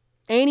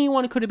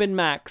 Anyone could have been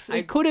Max.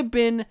 It could have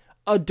been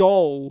a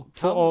doll,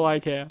 for all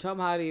I care. Tom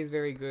Hardy is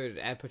very good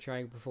at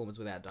portraying performance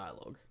without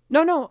dialogue.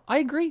 No, I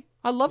agree.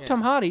 I love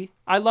Tom Hardy.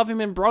 I love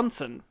him in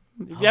Bronson.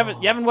 If you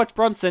haven't watched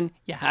Bronson,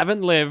 you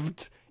haven't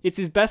lived. It's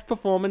his best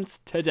performance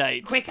to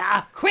date.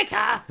 Quicker!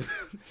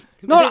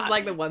 No, That's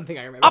like the one thing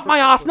I remember. Up my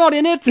ass, not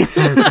in it.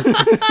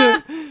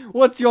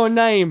 What's your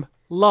name?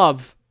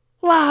 Love.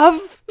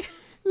 Love?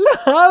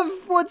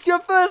 What's your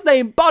first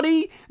name,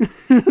 buddy?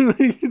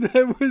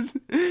 That was...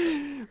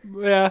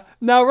 Yeah.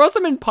 Now,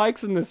 Rosamund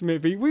Pike's in this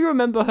movie. We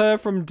remember her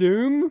from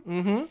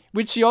Doom,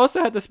 which she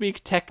also had to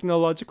speak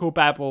technological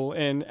babble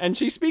in, and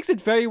she speaks it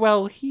very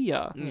well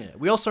here. Yeah.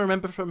 We also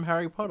remember from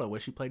Harry Potter, where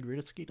she played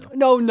Rita Skeeter.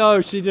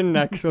 No, she didn't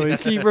actually.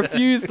 She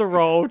refused the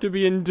role to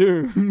be in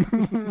Doom.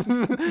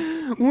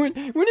 Wouldn't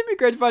it be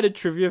great if I had a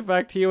trivia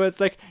fact here where it's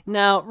like,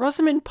 now,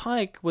 Rosamund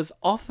Pike was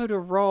offered a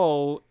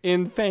role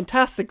in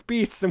Fantastic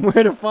Beasts and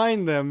Where to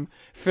Find Them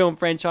film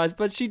franchise,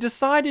 but she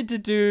decided to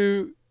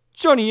do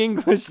Johnny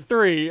English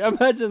 3.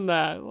 Imagine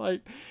that.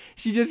 Like,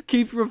 she just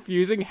keeps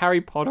refusing Harry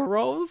Potter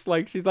roles.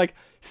 Like, she's like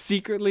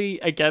secretly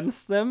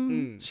against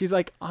them. She's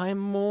like, I'm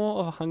more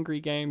of a Hungry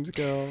Games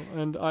girl,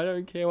 and I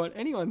don't care what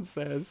anyone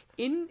says.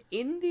 In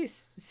this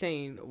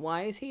scene,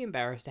 why is he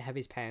embarrassed to have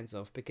his pants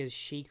off? Because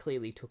she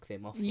clearly took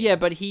them off. Yeah,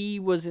 but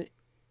he's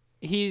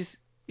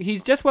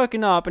just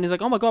woken up and he's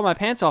like, oh my god, my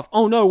pants off.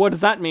 Oh no, what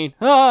does that mean?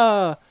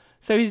 Ah!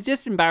 So he's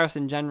just embarrassed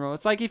in general.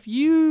 It's like if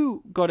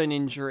you got an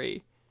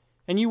injury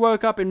and you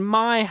woke up in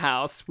my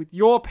house with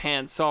your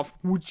pants off,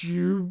 would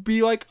you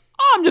be like,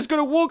 oh, I'm just going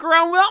to walk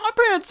around without my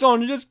pants on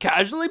and just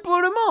casually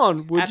put them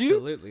on? Would you?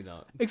 Absolutely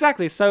not.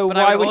 Exactly. So But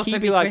why I would would also he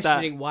be be like that?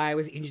 questioning why I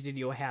was injured in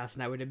your house,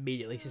 and I would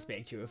immediately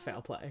suspect you of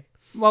foul play.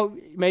 Well,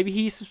 maybe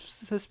he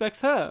suspects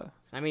her.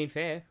 I mean,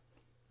 fair.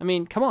 I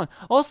mean, come on.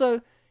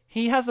 Also,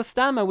 he has a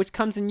stammer which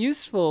comes in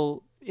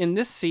useful in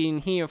this scene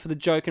here for the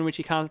joke in which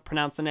he can't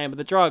pronounce the name of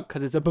the drug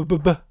because it's a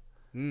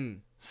b-b-b.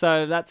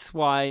 So that's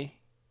why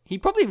he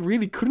probably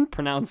really couldn't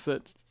pronounce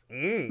it.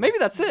 Maybe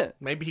that's it.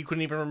 Maybe he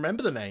couldn't even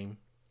remember the name.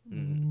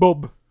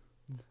 Bob.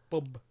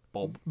 Bob.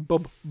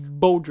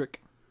 Baldrick.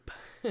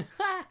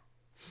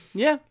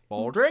 Yeah.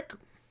 Baldrick?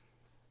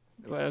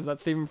 Well, is that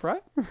Stephen Fry?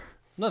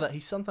 No, that he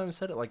sometimes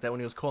said it like that when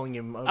he was calling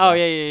him over. Oh,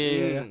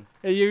 yeah.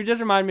 You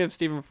just remind me of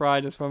Stephen Fry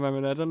just for a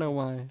moment. I don't know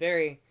why.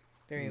 Very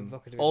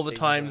evocative. All of the Stephen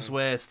times Fry.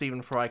 where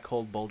Stephen Fry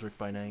called Baldrick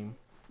by name.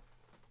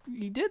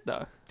 He did,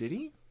 though. Did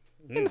he?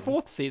 In the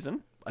fourth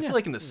season. I feel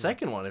like in the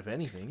second one, if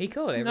anything. He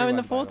called everyone. No, in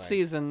the by fourth way.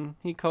 season,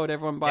 he called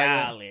everyone by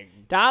Darling.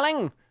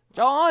 Darling!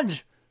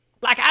 George!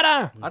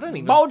 Blackadder! I don't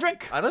even.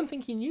 Baldrick! I don't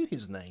think he knew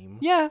his name.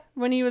 Yeah,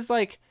 when he was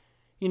like,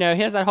 you know,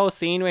 he has that whole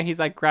scene where he's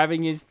like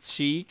grabbing his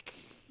cheek.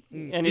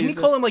 And Didn't he he's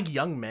call him like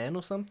young man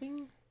or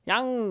something?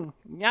 young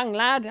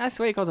lad? I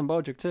swear he calls him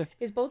Baldrick too.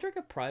 Is Baldrick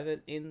a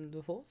private in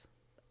the fourth?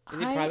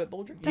 Is it I- Private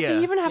Baldrick? Does Yeah.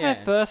 he even have Yeah.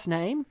 a first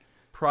name?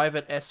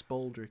 Private S.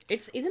 Baldrick.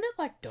 Isn't it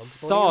like Dog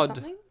Sod. or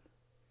something?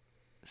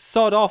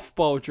 Sod off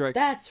Baldrick.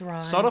 That's right.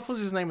 Sodoff was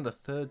his name in the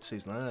third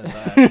season. I know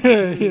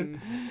that.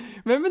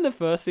 Remember in the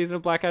first season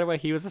of Blackadder where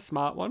he was the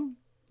smart one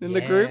in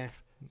the group? Yeah.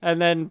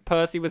 And then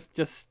Percy was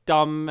just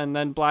dumb, and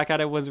then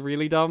Blackadder was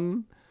really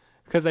dumb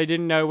because they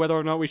didn't know whether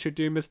or not we should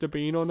do Mr.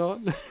 Bean or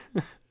not.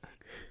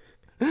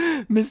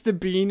 Mr.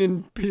 Bean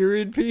in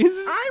period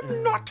piece.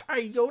 I'm not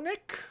a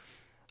eunuch.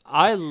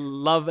 I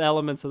love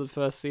elements of the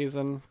first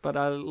season, but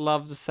I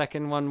love the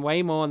second one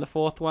way more, and the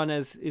fourth one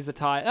is a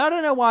tie. I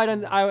don't know why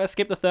I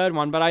skipped the third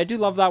one, but I do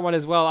love that one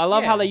as well. I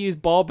love how Yeah. they use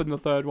Bob in the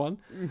third one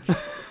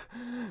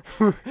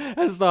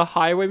as the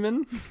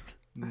highwayman.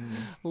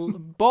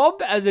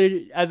 Bob as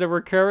a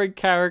recurring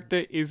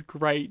character is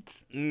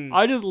great.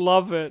 I just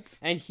love it.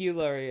 And Hugh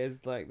Laurie as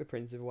like the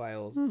Prince of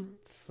Wales.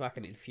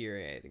 Fucking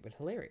infuriating, but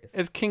hilarious.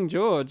 As King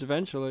George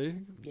eventually,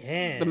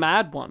 Yeah. the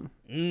mad one.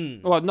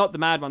 Mm. Well, not the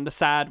mad one, the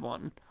sad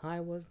one. I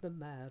was the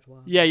mad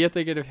one. Yeah, you're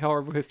thinking of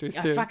Horrible Histories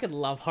I too. fucking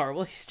love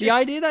horrible history. The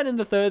idea that in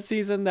the third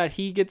season that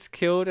he gets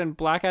killed and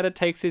Blackadder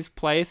takes his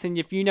place, and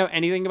if you know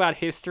anything about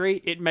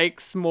history, it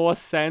makes more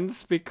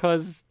sense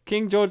because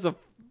King George the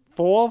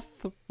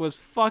Fourth was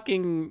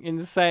fucking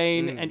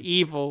insane and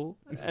evil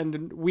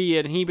and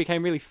weird, and he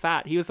became really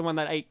fat. He was the one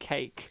that ate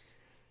cake.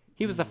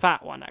 He was the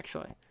fat one,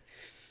 actually.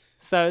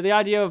 So the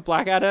idea of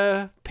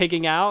Blackadder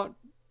pigging out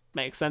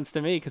makes sense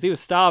to me because he was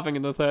starving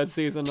in the third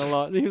season a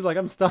lot. He was like,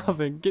 I'm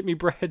starving, get me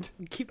bread.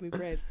 Give me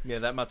bread. Yeah,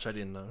 that much I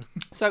didn't know.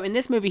 So in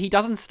this movie, he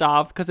doesn't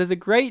starve because there's a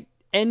great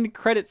end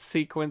credits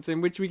sequence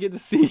in which we get to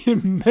see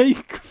him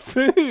make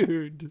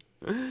food.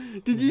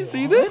 Did you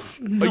see this?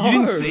 Oh, you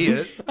didn't see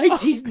it? I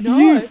did not.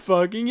 You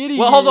fucking idiot.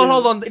 Well,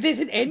 hold on. There's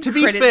an end To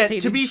be credit fair- scene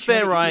to in be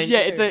fair, Johnny Ryan- Yeah,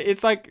 English.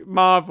 it's like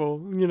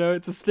Marvel,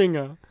 it's a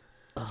stinger.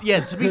 Yeah,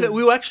 to be fair,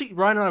 we were actually,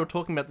 Ryan and I were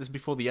talking about this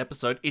before the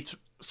episode. It's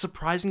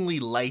surprisingly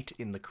late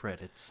in the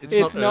credits. It's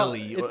not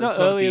early. It's or not at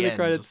early in the the end.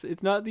 credits.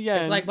 It's not the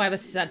end. It's like by the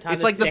time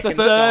It's like the second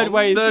third song.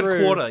 way third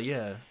through. quarter,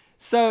 yeah.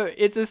 So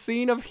it's a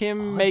scene of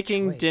him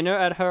making choice. dinner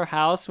at her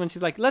house when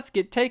she's like, let's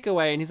get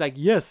takeaway. And he's like,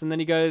 yes. And then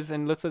he goes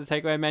and looks at the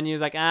takeaway menu.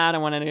 He's like, I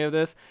don't want any of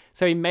this.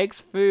 So he makes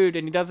food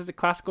and he does it to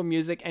classical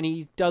music and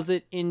he does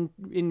it in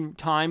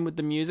time with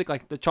the music,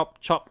 like the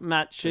chop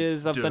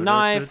matches of the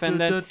knife.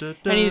 And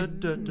he's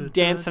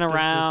dancing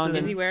around. Is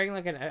And he wearing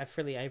like a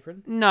frilly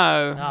apron?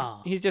 no,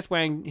 Oh. he's just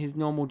wearing his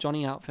normal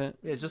Johnny outfit.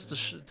 Yeah,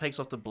 just takes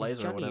off the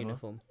blazer or Johnny whatever.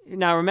 uniform.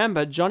 Now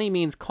remember, Johnny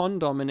means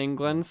condom in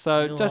England.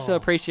 So just to Oh.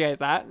 appreciate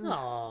that.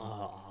 Oh.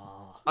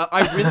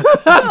 I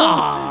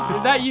really...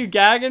 Is that you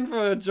gagging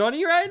for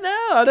Johnny right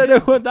now? I don't know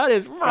what that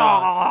is. When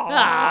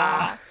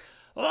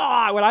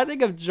I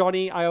think of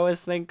Johnny, I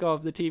always think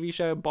of the TV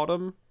show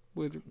Bottom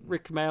with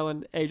Rick Mail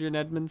and Adrian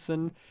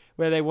Edmondson,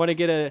 where they want to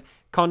get a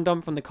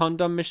condom from the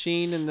condom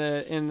machine in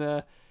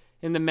the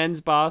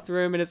men's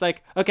bathroom, and it's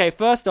like, okay,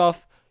 first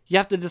off, you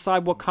have to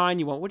decide what kind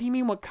you want. What do you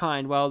mean, what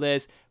kind? Well,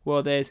 there's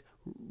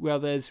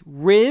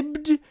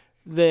ribbed,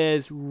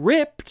 there's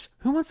ripped.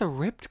 Who wants a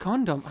ripped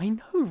condom? I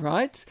know,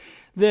 right?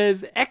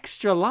 There's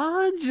extra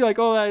large, like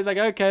all that. It's like,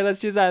 okay, let's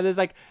choose that. There's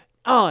like,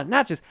 oh,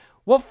 nachos.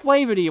 What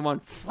flavor do you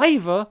want?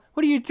 Flavor?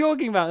 What are you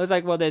talking about? It's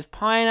like, well, there's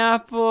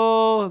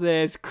pineapple,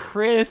 there's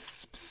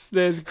crisps,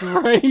 there's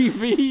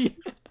gravy,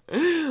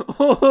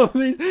 all of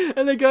these,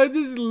 and they go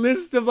this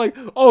list of like,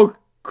 oh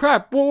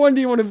crap, what one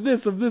do you want of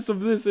this, of this, of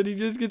this? And he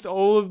just gets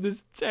all of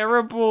this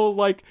terrible,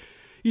 like,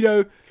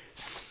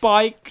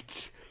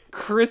 spiked,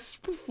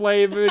 crisp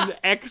flavored,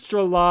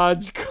 extra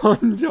large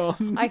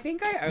condom. I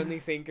think I only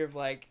think of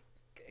like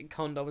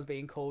condoms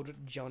being called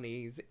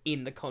Johnny's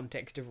in the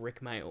context of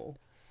Rick Mail.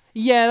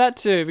 Yeah, that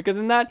too, because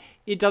in that,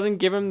 it doesn't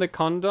give him the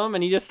condom,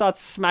 and he just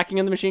starts smacking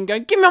on the machine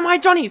going, give me my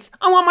Johnnies!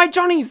 I want my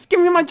Johnnies! Give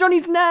me my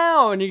Johnnies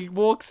now! And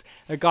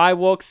a guy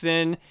walks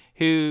in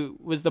who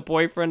was the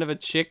boyfriend of a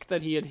chick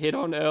that he had hit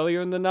on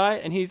earlier in the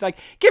night, and he's like,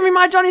 give me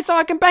my Johnnies so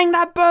I can bang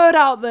that bird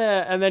out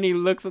there! And then he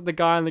looks at the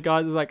guy, and the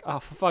guy's just like, oh,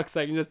 for fuck's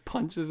sake, and just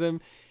punches him,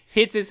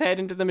 hits his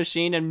head into the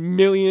machine, and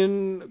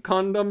million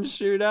condoms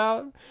shoot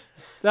out.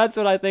 That's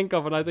what I think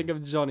of when I think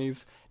of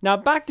Johnnies. Now,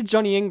 back to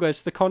Johnny English,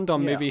 the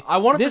condom movie. I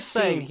wanted this to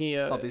say... scene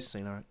here, Oh, this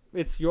scene, alright.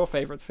 it's your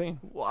favorite scene.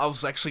 Well, I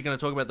was actually going to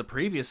talk about the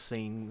previous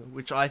scene,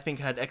 which I think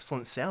had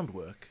excellent sound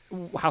work.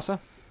 How so?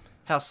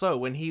 How so?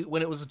 When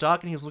it was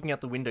dark and he was looking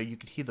out the window, you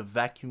could hear the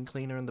vacuum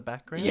cleaner in the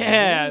background.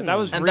 Yeah, that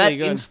was And really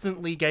that good.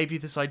 instantly gave you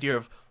this idea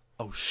of,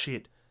 oh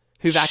shit,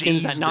 Who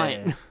vacuums at she's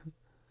night? there.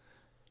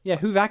 Yeah,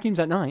 who vacuums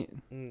at night?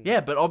 Yeah,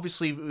 but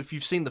obviously, if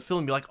you've seen the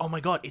film, you're like, oh my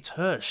god, it's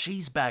her.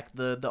 She's back,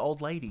 the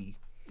old lady.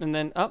 And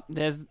then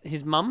there's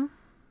his mum.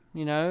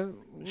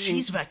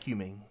 She's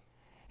vacuuming.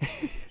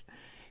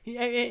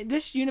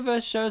 This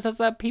universe shows us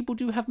that people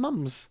do have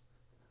mums.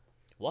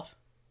 What?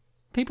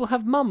 People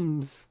have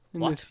mums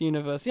in What? this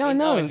universe. Yeah, I Oh,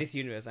 know. in this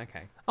universe,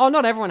 okay. Oh,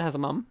 not everyone has a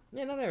mum.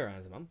 Yeah, not everyone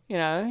has a mum.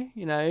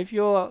 If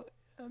you're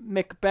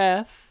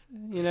Macbeth,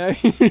 you don't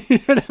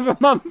have a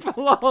mum for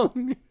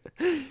long.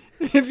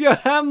 If you're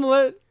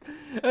Hamlet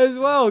as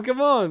well, come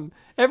on.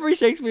 Every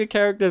Shakespeare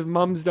character's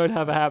mums don't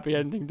have a happy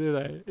ending, do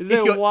they? Is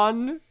there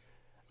one?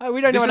 We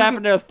don't know This what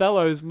happened to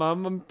Othello's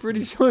mum. I'm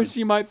pretty sure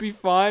she might be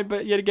fine,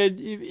 but yet again,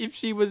 if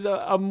she was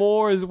a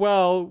Moor as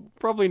well,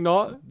 probably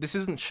not. This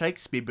isn't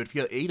Shakespeare, but if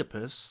you're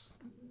Oedipus,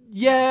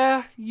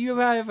 Yeah, you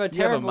have a a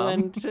terrible mum.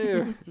 end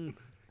too.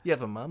 you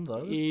have a mum,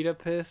 though.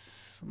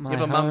 Oedipus, my You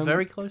have a mum home.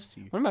 very close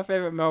to you. One of my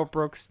favorite Mel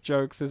Brooks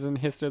jokes is in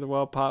History of the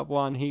World Part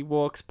 1. He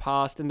walks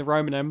past, in the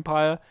Roman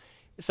Empire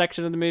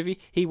section of the movie,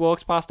 he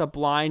walks past a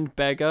blind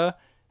beggar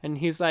And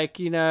he's like,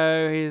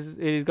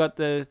 he's got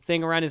the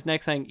thing around his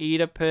neck saying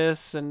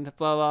Oedipus and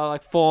blah, blah,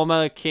 like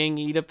former king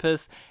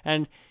Oedipus.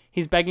 And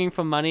he's begging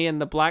for money,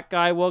 and the black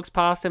guy walks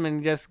past him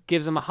and just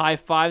gives him a high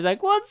five. He's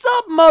like, "What's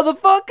up,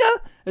 motherfucker?"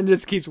 And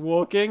just keeps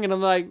walking. And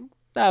I'm like,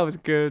 that was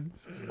good.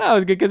 That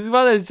was good, because it's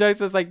one of those jokes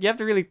that's like, you have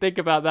to really think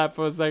about that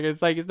for a second.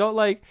 It's like, it's not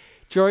like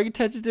drawing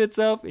attention to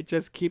itself. It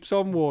just keeps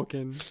on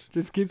walking.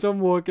 Just keeps on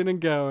walking and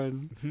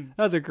going.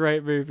 That's a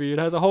great movie. It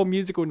has a whole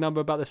musical number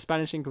about the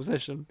Spanish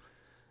Inquisition.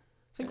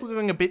 I think we're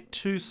going a bit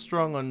too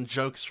strong on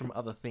jokes from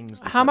other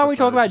things. How about we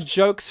talk about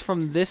jokes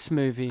from this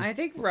movie? I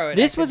think Rowan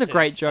This was a Atkinson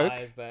great joke.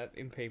 inspires that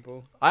in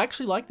people. I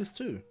actually like this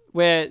too.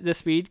 Where the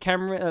speed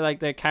camera, like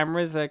the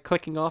cameras are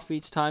clicking off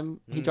each time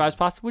he drives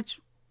past, which,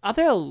 are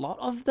there a lot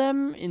of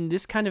them in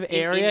this kind of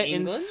area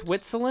in England?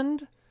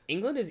 Switzerland?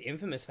 England is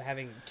infamous for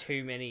having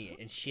too many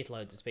and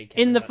shitloads of speed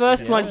cameras. In the up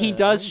first there, one, he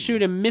does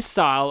shoot a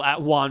missile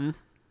at one.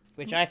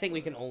 which I think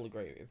we can all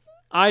agree with.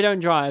 I don't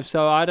drive,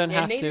 so I don't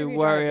have neither to of you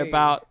worry drive, do you?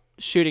 about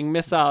shooting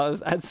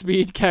missiles at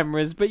speed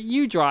cameras, but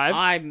you drive.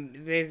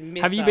 There's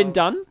missiles Have you been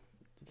done?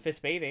 for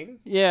speeding?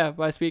 Yeah,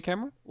 by speed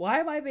camera? Why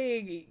am I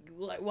being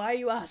like? Why are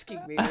you asking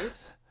me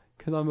this?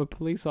 Because I'm a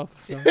police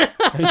officer.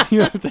 And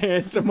you have to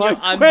answer my You're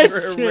under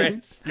question.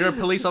 arrest. You're a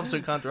police officer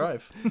who can't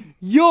drive.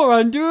 You're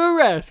under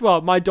arrest.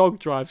 Well, my dog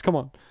drives. Come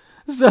on.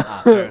 So,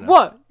 fair enough.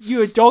 what?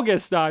 You a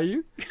doggist, are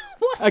you?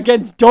 What?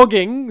 Against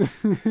dogging?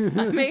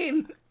 I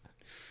mean,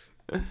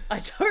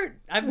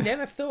 I've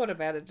never thought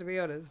about it, to be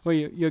honest. Well,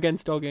 you're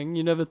against dogging.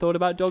 You never thought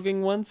about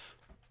dogging once?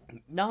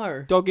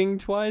 No. Dogging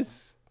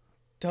twice?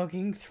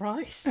 Dogging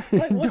thrice?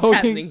 Like, what's Dogging.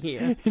 happening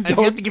here? And if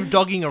you have to give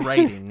dogging a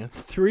rating,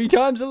 3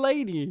 times a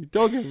lady.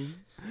 Dogging.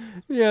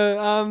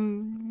 Yeah,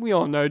 we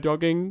all know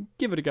dogging.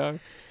 Give it a go.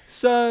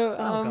 So,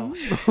 Oh,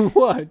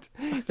 what?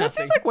 That Nothing.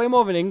 seems like way more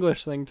of an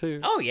English thing,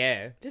 too. Oh,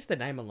 yeah. Just the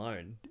name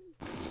alone.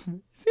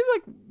 Seems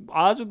like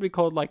ours would be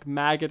called, like,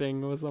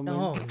 maggoting or something.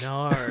 Oh,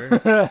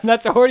 no.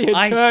 That's already a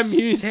I term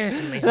used.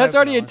 certainly That's hope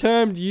already a not.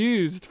 term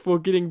used for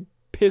getting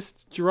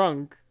pissed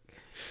drunk.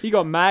 He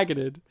got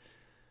maggoted.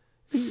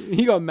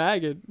 He got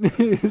maggot.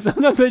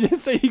 Sometimes they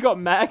just say he got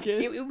maggot.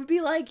 It would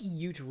be like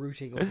ute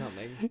rooting or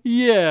something.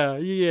 Yeah,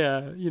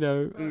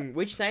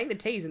 Which saying the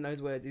T's in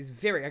those words is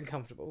very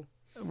uncomfortable.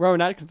 Rowan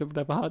Atkinson would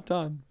have a hard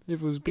time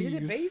if it was bees.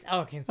 Isn't it bees?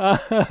 Oh,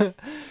 okay.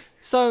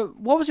 So,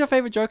 what was your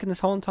favorite joke in this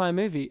whole entire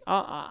movie?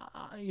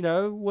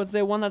 Was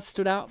there one that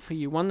stood out for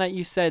you? One that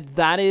you said,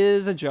 that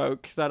is a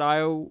joke that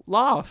I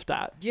laughed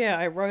at? Yeah,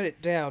 I wrote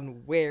it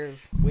down. Where?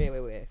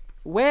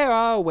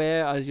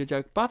 Where is your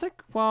joke?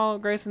 Bartek, while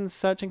Grayson's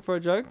searching for a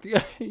joke,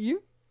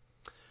 you?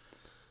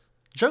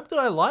 joke that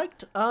I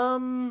liked.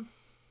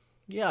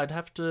 Yeah, I'd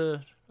have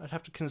to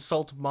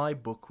consult my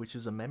book, which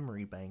is a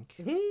memory bank.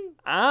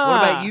 What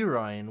about you,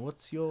 Ryan?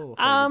 What's your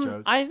favorite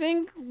joke? I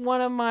think one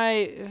of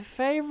my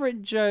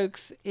favorite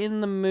jokes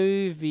in the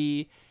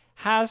movie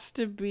has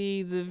to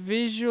be the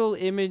visual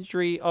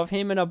imagery of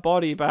him in a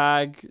body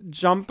bag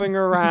jumping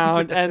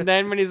around, and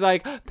then when he's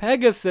like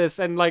Pegasus,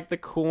 and like the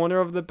corner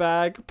of the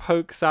bag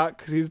pokes out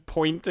because he's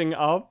pointing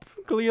up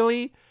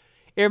clearly.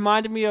 It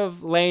reminded me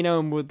of Leno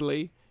and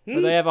Woodley,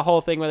 where they have a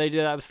whole thing where they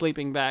do that with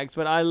sleeping bags.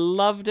 But I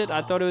loved it.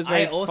 I thought it was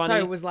very I also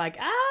funny. was like,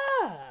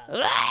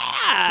 Blue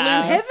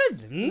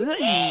Heaven.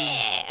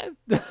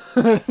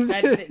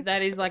 that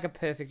is like a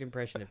perfect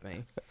impression of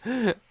me.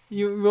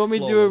 You want me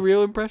to do a Flawless.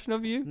 real impression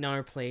of you?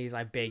 No, please,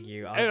 I beg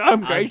you. I'm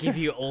I'll great. give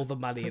you all the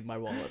money in my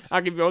wallet.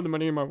 I'll give you all the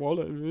money in my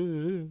wallet.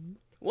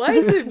 Why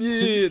is the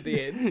at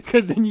the end?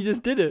 Because then you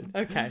just did it.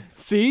 Okay.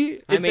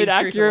 See? I It's mean, an true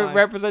to accurate life.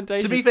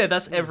 representation. To be fair,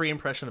 that's every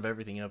impression of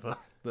everything ever.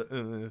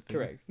 Thing.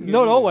 Correct.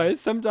 Not always.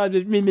 Sometimes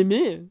it's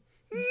me.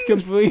 It's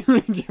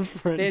completely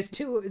different. There's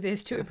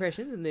two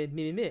impressions and then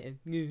me.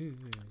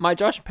 My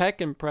Josh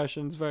Peck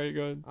impression's very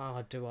good.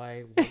 Oh, do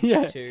I want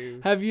Yeah.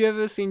 to? Have you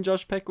ever seen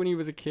Josh Peck when he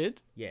was a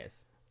kid? Yes.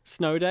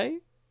 Snow Day?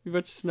 You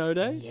watched Snow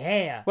Day?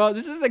 Yeah. Well,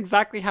 this is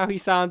exactly how he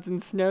sounds in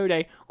Snow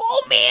Day.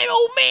 Oh man,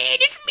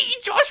 it's me,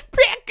 Josh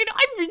Peck, and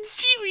I'm in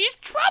serious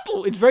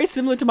trouble. It's very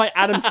similar to my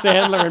Adam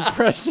Sandler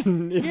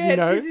impression, if you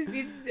know.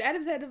 It's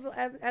Adam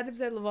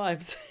Sandler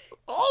vibes.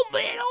 Oh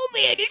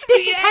man, it's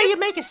This me, is how you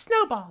make a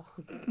snowball.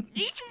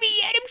 It's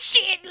me, Adam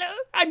Sandler,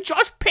 and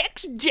Josh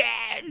Peck's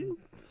dad.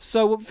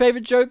 So, what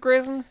favorite joke,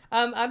 Grayson?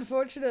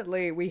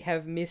 Unfortunately, we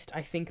have missed,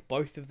 I think,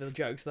 both of the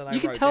jokes that I You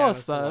can wrote tell down us,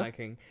 as to though.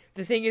 liking.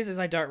 The thing is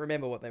I don't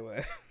remember what they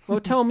were.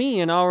 Well, tell me,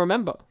 and I'll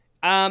remember.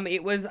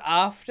 It was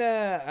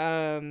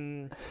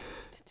after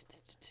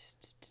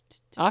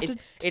After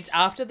it's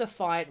after the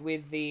fight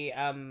with the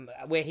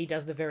where he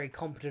does the very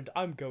competent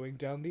 "I'm going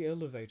down the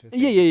elevator" thing.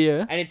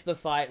 Yeah. And it's the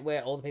fight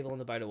where all the people on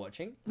the boat are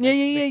watching.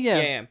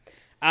 Yeah.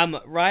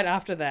 Right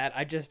after that,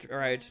 I just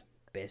wrote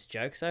best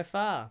joke so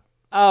far.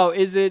 Oh,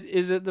 is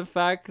it the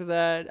fact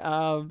that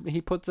he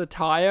puts a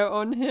tire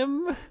on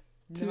him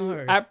to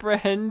No.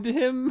 apprehend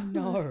him?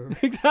 No.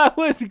 That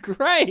was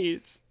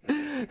great.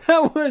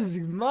 That was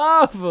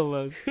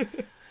marvelous.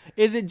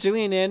 Is it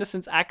Gillian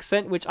Anderson's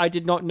accent, which I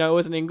did not know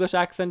was an English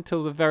accent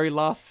till the very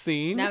last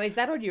scene? Now, is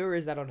that on you or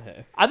is that on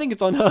her? I think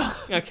it's on her.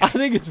 Okay. I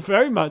think it's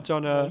very much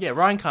on her. Yeah,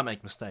 Ryan can't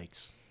make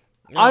mistakes.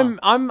 I'm If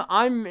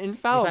I've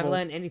infallible.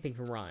 learned anything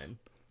from Ryan.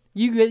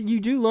 You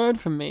do learn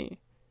from me,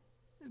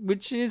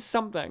 which is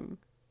something.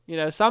 You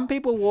know, some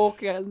people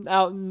walk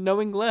out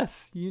knowing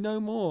less. You know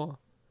more.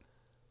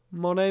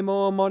 Money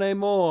more, money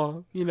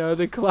more. You know,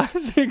 the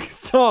classic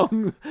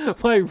song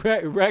by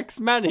Rex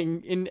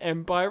Manning in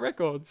Empire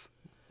Records.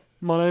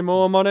 Money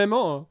more, money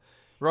more.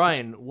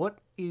 Ryan, what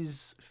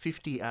is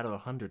 50 out of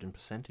 100 in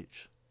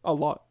percentage? A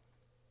lot.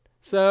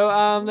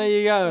 So, there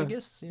you go. I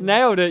guess, yeah.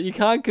 Nailed it. You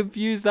can't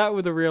confuse that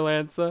with a real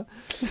answer.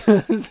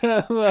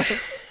 So,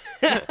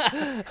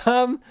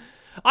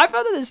 I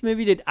felt that this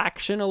movie did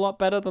action a lot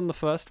better than the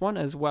first one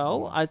as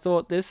well. I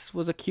thought this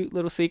was a cute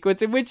little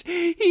sequence in which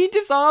he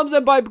disarms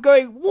them by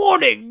going,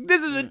 "Warning!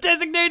 This is a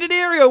designated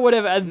area," or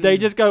whatever, and they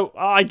just go, "Oh,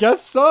 I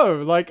guess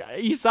so." Like,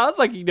 he sounds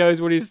like he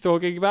knows what he's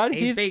talking about.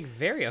 He's being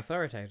very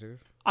authoritative.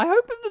 I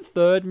hope in the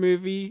third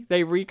movie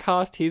they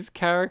recast his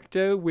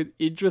character with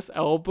Idris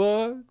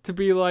Elba to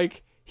be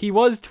like, he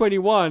was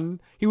 21,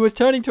 he was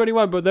turning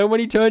 21, but then when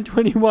he turned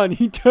 21,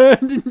 he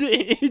turned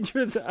into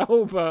Idris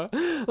Elba.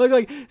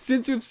 Like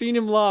since we've seen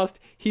him last,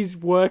 he's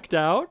worked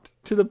out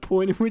to the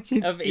point in which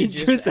he's Of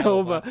Idris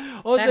Elba.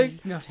 Also, That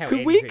is not how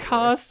could we anything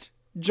cast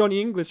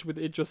Johnny English with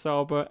Idris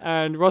Elba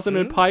and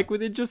Rosamund Pike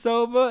with Idris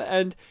Elba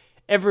and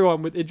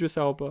everyone with Idris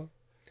Elba?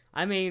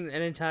 I mean,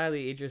 an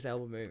entirely Idris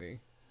Elba movie.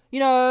 You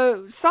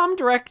know, some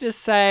directors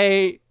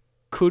say,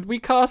 could we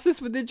cast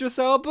this with Idris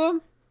Elba?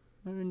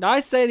 And I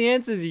say the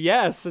answer is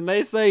yes, and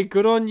they say,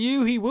 good on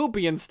you, he will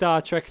be in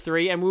Star Trek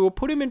 3, and we will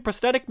put him in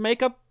prosthetic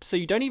makeup so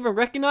you don't even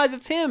recognize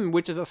it's him,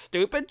 which is a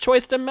stupid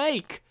choice to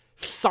make,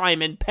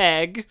 Simon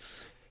Pegg.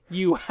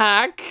 You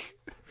hack.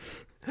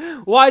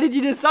 Why did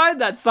you decide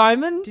that,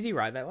 Simon? Did he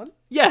write that one?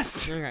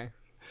 Yes. Okay.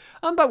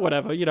 But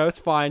whatever, you know, it's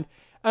fine.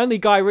 Only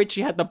Guy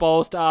Ritchie had the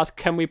balls to ask,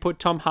 can we put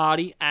Tom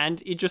Hardy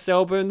and Idris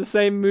Elba in the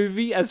same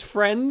movie as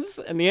friends?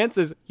 And the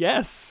answer is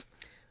yes.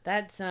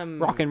 That's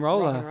Rock and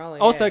Roller.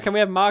 Also, Also, can we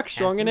have Mark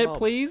Strong in Handsome it, Bob.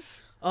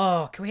 please?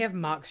 Oh, can we have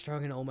Mark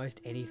Strong in almost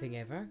anything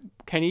ever?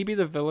 Can he be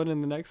the villain in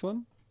the next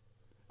one?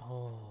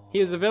 Oh. He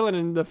was the villain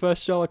in the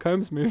first Sherlock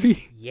Holmes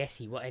movie. Yes,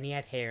 he was, and he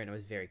had hair, and I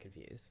was very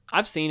confused.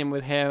 I've seen him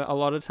with hair a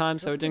lot of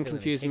times, so it Wasn't the didn't villain in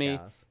confuse me.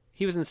 Kick-Ass?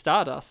 He was in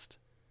Stardust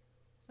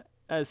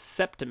as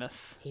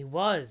Septimus. He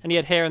was. And he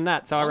had hair in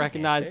that, so I Long hair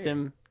recognized too.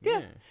 him.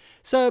 Yeah.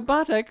 So,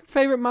 Bartek,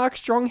 favorite Mark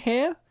Strong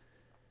hair?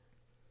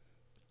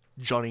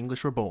 John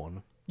English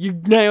Reborn. You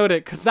nailed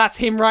it, because that's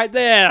him right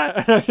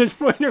there. I just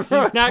pointed at He's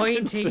Rowan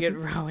pointing Atkinson. at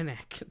Rowan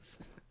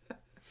Atkinson.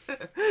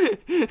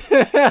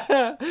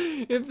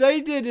 If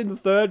they did in the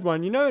third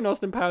one, you know in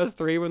Austin Powers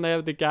 3 when they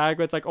have the gag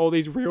where it's like all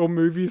these real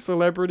movie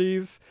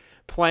celebrities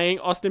playing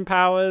Austin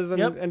Powers and,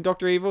 Yep. and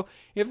Dr. Evil,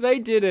 if they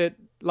did it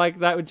like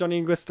that with Johnny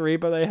English 3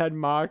 but they had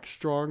Mark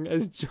Strong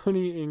as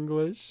Johnny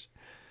English,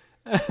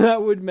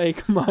 that would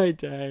make my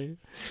day.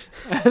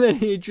 And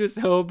then Idris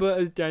Elba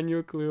as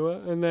Daniel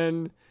Kaluuya, and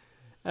then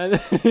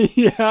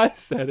yeah, I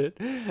said it.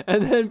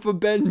 And then for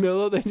Ben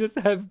Miller, they just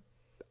have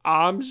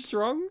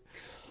Armstrong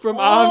from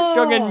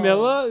Armstrong and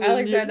Miller. The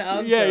Alexander new-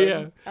 Armstrong. Yeah,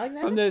 yeah.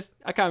 Alexander? From this,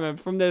 I can't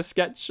remember, from their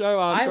sketch show,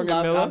 I Armstrong and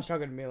love Miller.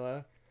 Armstrong and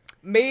Miller.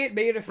 Me and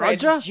a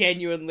friend Roger?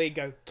 genuinely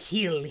go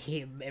kill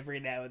him every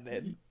now and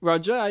then.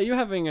 Roger, are you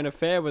having an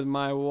affair with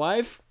my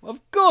wife? Of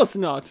course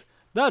not.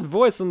 That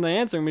voice on the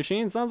answering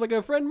machine sounds like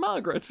her friend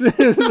Margaret.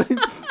 It's like,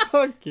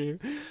 fuck you.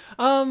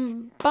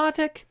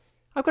 Bartek,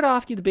 I've got to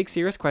ask you the big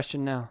serious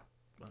question now.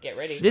 Get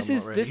ready. This I'm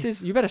is not this ready.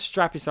 is you better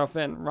strap yourself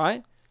in,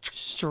 right?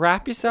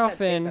 Strap yourself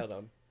That in. seatbelt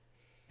on.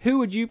 Who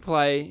would you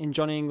play in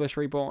Johnny English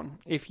Reborn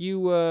if you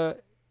were,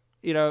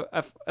 you know,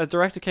 a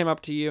director came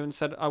up to you and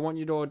said, "I want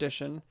you to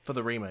audition." For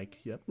the remake,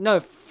 yep. No,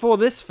 for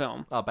this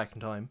film. Oh, Back in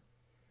Time.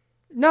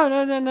 No.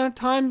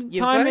 Time You've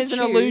time gotta is an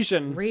choose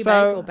illusion. Remake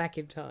So, or back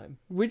in time.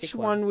 which Pick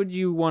one would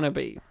you want to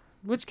be?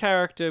 Which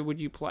character would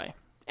you play?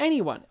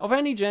 Anyone of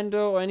any gender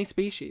or any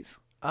species.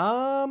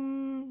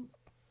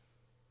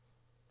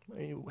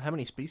 How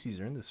many species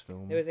are in this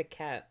film? There was a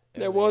cat.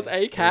 There was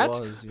a cat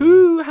was, yeah.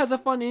 who has a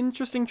fun,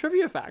 interesting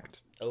trivia fact.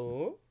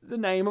 Oh. The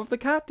name of the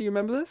cat. Do you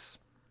remember this?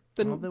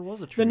 Oh, there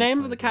was a The trivia name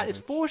of point the cat is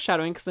about it.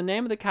 foreshadowing because the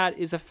name of the cat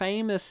is a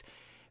famous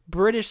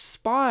British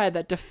spy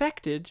that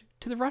defected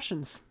to the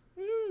Russians.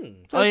 So Oh,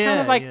 it's kind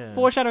yeah, of like yeah.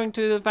 foreshadowing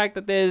to the fact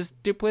that there's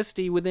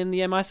duplicity within the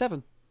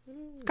MI7.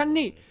 Kind of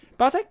neat.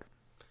 Bartek?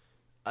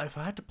 If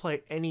I had to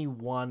play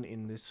anyone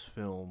in this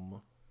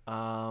film,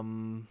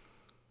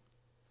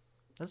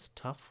 that's a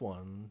tough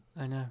one.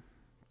 I know.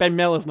 Ben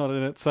Miller's not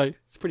in it, so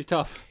it's pretty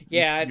tough.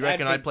 Yeah, You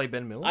reckon I'd I'd play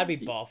Ben Miller? I'd be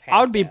Boff. I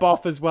would be hands down.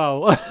 Boff as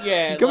well.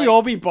 Yeah, Can we like-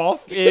 all be Boff?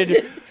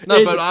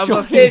 No, but I was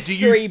asking, There's do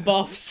you... 3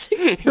 Boffs.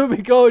 It'll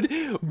be called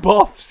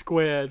Boff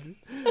Squared.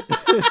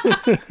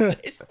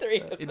 There's 3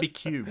 of them. It'd be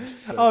cubed.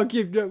 but- Oh,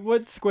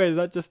 what square? Is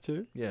that just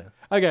 2? Yeah.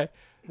 Okay.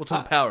 Well, to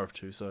the power of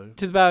 2, so...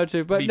 Just about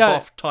 2. But be no.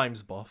 Boff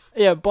times Boff.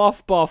 Yeah,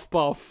 Boff.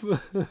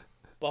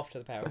 Boff to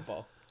the power of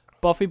Boff.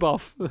 Boffy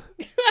Boff.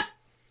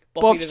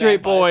 Bob the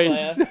Street Vampire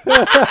Boys. Slayer.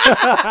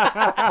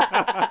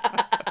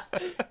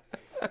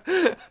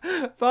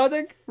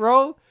 Bartek,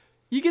 roll.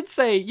 You could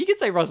say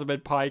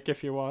Rosamund Pike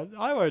if you want.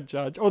 I won't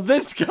judge. Or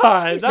this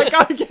guy. That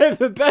guy gave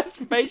the best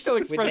facial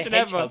With the expression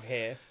ever. hedgehog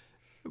hair.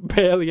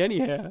 Barely any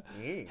hair.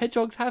 Mm.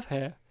 Hedgehogs have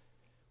hair.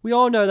 We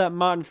all know that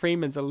Martin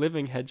Freeman's a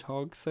living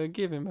hedgehog, so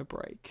give him a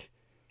break.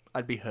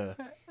 I'd be her.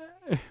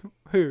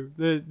 Who?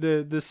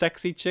 The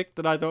sexy chick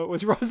that I thought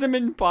was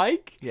Rosamund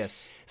Pike?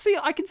 Yes. See,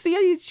 I can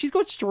see she's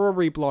got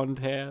strawberry blonde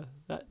hair,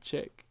 that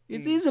chick.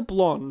 It is a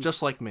blonde.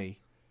 Just like me.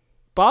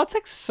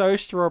 Bartek's so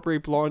strawberry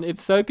blonde,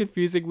 it's so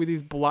confusing with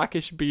his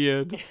blackish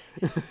beard.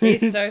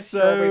 He's It's so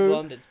strawberry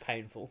blonde, it's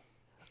painful.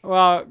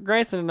 Well,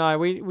 Grayson and I,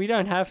 we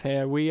don't have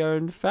hair. We are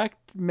in fact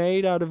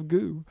made out of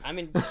goo. I'm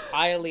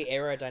entirely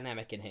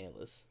aerodynamic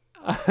inhalers.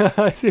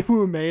 I said we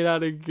were made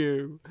out of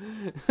goo.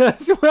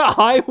 That's where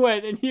I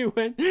went, and you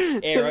went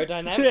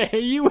Aerodynamic. Yeah,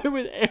 you went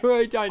with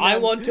aerodynamic. I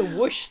want to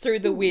whoosh through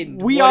the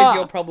wind. We What is are-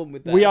 your problem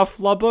with that? We are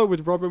Flubber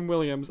with Robin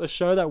Williams, a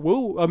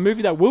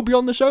movie that will be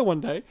on the show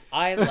one day.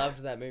 I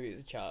loved that movie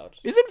as a child.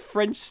 Isn't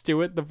French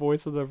Stewart the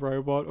voice of the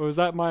robot, or is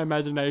that my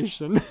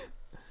imagination?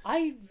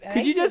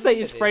 Could you just say,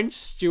 is French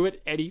Stewart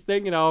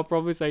anything? And I'll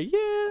probably say,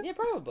 yeah. Yeah,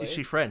 probably. Is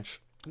she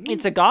French?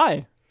 It's a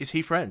guy. Is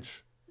he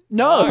French?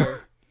 No. No.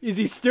 Is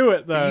he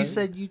Stewart, though? You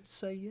said you'd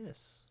say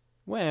yes.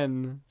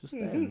 When? Just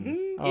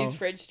then. Oh. Is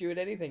French Stewart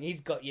anything? He's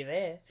got you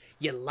there.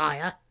 You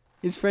liar.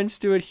 Is French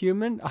Stewart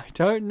human? I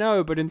don't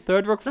know, but in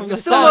Third Rock from That's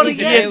the still Sun, not a he's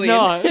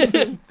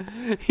yes.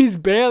 not. He's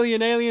barely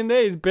an alien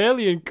there. He's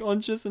barely in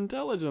conscious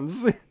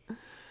intelligence.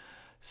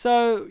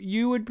 So,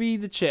 you would be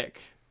the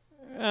chick.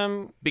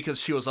 Because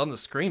she was on the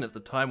screen at the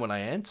time when I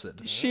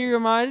answered. She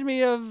reminded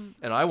me of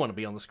And I want to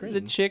be on the screen.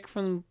 the chick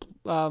from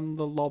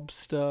The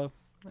Lobster,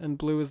 and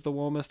blue is the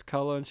warmest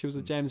color, and she was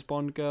a James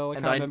Bond girl. I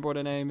And can't I- remember what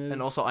her name is.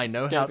 and also I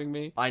know It's escaping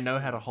me. I know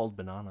how to hold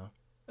banana.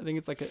 I think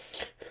it's like a...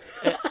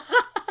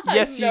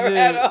 Yes, you know do.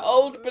 how to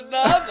hold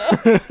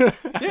banana.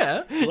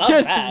 Yeah. Love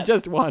just, that.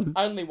 just one.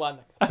 Only one.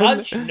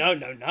 Punch? No.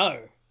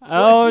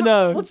 Oh, it's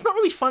no. Well, it's not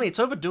really funny. It's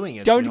overdoing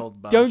it. if you Don't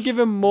hold bunch. don't give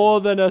him more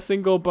than a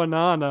single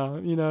banana,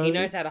 you know. He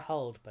knows how to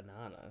hold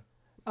banana.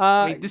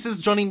 I mean, this is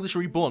Johnny English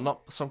Reborn,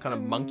 not some kind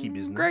of monkey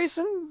business.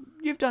 Grayson,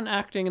 you've done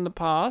acting in the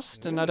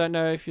past, and I don't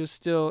know if you're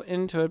still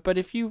into it, but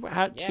if you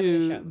had Yeah, I'm in a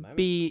show at the to moment.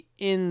 be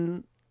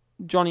in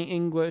Johnny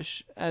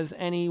English as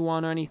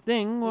anyone or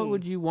anything, what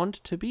would you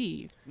want to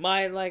be?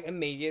 My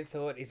immediate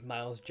thought is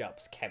Miles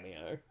Jupp's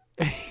cameo.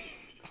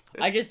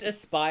 I just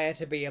aspire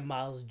to be a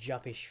Miles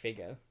Juppish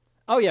figure.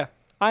 Oh yeah,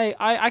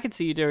 I could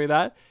see you doing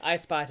that. I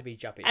aspire to be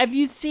Juppish. Have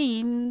you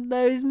seen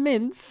those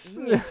mints?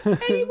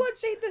 Anyone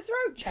seen the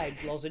throat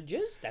change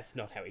lozenges? That's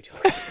not how he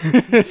talks.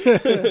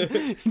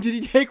 Did he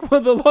take one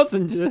of the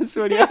lozenges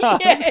when he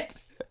asked?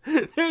 Yes.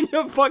 They're in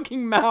your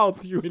fucking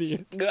mouth, you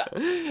idiot.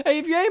 Hey,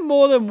 if you ate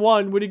more than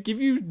one, would it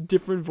give you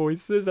different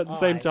voices at the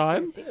same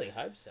time? I sincerely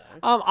hope so.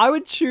 I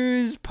would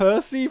choose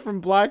Percy from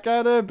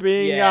Blackadder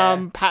being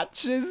Yeah.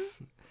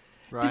 Patches.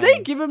 Right. Did they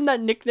give him that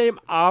nickname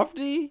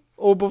after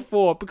or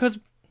before? Because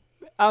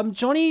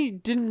Johnny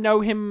didn't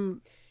know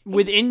him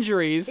with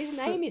injuries. His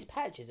name is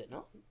Patch, is it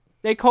not?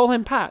 They call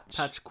him Patch.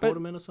 Patch But-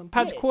 Quarterman or something?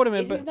 Patch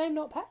Quarterman. Is But his name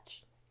not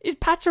Patch? is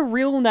Patch a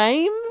real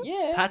name?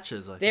 Yeah.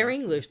 Patches, I think. They're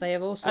English. They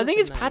have all sorts I think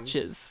of it's names.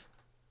 Patches.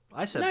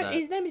 I said No, that.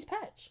 his name is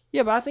Patch.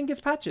 Yeah, but I think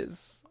it's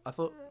Patches. I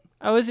thought...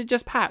 Oh, is it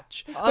just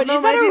Patch? But no,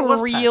 is that maybe it a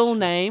was real Patch.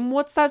 name?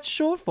 What's that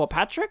short for?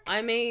 Patrick?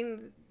 I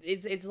mean,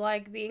 it's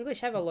like the English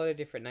have a lot of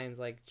different names,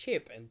 like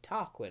Chip and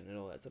Tarquin and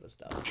all that sort of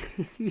stuff.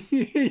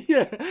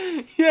 yeah.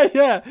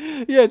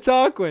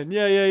 Tarquin.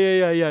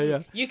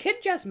 Yeah. You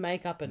could just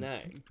make up a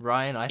name.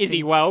 Ryan, I Is think...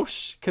 he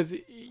Welsh? Because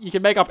you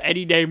can make up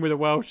any name with a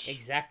Welsh.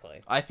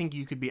 Exactly. I think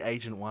you could be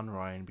Agent 1,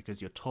 Ryan,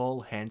 because you're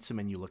tall, handsome,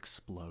 and you'll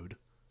explode.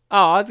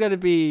 Oh, I was going to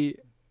be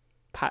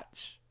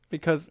Patch.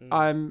 Because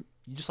I'm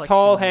You just like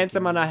tall, to make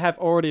handsome, him- and I have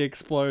already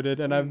exploded.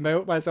 And I've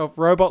built myself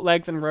robot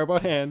legs and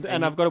robot hand.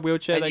 And I've got a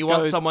wheelchair And that you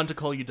want goes, someone to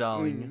call you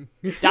darling.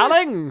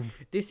 darling!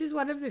 This is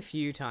one of the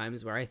few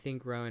times where I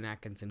think Rowan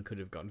Atkinson could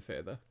have gone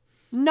further.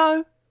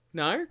 No.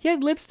 No? He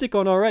had lipstick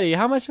on already.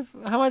 How much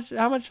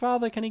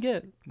farther can he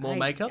get? More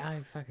makeup?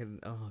 I fucking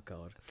oh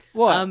god.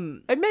 What?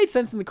 It made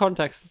sense in the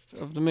context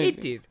of the movie.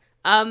 It did.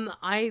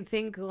 I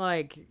think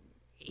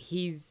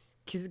he's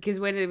because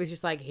when it was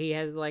just he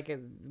has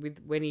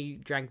when he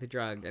drank the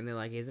drug and they're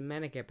like, here's a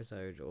manic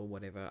episode or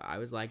whatever. I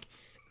was like,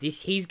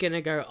 he's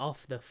gonna go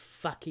off the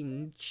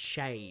fucking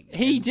chain.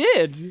 He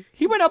did.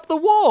 He went up the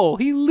wall.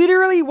 He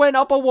literally went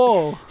up a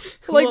wall.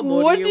 Like, What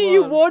more what do do you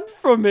you want? want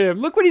from him?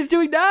 Look what he's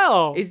doing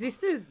now. Is this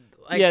the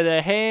Yeah,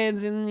 the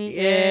hands in the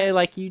Yeah. air,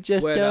 like you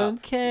just Word don't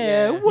up.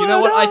 care. Yeah. You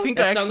know what? I up? think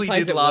That I song actually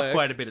plays did at laugh work.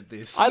 quite a bit at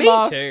this. I Me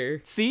laugh. too.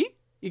 See,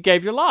 you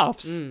gave your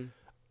laughs.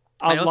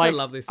 I also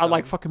love this I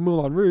like song. fucking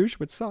Moulin Rouge,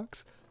 which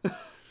sucks.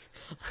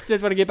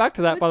 Just want to get back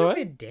to that, What's by the with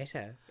way.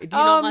 Vendetta? Do you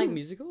not like Um,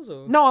 musicals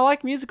or? No, I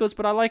like musicals,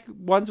 but I like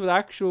ones with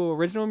actual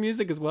original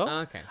music as well.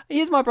 Okay.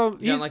 Here's my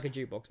problem. You don't Here's- like a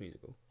jukebox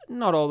musical?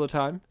 not all the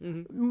time.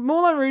 Mhm.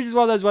 Moulin Rouge is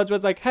one of those ones where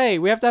it's like, hey,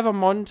 we have to have a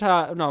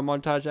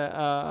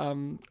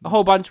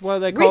whole bunch. What are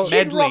they called?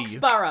 Richard Medley.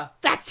 Roxburgh.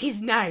 That's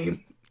his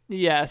name.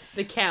 Yes.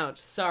 The Count.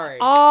 Sorry.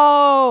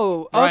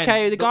 Oh, Ryan,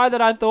 okay. The guy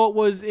that I thought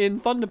was in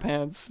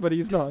Thunderpants, but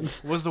he's not.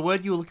 Was the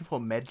word you were looking for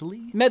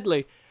medley?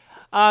 Medley.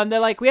 They're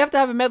like, we have to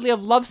have a medley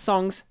of love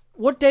songs.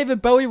 What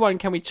David Bowie one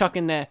can we chuck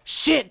in there?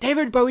 Shit,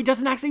 David Bowie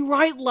doesn't actually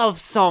write love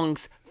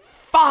songs.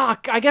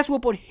 Fuck, I guess we'll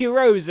put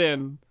Heroes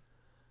in.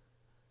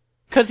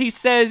 Because he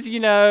says,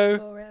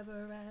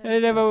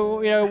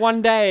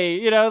 one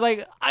day,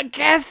 like, I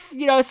guess,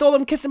 I saw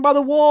them kissing by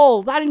the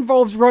wall. That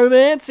involves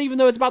romance, even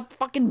though it's about the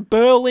fucking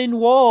Berlin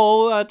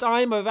Wall, a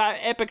time of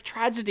epic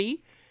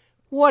tragedy.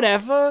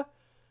 Whatever.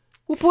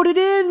 We'll put it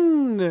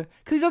in.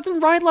 Because he doesn't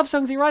write love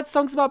songs, he writes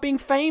songs about being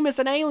famous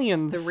and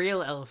aliens. The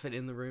real elephant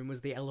in the room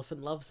was the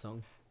elephant love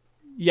song.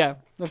 Yeah,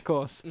 of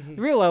course. The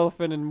real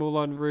elephant in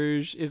Moulin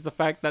Rouge is the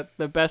fact that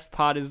the best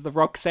part is the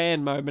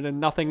Roxanne moment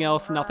and nothing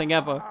else, nothing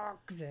ever.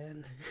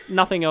 Roxanne.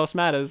 Nothing else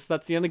matters.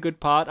 That's the only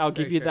good part. I'll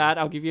give So you true. that.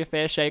 I'll give you a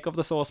fair shake of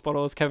the sauce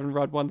bottle, as Kevin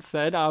Rudd once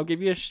said. I'll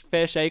give you a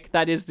fair shake.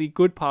 That is the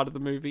good part of the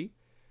movie.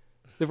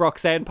 The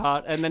Roxanne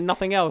part, and then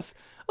nothing else.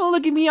 Oh,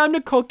 look at me, I'm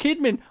Nicole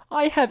Kidman.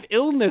 I have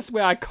illness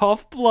where I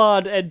cough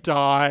blood and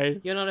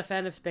die. You're not a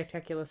fan of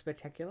Spectacular?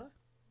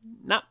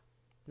 Nah,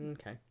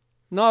 Okay.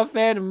 not a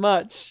fan of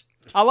much.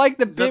 I like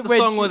the Is that bit the where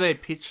song Ji- where they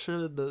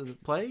picture the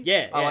play?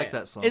 Yeah, I yeah. like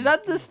that song. Is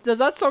that this? Does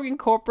that song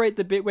incorporate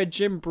the bit where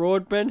Jim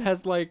Broadbent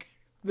has like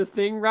the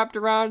thing wrapped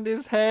around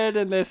his head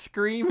and they're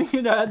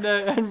screaming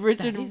and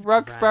Richard is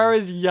Roxburgh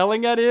is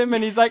yelling at him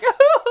and he's like,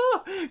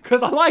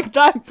 because I like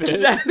that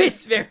bit. That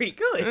bit's very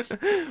good.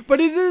 But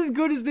is it as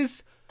good as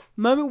this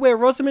moment where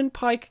Rosamund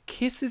Pike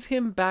kisses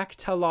him back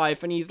to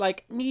life and he's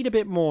like, need a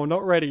bit more,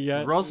 not ready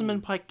yet.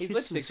 Rosamund Pike His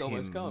kisses lipstick's him.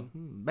 almost gone.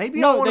 Maybe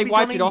I No, want they to be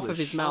wiped Johnny it off of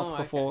English. his mouth Oh,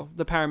 okay. before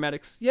the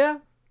paramedics. Yeah,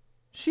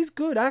 she's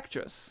good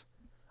actress.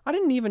 I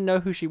didn't even know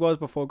who she was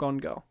before Gone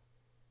Girl,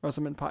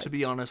 Rosamund Pike. To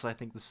be honest, I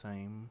think the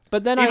same.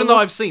 But then Even though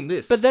I've seen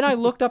this. But then I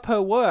looked up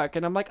her work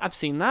and I'm like, I've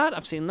seen that.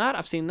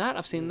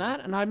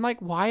 And I'm like,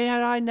 why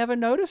had I never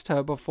noticed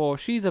her before?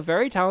 She's a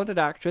very talented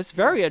actress,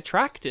 very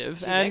attractive.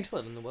 She's and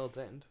excellent in The World's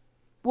End.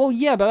 well,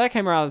 yeah, but that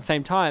came around at the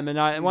same time.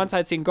 And once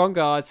I'd seen Gone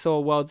Girl, I saw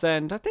World's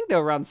End. I think they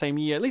were around the same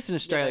year, at least in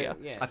Australia.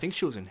 Yeah. I think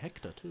she was in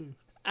Hector too.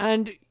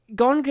 And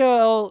Gone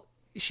Girl,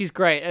 she's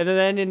great. And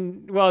then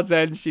in World's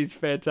End, she's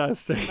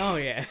fantastic. Oh,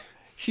 yeah.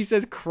 She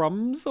says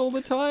crumbs all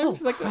the time. Oh,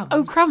 She's like, crumbs.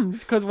 oh, crumbs.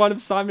 Because one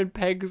of Simon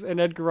Pegg's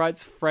and Edgar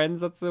Wright's friends,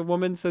 that's the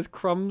woman, says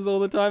crumbs all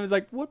the time. It's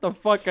like, what the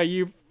fuck are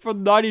you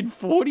from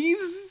 1940s?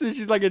 So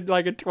she's like a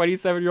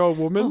 27-year-old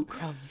woman. Oh,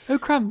 crumbs. Oh,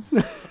 crumbs.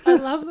 I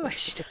love the way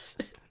she does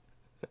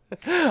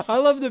it. I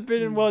love the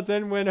bit in World's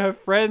End when her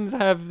friends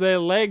have their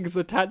legs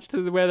attached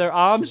to where their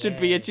arms should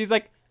be. And she's Yes.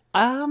 like,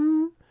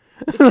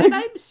 Is her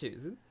name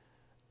Susan?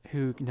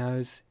 who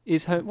knows?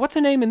 What's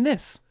her name in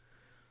this?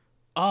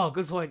 Oh,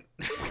 good point.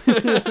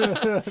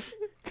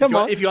 Come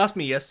on. If you asked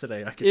me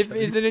yesterday, I could tell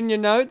Is you. it in your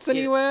notes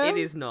anywhere? It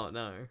is not,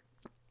 no.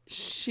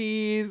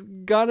 She's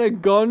gonna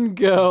Gone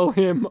Girl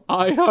him,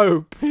 I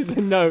hope, is a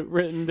note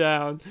written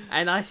down.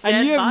 And I stand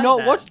And you by have not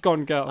that. watched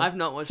Gone Girl. I've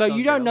not watched So Gone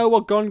you don't Girl. know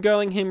what Gone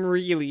Girling him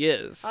really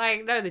is. I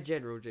know the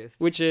general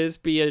gist. Which is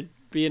be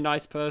a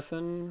nice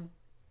person,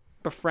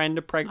 befriend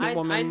a pregnant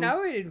woman. I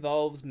know it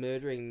involves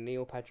murdering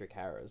Neil Patrick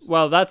Harris.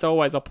 Well, that's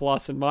always a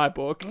plus in my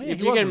book. yeah, if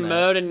he you was can in that.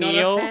 murder Not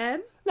Neil, a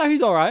fan? no,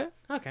 he's all right.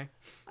 Okay.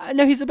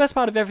 No, he's the best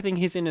part of everything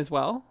he's in as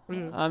well.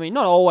 I mean,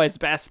 not always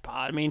best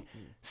part. I mean,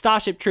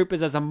 Starship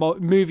Troopers as a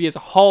movie as a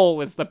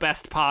whole is the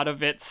best part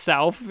of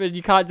itself. And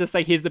you can't just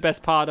say he's the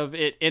best part of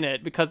it in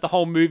it because the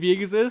whole movie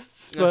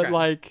exists. But, Okay.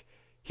 like,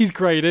 he's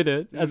great in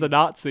it as a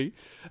Nazi.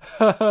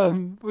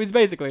 He's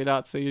basically a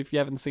Nazi if you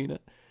haven't seen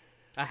it.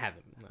 I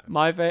haven't.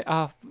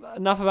 No.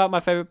 Enough about my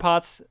favorite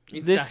parts.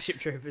 In This,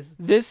 Starship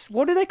Troopers.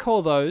 what do they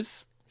call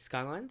those?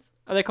 Skylines?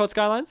 Are they called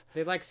Skylines?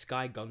 They're like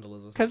sky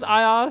gondolas or something. Because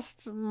I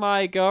asked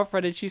my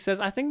girlfriend and she says,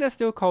 I think they're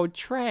still called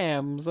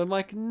trams. I'm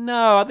like,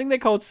 no, I think they're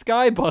called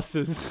sky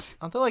buses.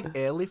 Aren't they like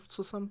airlifts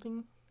or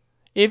something?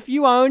 If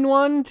you own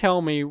one,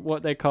 tell me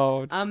what they're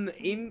called.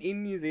 in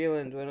New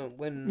Zealand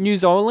when New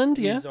Zealand,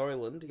 New yeah?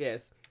 Zealand,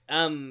 yes.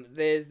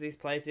 There's this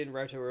place in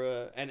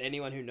Rotorua, and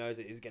anyone who knows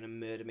it is gonna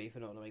murder me for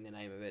not knowing the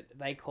name of it.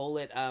 They call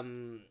it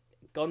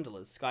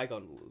gondolas, sky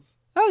gondolas.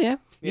 Oh, yeah.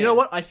 You know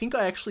what? I think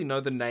I actually know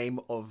the name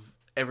of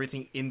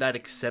everything in that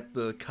except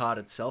the card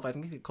itself. I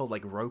think they're called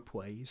like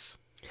ropeways.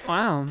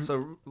 Wow.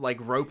 So like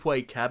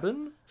ropeway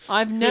cabin.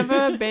 I've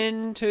never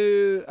been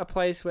to a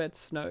place where it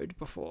snowed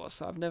before,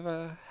 so I've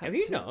never had Have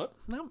you to... not?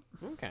 No,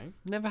 Okay.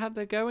 never had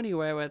to go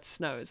anywhere where it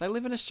snows. I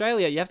live in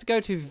Australia. You have to go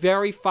to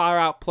very far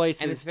out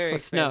places And it's very for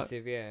snow.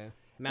 expensive, yeah.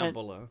 Mount And-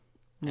 Buller.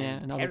 Yeah,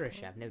 And another-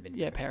 Perisher. I've never been to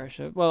Yeah,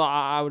 Perisher. Perisher. Well,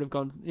 I would have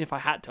gone if I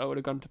had to. I would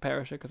have gone to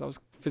Perisher because I was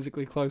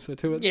physically closer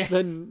to it Yeah.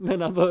 than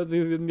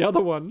the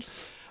other one.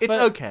 It's But-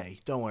 okay.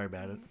 Don't worry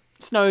about it.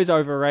 Snow's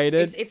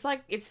overrated. It's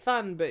like it's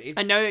fun, but it's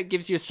I know it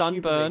gives you a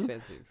stupidly sunburn.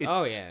 expensive. It's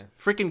Oh yeah.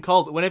 freaking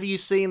cold. Whenever you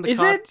see in the Is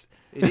cart, it?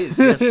 It is,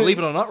 yes, believe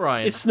it or not,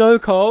 Ryan. Is snow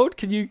cold?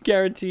 Can you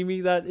guarantee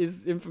me that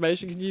is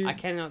information? I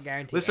cannot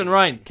guarantee. Listen, anything.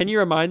 Ryan. Can you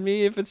remind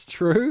me if it's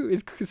true?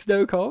 Is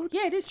snow cold?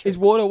 Yeah, it is true. Is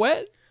water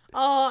wet?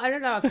 Oh, I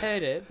don't know. I've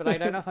heard it, but I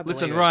don't know if I believe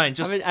Listen, it. Ryan,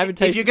 just I haven't if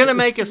tasted you're gonna it.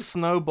 make a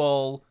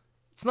snowball,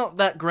 it's not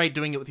that great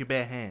doing it with your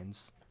bare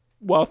hands.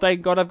 Well,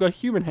 thank God I've got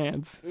human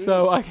hands,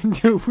 so I can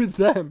do it with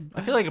them.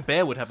 I feel like a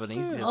bear would have an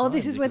easier Oh, time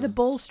this is where the because-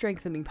 ball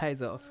strengthening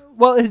pays off.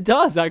 Well, it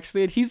does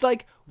actually, and he's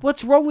like,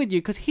 "What's wrong with you?"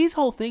 Because his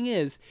whole thing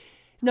is,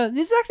 no,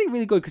 this is actually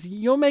really good because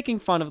you're making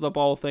fun of the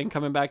ball thing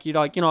coming back. You're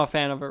like, you're not a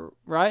fan of it,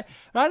 right?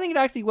 But I think it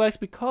actually works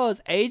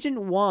because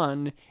Agent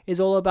One is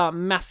all about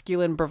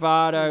masculine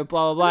bravado,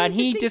 blah blah blah, and it's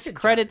a he decent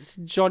discredits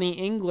Johnny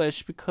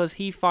English because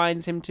he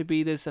finds him to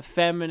be this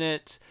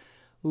effeminate,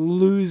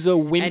 loser,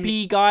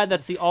 wimpy guy.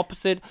 That's the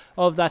opposite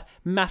of that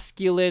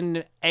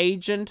masculine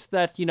agent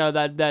that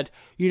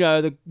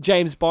the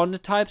James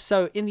Bond type.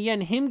 So in the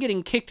end, him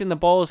getting kicked in the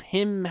balls,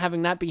 him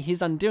having that be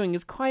his undoing,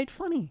 is quite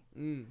funny.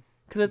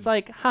 Because it's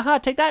like, haha,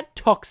 take that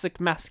toxic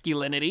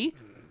masculinity.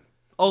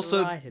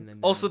 Also, Right in the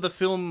also the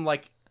film,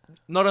 like,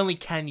 not only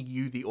can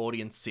you, the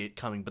audience, see it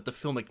coming, but the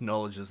film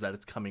acknowledges that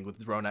it's coming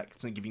with Rowan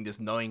Atkinson giving this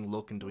knowing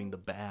look and doing the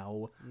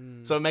bow.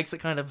 So it makes it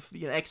kind of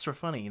extra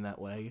funny in that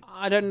way.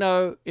 I don't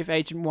know if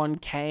Agent 1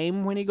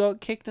 came when he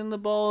got kicked in the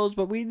balls,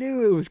 but we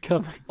knew it was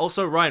coming.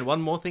 Also, Ryan,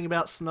 one more thing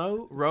about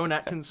Snow. Rowan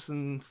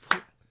Atkinson...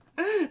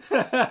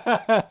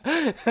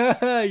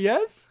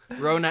 Yes?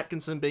 Rowan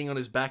Atkinson being on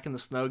his back in the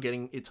snow,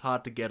 it's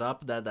hard to get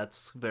up.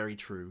 That's very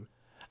true.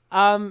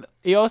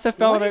 He also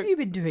fell What on have you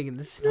been doing in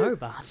the snow,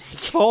 Bartek?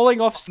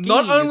 falling off skis.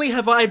 Not only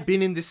have I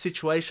been in this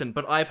situation,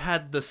 but I've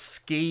had the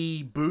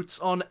ski boots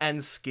on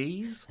and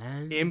skis.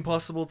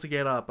 Impossible to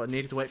get up. I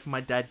needed to wait for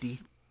my daddy.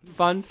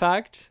 Fun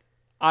fact,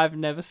 I've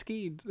never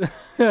skied.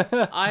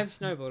 I've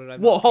snowboarded.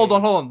 Whoa, hold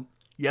on.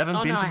 You haven't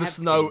Oh, been no, to I the have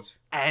snow skied.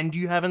 and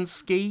you haven't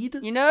skied?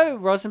 You know,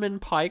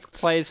 Rosamund Pike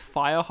plays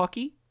fire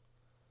hockey?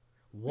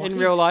 What in is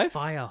real life?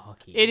 fire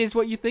hockey? It is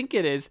what you think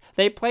it is.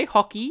 They play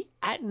hockey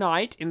at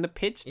night in the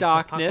pitch Is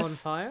darkness.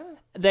 the puck on fire?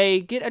 They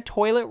get a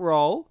toilet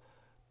roll,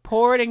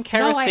 pour it in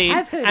kerosene,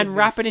 have heard and of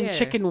wrap this, it in yeah.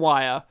 chicken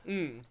wire.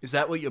 Is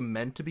that what you're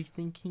meant to be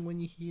thinking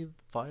when you hear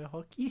fire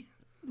hockey?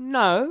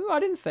 No, I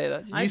didn't say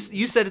that.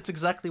 You said it's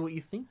exactly what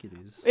you think it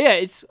is. Yeah,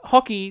 it's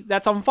hockey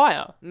that's on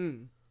fire.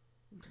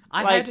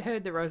 I Like, had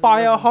heard that Rosamund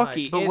Fire Pike-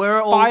 hockey. But It's where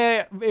are all-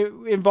 fire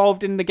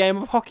involved in the game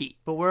of hockey.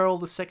 But where are all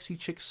the sexy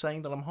chicks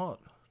saying that I'm hot?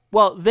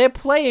 Well, they're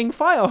playing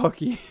fire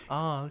hockey.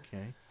 Ah,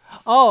 okay.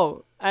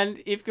 Oh,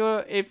 and if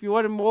you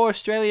wanted more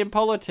Australian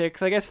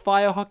politics, I guess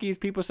fire hockey is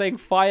people saying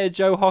fire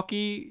Joe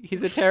Hockey.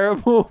 He's a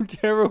terrible,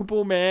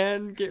 terrible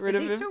man. Get rid Is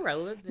of he him. still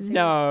relevant? Is he-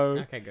 No.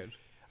 Okay, good.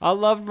 I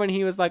loved when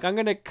he was like, I'm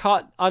going to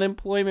cut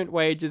unemployment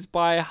wages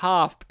by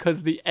half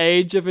because the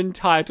age of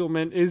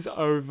entitlement is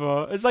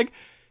over. It's like,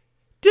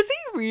 does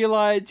he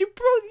realize? Here's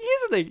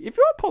the thing. If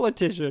you're a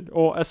politician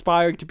or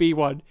aspiring to be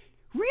one,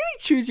 really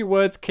choose your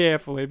words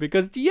carefully,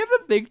 because do you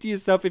ever think to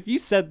yourself, if you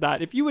said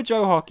that, if you were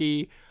Joe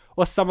Hockey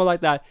or someone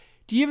like that,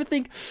 do you ever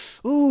think,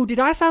 ooh, did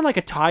I sound like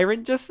a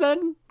tyrant just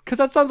then? Because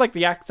that sounds like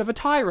the acts of a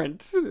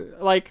tyrant.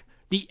 Like,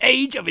 the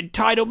age of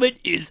entitlement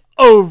is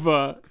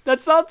over. That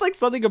sounds like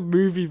something a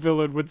movie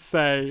villain would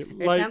say.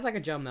 It sounds like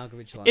a John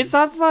Malkovich line. It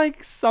sounds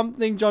like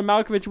something John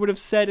Malkovich would have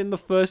said in the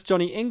first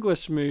Johnny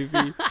English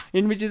movie,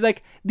 in which he's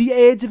like, the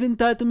age of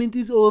entitlement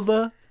is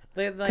over.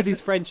 Because he's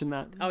French in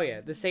that. Oh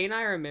yeah, the scene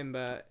I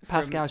remember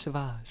Pascal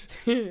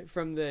Sauvage.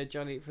 from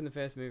the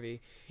first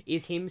movie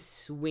is him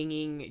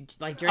swinging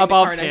like during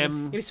Above the coronation,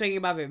 him. him swinging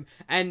above him,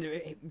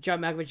 and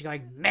John Malkovich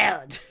going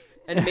merde,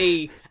 and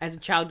me as a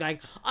child going,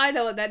 I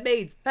know what that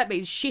means. That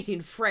means shit in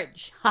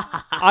French.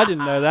 I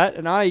didn't know that,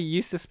 and I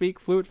used to speak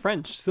fluent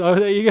French, so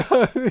there you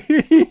go.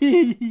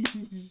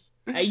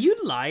 Are you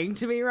lying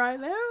to me right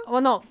now?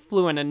 Well, not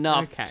fluent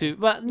enough Okay. to,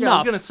 but Yeah, I was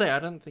enough. gonna say I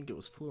don't think it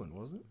was fluent,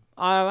 was it?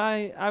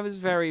 I was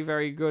very,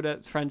 very good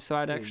at French, so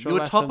I had extra You were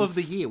lessons. top of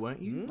the year,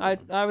 weren't you?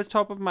 I was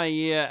top of my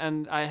year,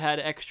 and I had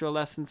extra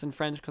lessons in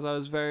French because I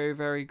was very,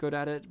 very good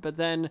at it. But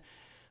then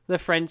the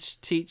French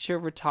teacher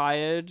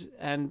retired,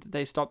 and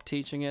they stopped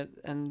teaching it,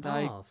 and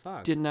I Oh,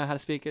 fuck. didn't know how to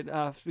speak it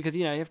because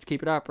you have to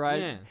keep it up,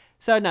 right? Yeah.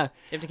 So no, You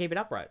have to keep it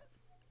upright.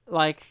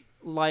 like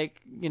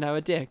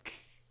a dick,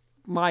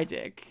 my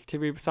dick to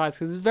be precise,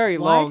 because it's very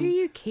Why long. do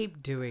you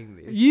keep doing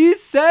this? You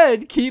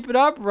said keep it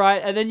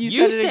upright, and then you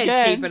said it said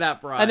again. keep it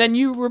upright. And then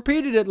you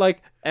repeated it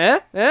like,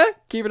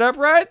 keep it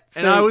upright.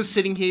 And I was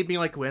sitting here being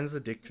like, when's the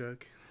dick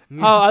joke?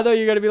 Oh, I thought you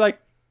were going to be like,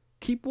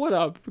 keep what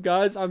up,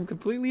 guys? I'm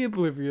completely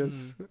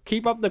oblivious.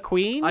 Keep up the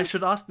queen? I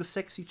should ask the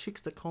sexy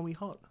chicks that call me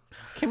hot.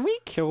 Can we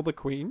kill the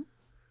queen?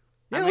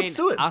 Yeah, I let's mean,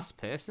 do it. Us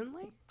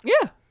personally,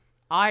 Yeah.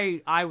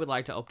 I would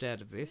like to opt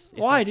out of this. if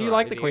Why? that's Do you all right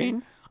like the with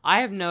queen?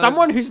 I have no.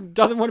 Someone who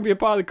doesn't want to be a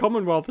part of the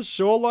Commonwealth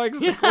sure likes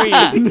the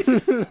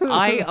queen.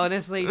 I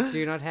honestly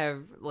do not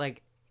have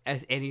like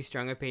any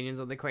strong opinions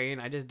on the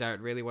queen. I just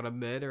don't really want to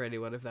murder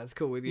anyone. If that's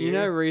cool with you. You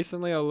know,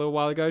 recently, a little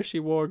while ago,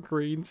 she wore a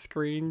green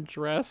screen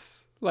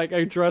dress like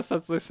a dress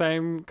that's the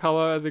same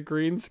color as a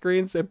green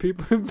screen, so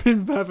people have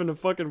been having a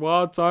fucking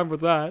wild time with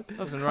that.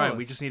 Listen, Ryan,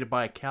 we just need to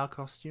buy a cow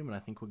costume, and I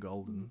think we're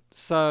golden.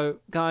 So,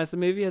 guys, the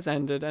movie has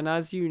ended, and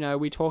as you know,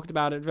 we talked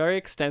about it very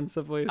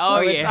extensively. So Oh,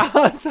 yeah. it's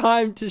our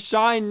time to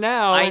shine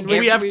now. I and Do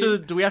we which have to?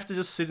 Do we have to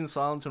just sit in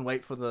silence and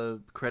wait for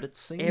the credits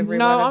scene? Every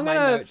No, one of I'm my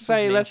gonna notes was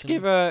say let's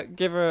mentioned.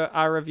 give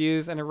our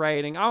reviews and a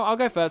rating. I'll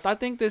go first. I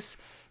think this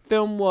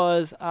film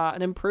was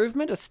an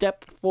improvement, a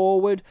step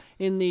forward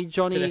in the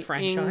Johnny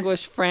franchise?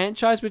 English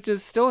franchise, which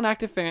is still an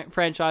active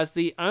franchise.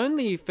 The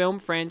only film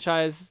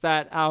franchise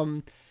that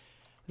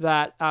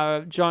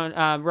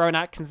Rowan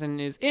Atkinson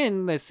is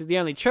in. This is the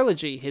only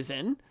trilogy he's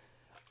in,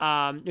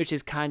 which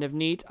is kind of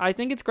neat. I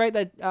think it's great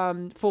that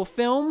for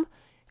film,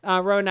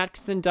 Rowan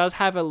Atkinson does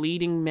have a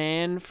leading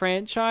man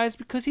franchise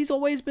because he's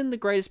always been the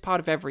greatest part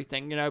of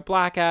everything. You know,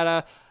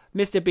 Blackadder,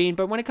 Mr. Bean.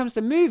 But when it comes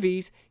to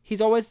movies, he's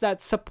always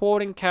that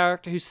supporting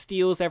character who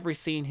steals every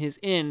scene he's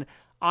in.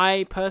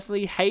 I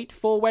personally hate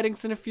Four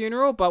Weddings and a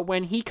Funeral, but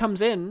when he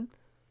comes in,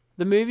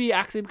 the movie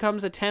actually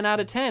becomes a 10 out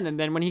of 10. And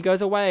then when he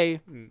goes away,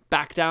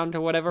 back down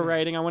to whatever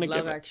rating I want to Love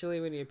give it. Actually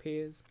when he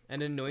appears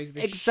and annoys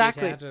the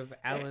Exactly. shit out of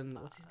Alan.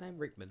 What's his name?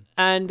 Rickman.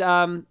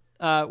 And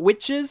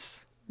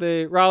Witches,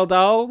 the Roald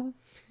Dahl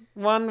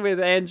one with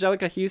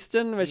Angelica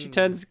Houston, where she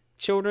turns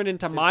children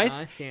into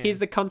mice. yeah. He's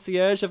the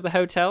concierge of the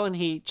hotel, and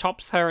he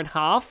chops her in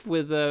half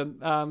with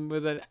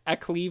a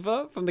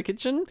cleaver from the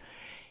kitchen.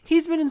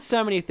 He's been in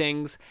so many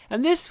things,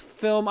 and this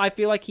film, I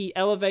feel like he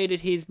elevated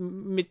his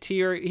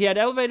material. He had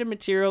elevated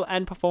material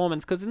and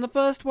performance, because in the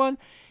first one,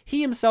 he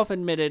himself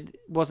admitted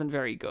wasn't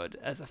very good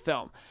as a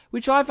film,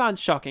 which I found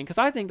shocking, because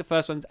I think the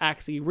first one's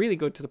actually really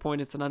good to the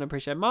point it's an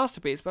unappreciated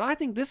masterpiece, but I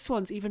think this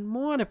one's even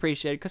more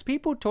unappreciated, because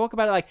people talk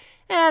about it like,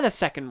 the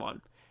second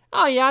one.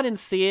 Oh yeah, I didn't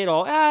see it,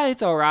 or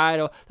it's alright,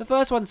 or the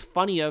first one's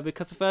funnier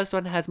because the first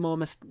one has more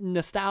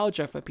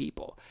nostalgia for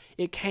people.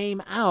 It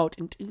came out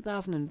in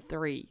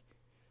 2003.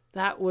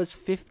 That was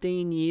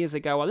 15 years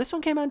ago. Well, this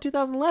one came out in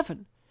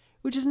 2011,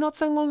 which is not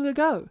so long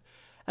ago.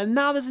 And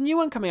now there's a new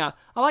one coming out.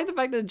 I like the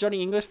fact that the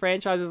Johnny English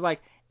franchise is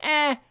like,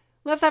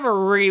 let's have a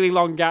really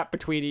long gap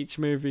between each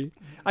movie.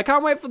 I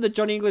can't wait for the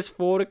Johnny English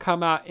 4 to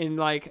come out in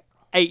like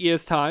 8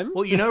 years' time.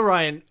 Well, you know,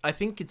 Ryan, I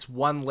think it's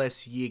one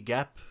less year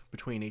gap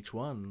between each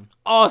one.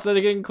 Oh, so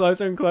they're getting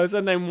closer and closer,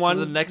 and then So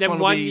the next one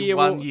will be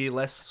 1 year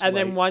less. and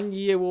then 1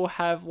 year we'll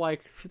have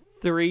like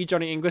 3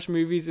 Johnny English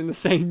movies in the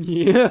same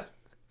year.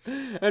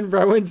 And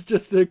Rowan's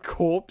just a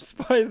corpse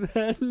by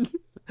then.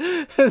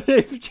 And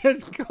they've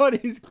just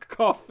got his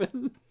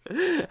coffin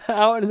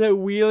out and they're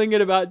wheeling it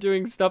about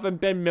doing stuff. And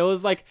Ben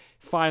Miller's like,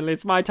 finally,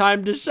 it's my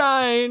time to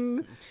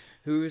shine.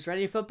 Who's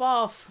ready for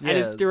Boff? And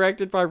it's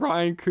directed by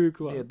Ryan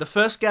Coogler. Yeah, the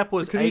first gap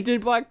was Because he 8.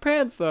 did Black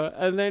Panther.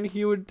 And then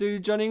he would do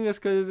Johnny English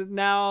because It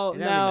now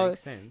only makes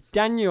sense.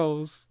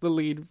 Daniel's the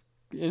lead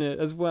in it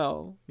as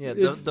well. Yeah,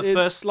 it's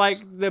first like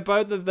they're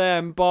both of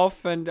them,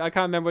 Boff and I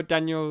can't remember what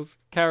Daniel's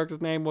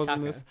character's name was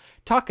in this.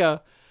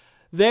 Tucker.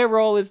 Their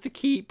role is to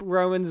keep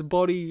Rowan's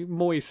body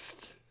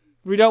moist.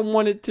 We don't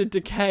want it to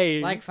decay.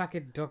 Like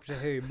fucking Doctor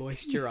Who,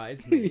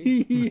 moisturize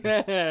me.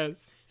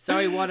 Yes. So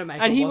he wanted to make.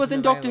 And he was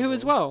in Doctor Who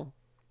as well.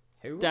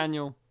 Who was?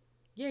 Daniel.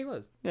 Yeah, he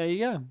was. There you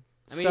go.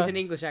 I mean, So- he's an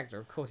English actor,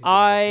 of course. He's been in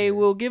I Doctor Who.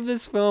 will give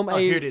this film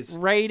here it a is.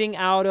 rating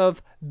out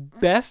of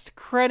best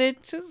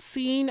credit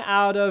scene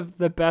out of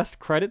the best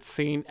credit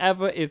scene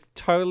ever. It's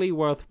totally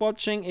worth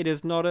watching. It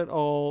is not at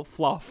all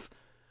fluff.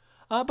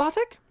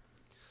 Bartek?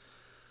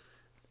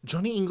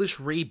 Johnny English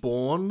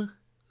Reborn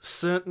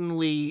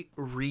certainly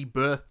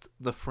rebirthed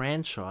the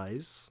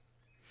franchise.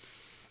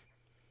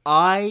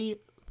 I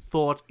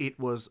thought it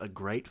was a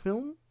great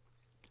film.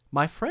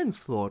 My friends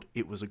thought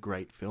it was a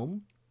great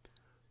film.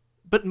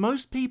 But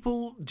most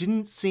people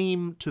didn't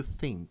seem to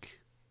think.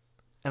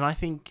 And I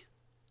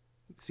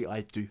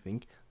do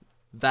think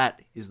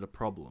that is the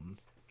problem.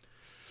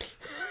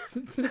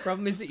 The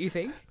problem is that you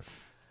think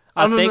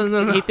I no, think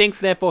no. he thinks,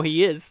 therefore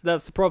he is.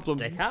 That's the problem.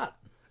 Descartes.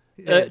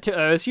 To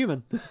err as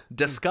human.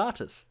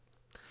 Descartes.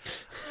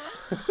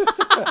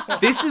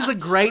 This is a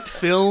great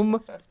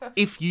film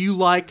if you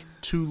like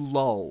to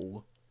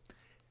lol.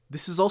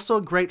 This is also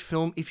a great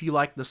film if you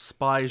like the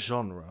spy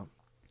genre.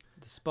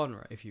 The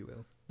Sponra, if you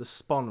will. The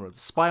spionra. The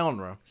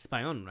spionra.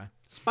 Spionra.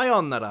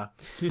 Spionra.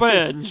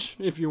 Spurge,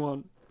 if you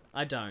want.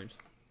 I don't.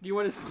 Do you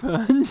want a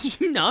sponge?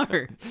 No.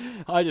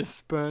 I just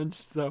sponged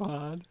so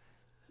hard.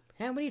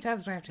 How many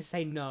times do I have to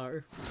say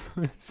no?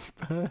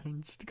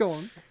 Sponged. Go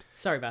on.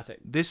 Sorry about it.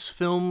 This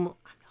film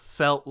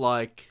felt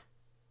like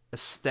a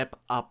step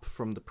up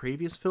from the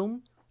previous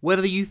film.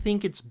 Whether you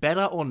think it's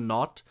better or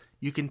not,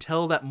 you can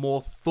tell that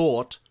more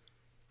thought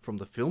from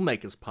the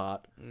filmmaker's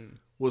part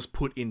was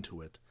put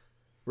into it.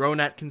 Rowan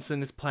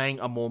Atkinson is playing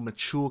a more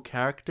mature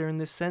character in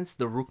this sense.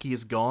 The rookie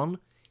is gone.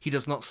 He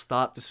does not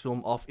start this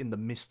film off in the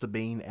Mr.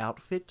 Bean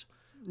outfit.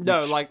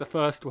 No, like the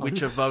first one.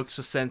 Which evokes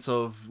a sense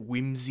of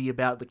whimsy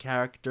about the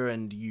character,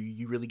 and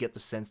you really get the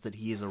sense that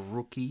he is a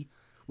rookie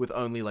with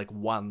only like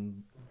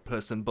one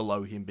person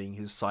below him being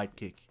his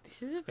sidekick.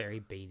 This is a very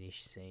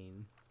beanish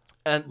scene.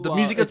 And the Well,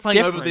 music that's it's playing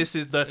over different. this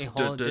is the... In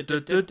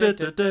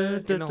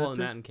the Hall of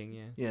the Mountain King,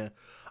 yeah. Yeah.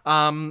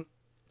 Who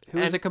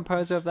was And- the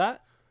composer of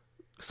that?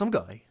 Some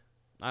guy.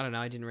 I don't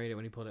know. I didn't read it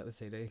when he pulled out the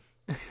CD.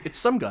 It's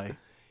some guy.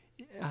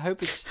 I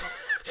hope it's...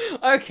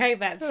 Okay,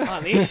 that's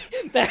funny.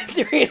 That's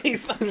really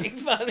fucking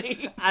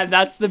funny. And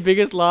that's the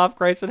biggest laugh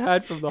Grayson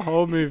had from the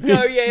whole movie.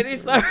 No, yeah, it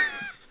is though.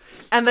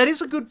 And that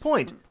is a good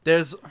point.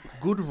 There's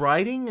good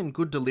writing and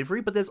good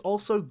delivery, but there's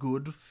also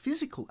good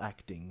physical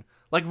acting.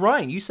 Like,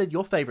 Ryan, you said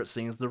your favourite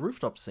scene is the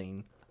rooftop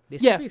scene,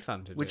 This Yeah. would be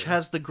fun to do. which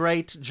has the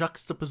great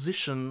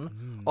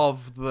juxtaposition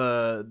of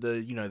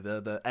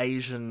the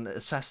Asian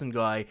assassin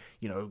guy,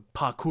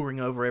 parkouring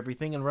over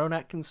everything, and Rowan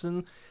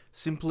Atkinson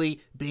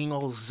simply being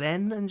all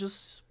zen and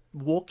just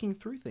walking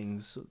through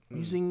things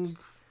using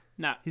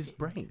No. his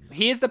brain.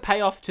 Here's the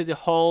payoff to the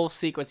whole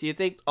sequence. You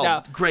think... Oh,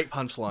 now, great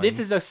punchline. this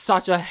is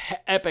such a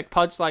epic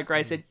punchline,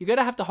 Grayson. You're going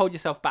to have to hold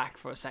yourself back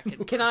for a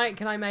second. Can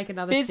I make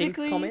another sync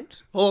Physically-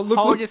 comment? Oh, look,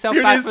 Hold look, yourself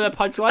here it back is. for the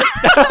punchline.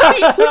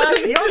 He put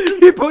it in the oven.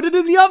 You put it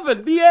in the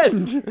oven. The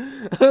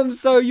end.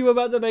 So you were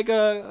about to make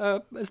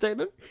a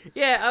statement?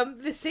 Yeah,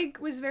 the sync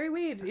was very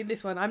weird in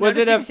this one. I'm Was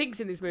it noticing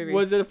syncs in this movie.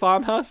 Was it a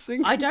farmhouse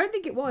thing? I don't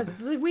think it was.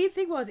 The weird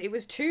thing was, it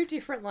was two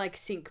different like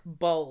sink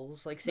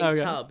bowls, like sink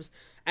Okay. tubs,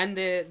 and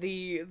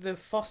the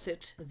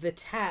faucet, the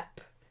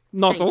tap.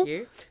 Nozzle. Thank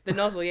you. The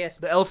nozzle, yes.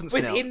 The elephant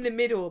was snout. in the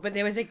middle, but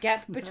there was a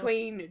gap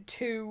between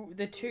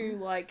the two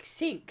like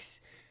sinks.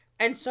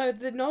 And so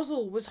the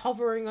nozzle was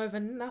hovering over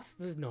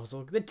nothing.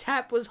 The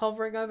tap was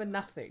hovering over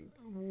nothing.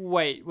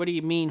 Wait, what do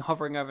you mean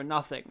hovering over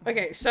nothing?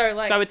 Okay, so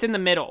like So it's in the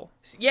middle.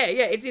 yeah,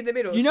 it's in the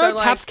middle. You know so,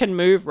 like, taps can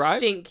move, right?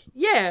 sink.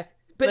 Yeah,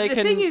 but They the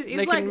can- thing is they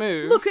can like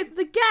move. look at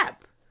the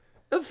gap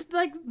of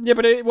like Yeah,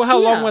 but how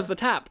long Here. was the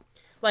tap?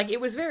 it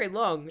was very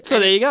long. So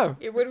and there you go.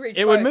 It would reach.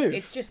 It would both. move.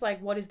 It's just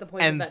like, what is the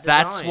point And of that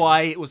that's design?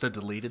 why it was a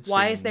deleted scene.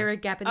 Why is there a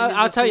gap in the I'll- middle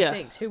I'll of tell two ya.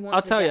 sinks? Who I'll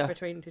wants tell a ya. gap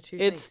between the two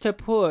It's sinks? to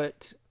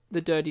put the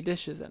dirty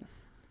dishes in.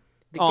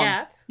 The on.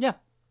 gap. Yeah,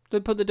 to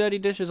put the dirty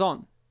dishes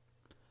on.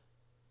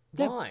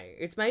 Yeah. Why?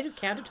 It's made of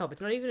countertop.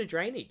 It's not even a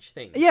drainage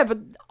thing. Yeah, but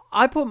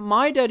I put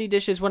my dirty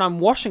dishes when I'm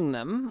washing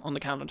them on the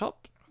countertop.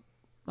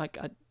 Like,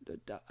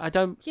 I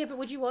don't... Yeah, but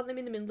would you want them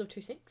in the middle of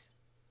two sinks?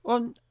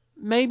 Well,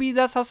 maybe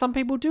that's how some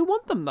people do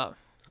want them, though.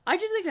 I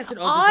just think that's an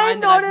odd design. I'm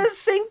not a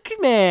sink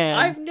man.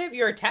 I've never.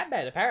 You're a tap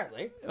man,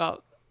 apparently.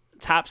 Well,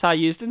 taps are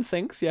used in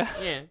sinks, yeah.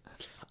 Yeah.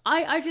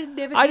 I just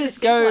never. I seen a just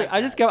sink go like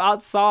I just that. go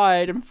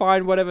outside and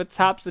find whatever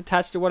taps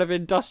attached to whatever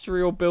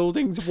industrial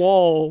building's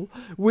wall,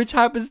 which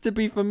happens to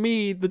be for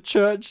me the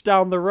church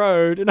down the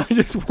road, and I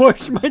just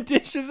wash my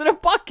dishes in a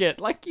bucket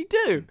like you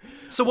do.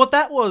 So what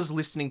that was,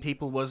 listening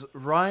people, was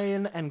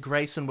Ryan and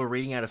Grayson were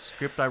reading out a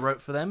script I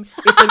wrote for them.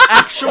 It's an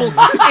actual...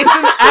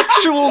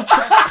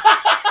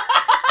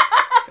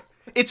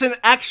 It's an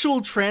actual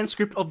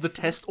transcript of the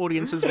test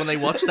audiences when they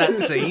watch that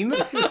scene,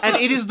 and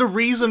it is the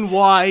reason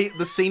why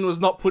the scene was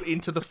not put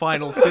into the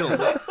final film.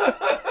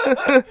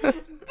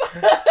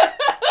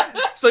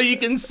 So you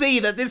can see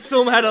that this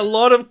film had a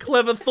lot of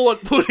clever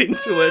thought put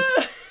into it.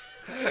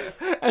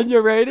 And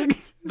your rating?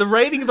 The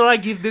rating that I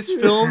give this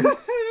film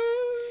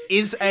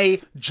is a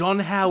John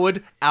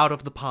Howard out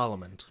of the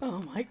Parliament.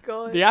 Oh my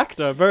god. The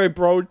actor, very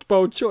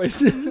bold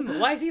choice.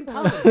 Why is he in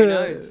Parliament? Who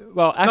knows?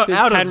 Well, actors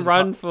out of can the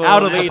run par- for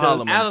out of the leaders.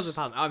 Parliament. Out of the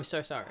Parliament. I'm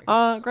so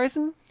sorry.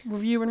 Grayson,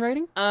 review and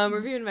rating?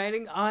 Review and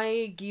rating.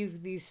 I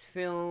give this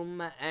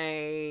film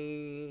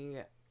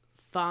a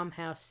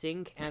farmhouse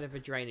sink out of a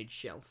drainage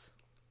shelf.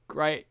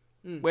 Great.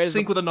 Where's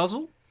Sink with a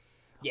nozzle?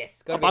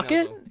 Yes. a Gotta bucket? Be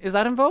a nozzle. Is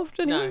that involved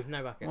anyway?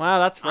 No bucket. Wow,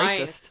 that's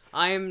racist.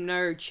 I am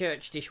no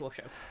church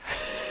dishwasher.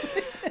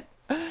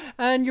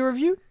 And your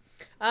review?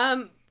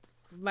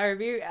 My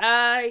review.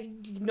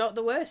 Not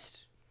the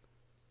worst.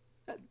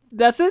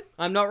 That's it?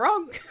 I'm not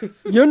wrong.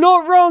 You're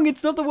not wrong.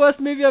 It's not the worst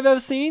movie I've ever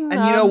seen.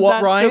 And you know what,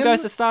 that Ryan? Still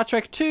goes to Star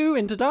Trek 2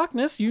 Into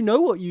Darkness. You know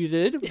what you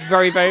did.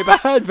 Very, very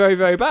bad. Very,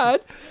 very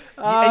bad.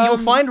 And you'll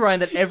find,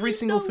 Ryan, that every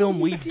single film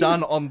we've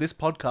done on this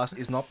podcast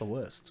is not the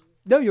worst.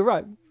 No, you're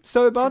right.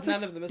 So, Bartek,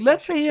 none of them are Star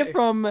let's Trek hear 2.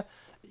 from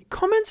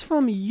comments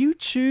from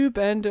YouTube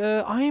and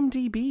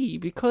IMDb,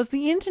 because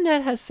the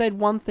internet has said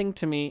one thing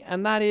to me,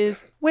 and that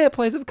is, we're a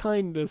place of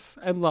kindness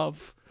and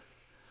love.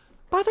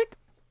 Bartek?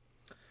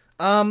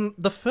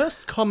 The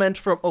first comment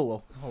from... Oh,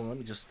 well, hold on, let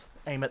me just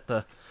aim at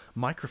the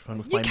microphone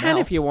with You my can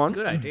mouth. if you want.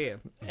 Good idea.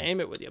 Aim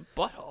it with your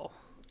butthole.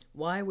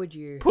 Why would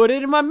you? Put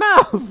it in my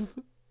mouth.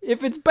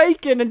 If it's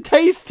bacon and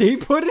tasty,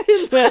 put it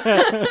in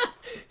there.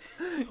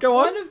 Go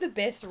on. One of the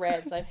best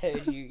rants I've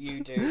heard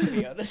you do, to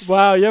be honest.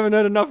 Wow, you haven't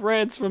heard enough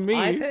rants from me.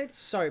 I've heard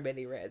so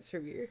many rants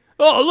from you.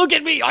 Oh, look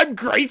at me. I'm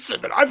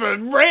Grayson and I've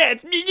heard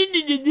rants.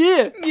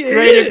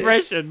 Great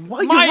impression.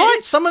 Well, you're right,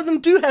 some of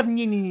them do have...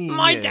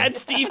 My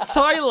dad's Steve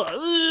Tyler.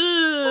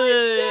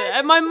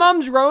 And my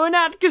mum's Rowan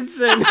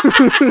Atkinson.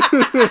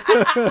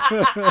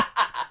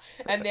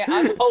 And their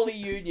unholy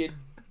union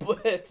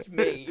birthed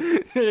me.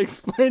 It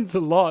explains a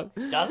lot.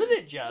 Doesn't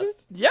it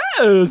just?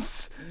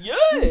 Yes.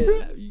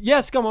 Yeah.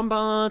 Yes, come on,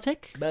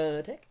 Bartek.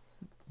 Bartek?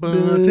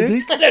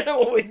 Bartek? I don't know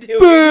what we're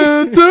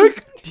doing.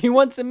 Do you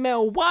want some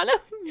marijuana?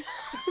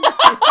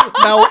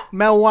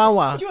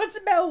 Malwawa. Do you want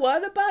some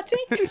marijuana,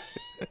 Bartek?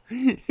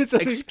 It's,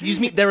 like- Excuse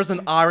me, there is an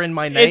R in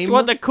my name. it's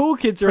what the cool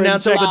kids are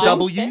Pronounce it with a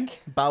injecting. W.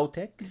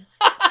 Baltec.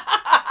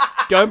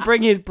 Don't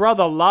bring his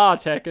brother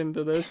Lartek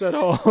into this at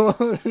all.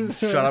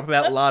 Shut up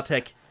about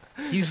LaTeX.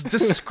 He's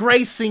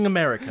disgracing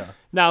America.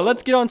 Now,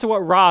 let's get on to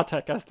what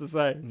Ratek has to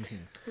say.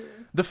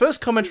 The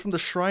first comment from the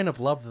Shrine of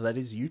Love that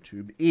is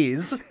YouTube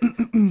is...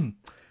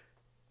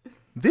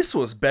 This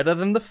was better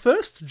than the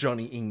first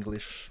Johnny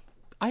English.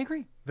 I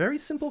agree. Very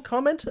simple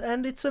comment,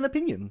 and it's an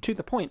opinion. To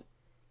the point.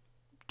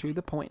 To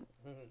the point.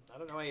 I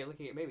don't know why you're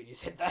looking at me when you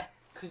said that.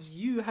 Because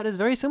you had a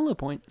very similar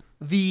point.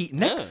 The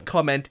next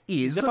comment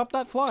is... Zip up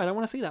that fly. I don't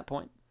want to see that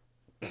point.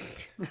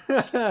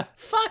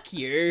 Fuck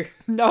you.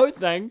 No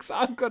thanks.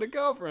 I've got a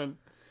girlfriend.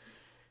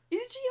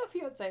 Isn't she your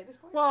fiance at this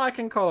point? Well, I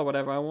can call her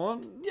whatever I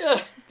want.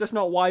 Yeah. Just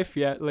not wife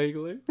yet,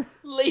 legally.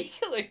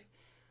 Legally.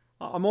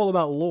 I'm all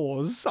about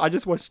laws. I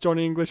just watched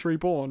Johnny English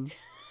Reborn.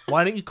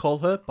 Why don't you call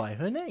her by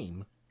her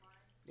name?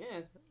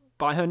 Yeah.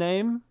 By her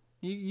name?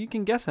 You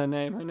can guess her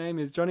name. Her name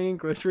is Johnny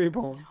English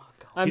Reborn. Oh,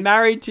 God. I'm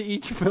married to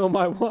each film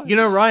I watch. You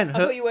know, Ryan, I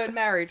thought you weren't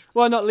married.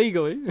 Well, not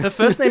legally. her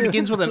first name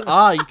begins with an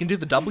R. You can do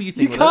the W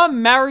thing You with can't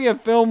marry a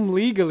film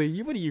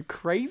legally. What are you,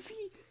 crazy?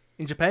 it.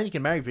 In Japan, you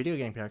can marry video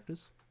game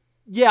characters.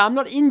 Yeah, I'm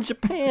not in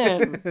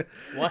Japan.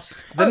 What?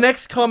 The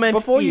next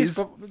comment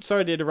is...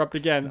 Sorry to interrupt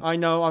again. I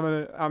know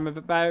I'm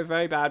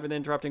very bad with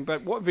interrupting,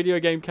 but what video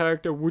game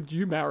character would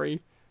you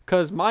marry?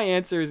 Because my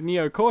answer is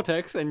Neo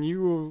Cortex, and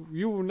you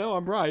will know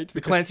I'm right.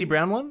 The Clancy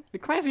Brown one? The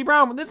Clancy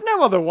Brown one. There's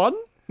no other one.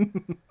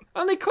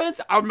 Only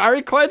Clancy. I'll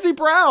marry Clancy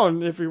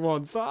Brown if he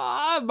wants.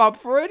 I'm up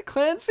for it,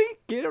 Clancy.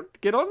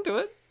 Get onto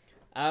it.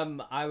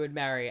 I would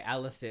marry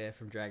Alistair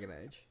from Dragon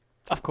Age.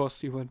 Of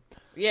course you would.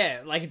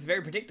 Yeah, like it's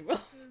very predictable.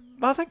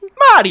 Bartek?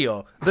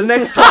 Mario! The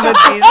next comment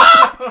is...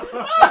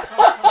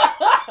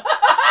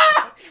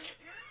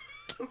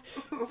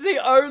 The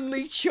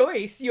only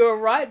choice. You're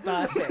right,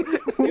 Bartek.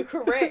 You're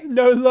correct.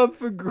 No love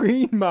for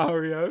Green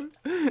Mario.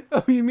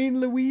 Oh, you mean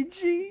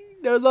Luigi?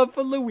 No love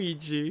for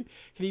Luigi.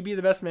 Can he be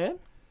the best man?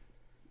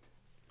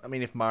 I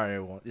mean, if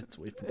Mario wants...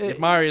 If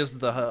Mario's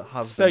the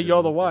husband... So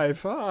you're the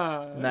wife.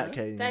 Ah. In that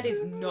case... That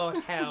is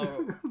not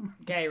how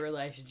gay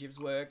relationships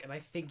work, and I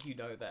think you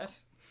know that.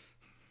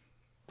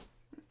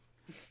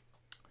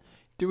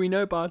 Do we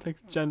know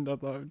Bartek's gender,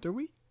 though? Do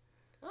we?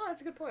 Oh,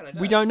 that's a good point. I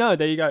don't. We don't know.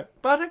 There you go.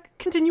 Bartek,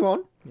 continue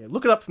on. Yeah,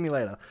 look it up for me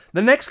later.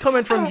 The next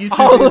comment from YouTube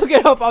I'll is... look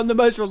it up on the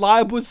most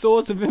reliable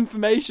source of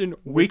information,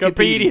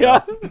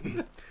 Wikipedia.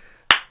 Wikipedia.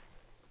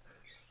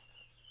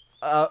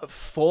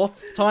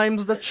 Fourth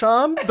time's the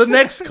charm. The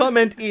next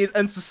comment is...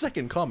 And it's the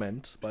second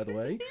comment, by the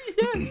way.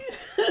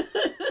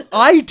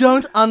 I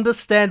don't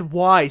understand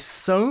why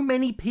so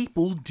many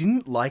people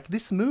didn't like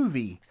this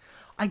movie.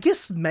 I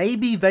guess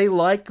maybe they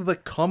like the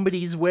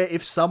comedies where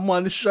if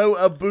someone show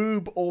a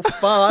boob or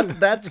fart,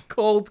 that's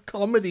called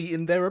comedy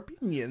in their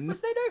opinion.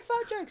 Was there no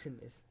fart jokes in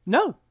this?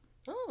 No.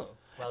 Oh.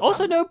 Well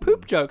Also, done. no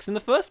poop jokes. In the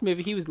first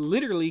movie, he was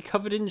literally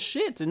covered in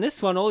shit. In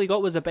this one, all he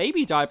got was a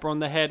baby diaper on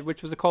the head,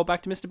 which was a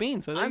callback to Mr.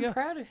 Bean. So there you I'm go.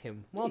 proud of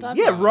him. Well done.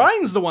 Yeah, Ryan.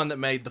 Ryan's the one that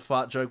made the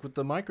fart joke with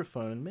the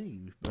microphone and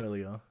me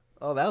earlier.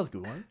 Oh, that was a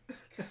good one.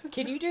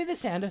 Can you do the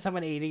sound of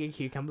someone eating a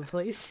cucumber,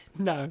 please?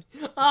 No.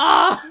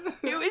 Ah,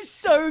 it was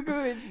so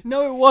good.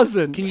 No, it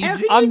wasn't. How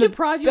can I'm you the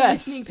deprive your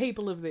best. listening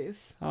people of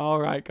this? All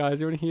right, guys.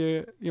 You want to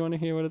hear? You want to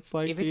hear what it's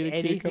like If to it's eat a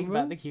anything cucumber?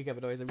 but the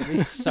cucumber noise, I'm gonna be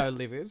so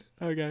livid.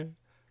 Okay.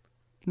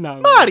 No.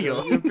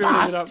 Mario! You're building it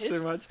up Bastard.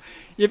 too much.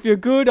 If you're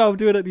good, I'll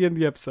do it at the end of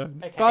the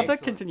episode. Okay, Bartek,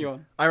 excellent. continue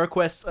on. I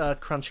request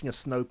crunching a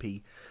snow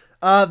pea.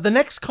 The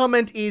next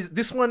comment is...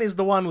 This one is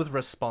the one with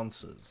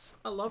responses.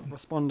 I love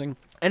responding.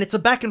 And it's a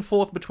back and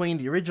forth between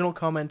the original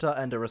commenter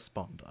and a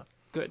responder.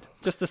 Good.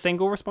 Just a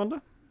single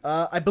responder?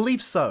 I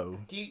believe so.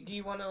 Do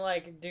you want to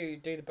like do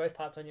the both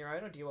parts on your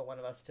own, or do you want one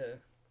of us to?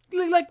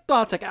 Let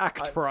Bartek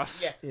act for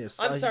us. Yeah. Yes,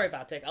 I'm I- sorry,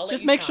 Bartek. I'll let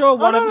Just you make shine. sure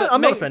one no, of no, them.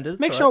 I'm not make- offended, it's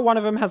Make all sure right. one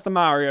of them has the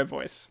Mario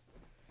voice.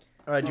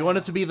 Alright, do you want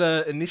it to be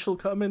the initial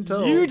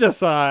commenter? You or-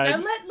 decide. Now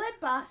let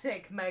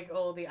Bartek make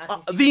all the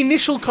artistic. The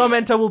initial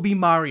commenter will be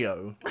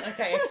Mario.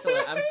 Okay,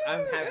 excellent.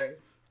 I'm happy.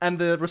 And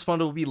the responder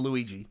will be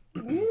Luigi.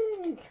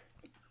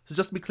 So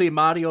just to be clear,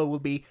 Mario will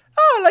be,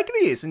 oh, like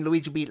this. And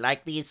Luigi will be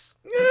like this.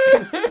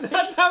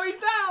 That's how he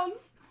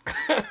sounds.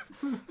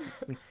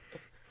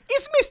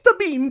 Is Mr.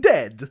 Bean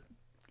dead?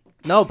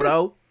 No,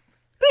 bro.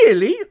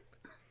 Really?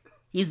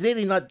 He's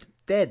really not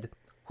dead.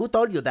 Who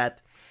told you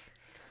that?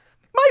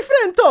 My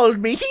friend told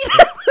me. He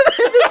read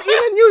it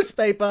in a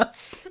newspaper.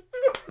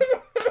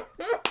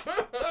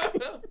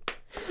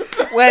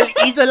 Well,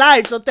 he's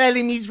alive, so tell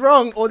him he's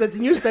wrong or that the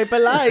newspaper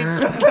lies.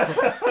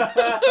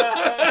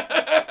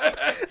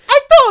 I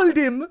told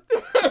him. Of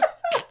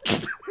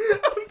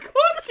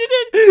course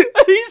you did.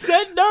 He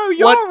said no.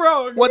 You're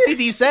wrong. What did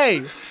he say?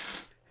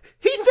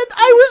 He said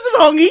I was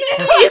wrong.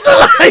 He's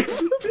alive.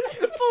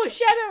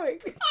 Foreshadowing.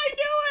 I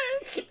knew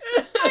it.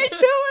 I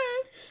knew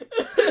it.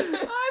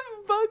 I'm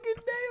fucking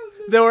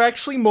nailed There were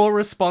actually more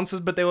responses,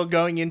 but they were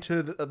going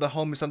into the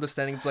whole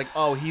misunderstanding. It's like,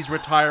 oh, he's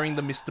retiring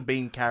the Mr.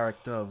 Bean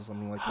character or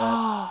something like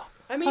that.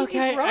 I mean,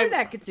 Okay, if Rowan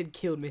Atkinson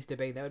killed Mr.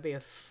 Bean, that would be a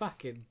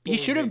fucking. He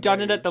should have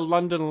done it at the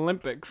London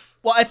Olympics.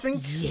 Well, I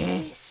think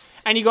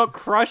Yes. And he got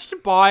crushed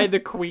by the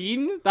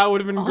Queen. That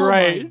would have been Oh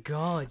great. my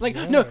god. Like,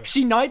 yes. no,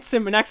 she knights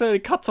him and accidentally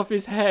cuts off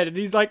his head, and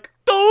he's like,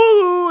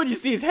 "Doo!" And you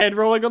see his head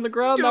rolling on the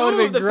ground. That would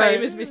have the been great.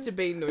 famous Mr.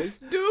 Bean noise.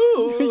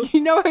 Do. You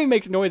know how he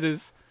makes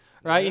noises,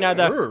 right? You know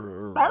the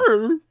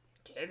 "Arr,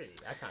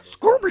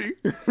 Scooby."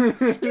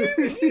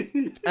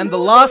 And the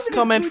last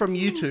comment from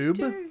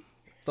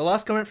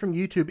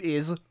YouTube,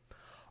 is,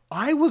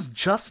 I was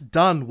just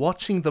done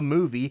watching the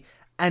movie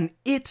and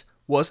it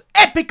was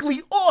epically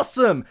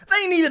awesome.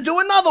 They need to do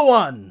another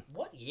one.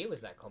 What year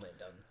was that comment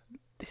done?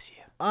 This year.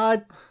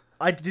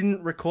 I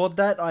didn't record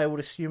that. I would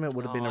assume it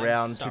would have been I'm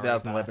around sorry,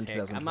 2011,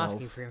 Bartek. I'm 2012.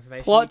 asking for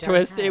information. Plot you don't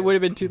twist, it have. would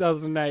have been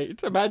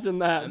 2008. Imagine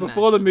that.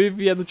 Before the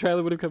movie and the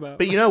trailer would have come out.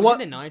 But you know It was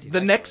what? in the 90s,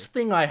 The next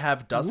thing I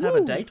have does have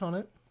a date on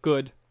it.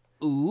 Good.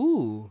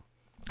 Ooh.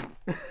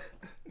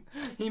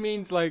 He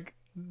means like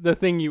the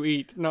thing you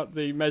eat, not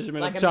the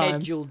measurement Like of a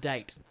time. medjool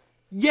date.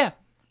 Yeah.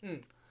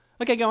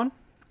 Okay, go on.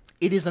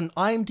 It is an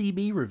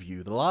IMDb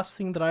review, the last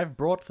thing that I've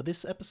brought for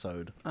this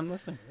episode. I'm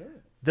listening.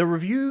 The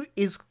review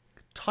is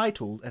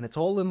titled, and it's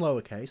all in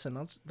lowercase, and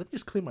let me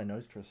just clear my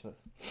nose for a sec.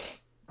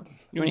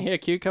 You want to hear a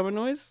cucumber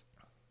noise?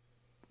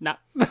 Nah.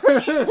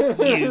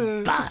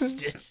 You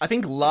bastard. I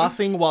think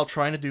laughing while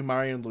trying to do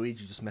Mario and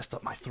Luigi just messed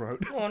up my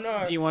throat. Oh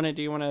no. Do you want to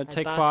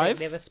take Bartek 5?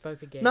 never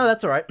spoke again. No,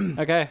 that's alright.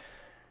 Okay.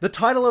 The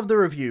title of the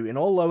review, in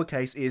all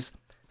lowercase, is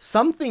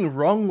Something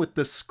Wrong with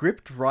the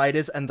Script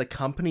Writers and the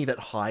Company That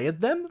Hired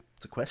Them?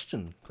 It's a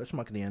question. Question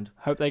mark at the end.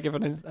 Hope they give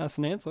us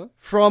an answer.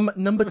 From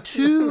number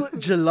 2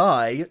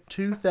 July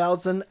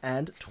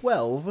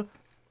 2012.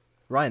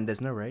 Ryan,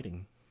 there's no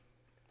rating.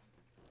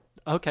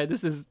 Okay,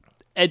 this is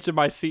edge of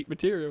my seat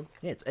material.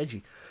 Yeah, it's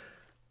edgy.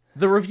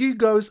 The review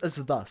goes as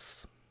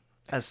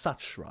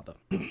such, rather.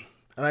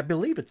 And I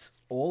believe it's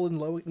all in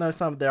lower... No,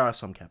 there are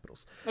some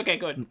capitals. Okay,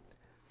 good.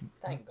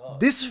 Thank God.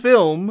 This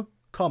film,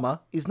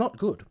 is not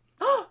good.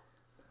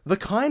 The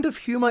kind of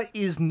humor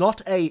is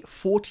not a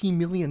 $40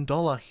 million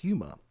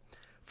humor.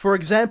 For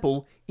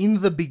example, in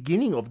the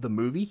beginning of the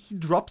movie, he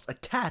drops a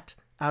cat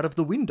out of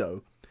the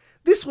window.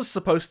 This was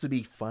supposed to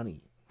be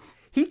funny.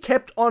 He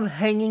kept on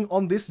hanging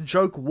on this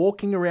joke,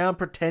 walking around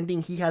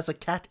pretending he has a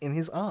cat in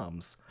his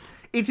arms.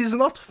 It is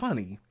not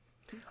funny.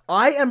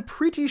 I am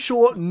pretty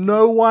sure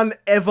no one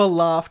ever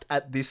laughed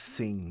at this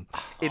scene.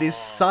 It is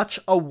such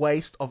a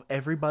waste of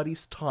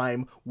everybody's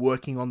time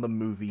working on the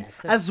movie,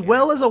 as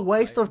well as a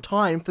waste of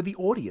time for the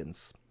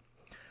audience.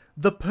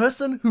 The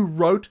person who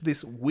wrote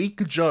this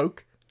weak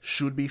joke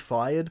should be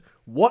fired.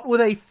 What were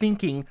they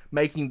thinking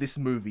making this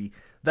movie?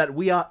 That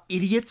we are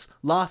idiots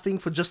laughing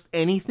for just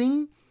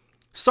anything?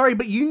 Sorry,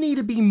 but you need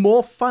to be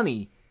more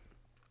funny.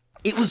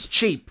 It was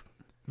cheap.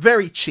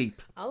 Very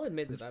cheap. I'll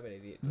admit that I'm an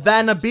idiot.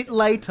 Then a bit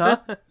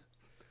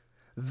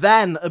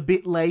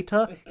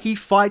later, he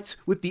fights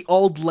with the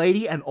old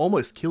lady and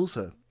almost kills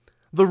her.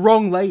 The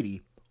wrong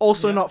lady.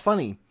 Also not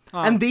funny.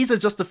 And these are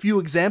just a few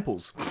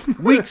examples.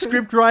 Weak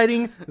script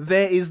writing,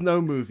 there is no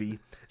movie.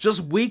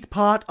 Just weak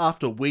part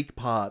after weak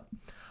part.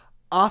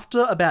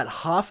 After about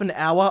half an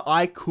hour,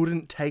 I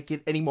couldn't take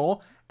it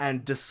anymore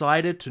and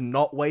decided to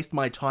not waste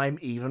my time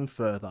even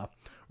further.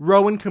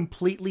 Rowan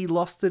completely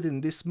lost it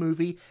in this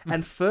movie,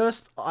 and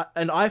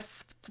I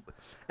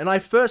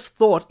first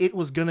thought it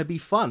was gonna be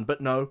fun,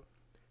 but no,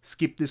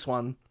 skip this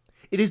one.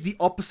 It is the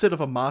opposite of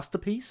a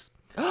masterpiece.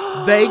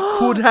 They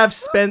could have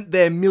spent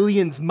their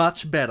millions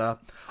much better.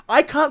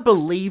 I can't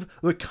believe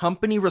the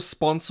company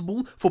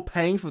responsible for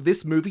paying for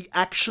this movie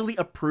actually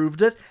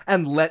approved it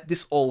and let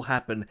this all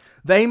happen.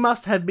 They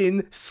must have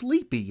been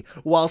sleepy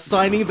while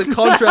signing the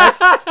contract.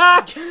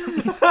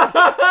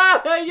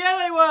 Yeah,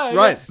 they were.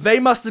 Right, they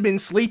must have been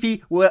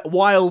sleepy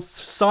while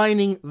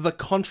signing the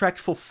contract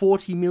for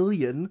 40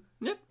 million.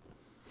 Yep.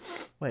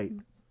 Wait.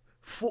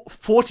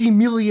 40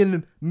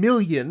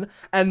 million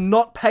and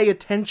not pay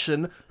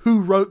attention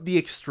who wrote the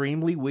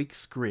extremely weak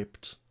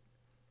script.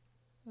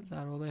 Is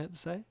that all they had to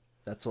say?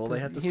 That's all they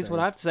had to say. Here's what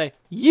I have to say.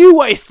 You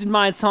wasted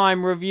my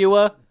time,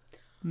 reviewer.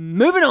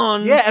 Moving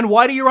on. Yeah, and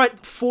why do you write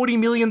 40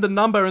 million the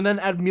number and then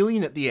add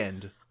million at the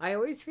end? I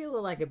always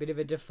feel like a bit of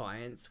a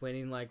defiance when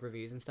in like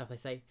reviews and stuff they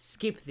say,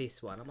 skip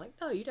this one. I'm like,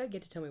 no, you don't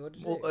get to tell me what to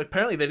do. Well,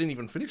 apparently they didn't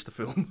even finish the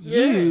film.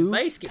 You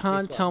they skipped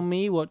can't this tell one.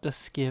 me what to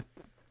skip.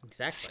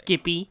 Exactly.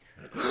 Skippy.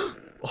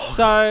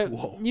 So,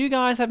 Whoa. you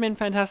guys have been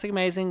fantastic,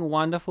 amazing,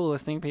 wonderful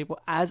listening people.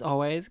 As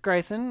always,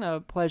 Grayson, a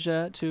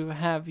pleasure to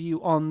have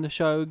you on the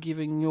show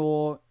giving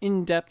your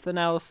in-depth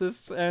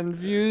analysis and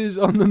views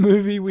on the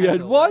movie we As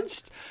had always.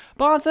 watched.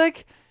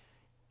 Bartek,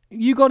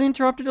 you got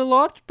interrupted a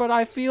lot, but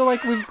I feel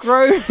like we've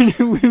grown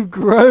we've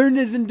grown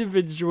as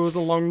individuals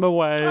along the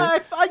way.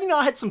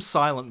 I had some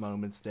silent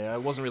moments there. I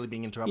wasn't really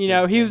being interrupted. You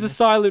know, he was a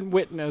silent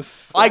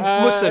witness.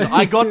 Listen,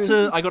 I got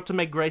to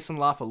make Grayson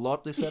laugh a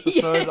lot this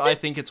episode. I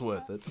think it's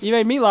worth it. You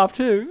made me laugh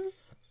too.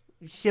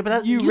 Yeah,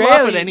 but You you laugh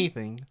at rarely-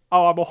 anything.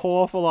 Oh, I'm a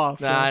whore for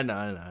laughter. Nah,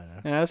 no.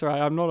 Yeah, that's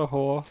right. I'm not a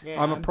whore.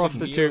 Yeah, I'm a I'm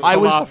prostitute confused. for I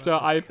was- laughter.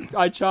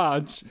 I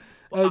charge.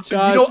 I charge. You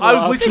know, for I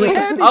was laughter. literally,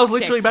 Term I was is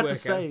literally sex about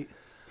to worker. say.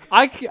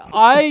 I Thank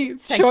you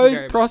chose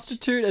very much.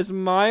 prostitute as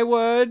my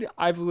word.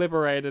 I've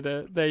liberated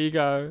it. There you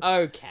go.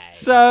 Okay.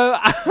 So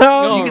You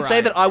can say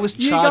Alright. that I was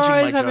you charging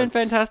guys my have been jokes.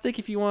 fantastic.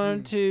 If you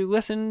want to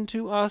listen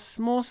to us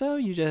more so,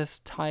 you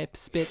just type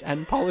Spit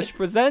and Polish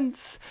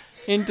Presents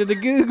into the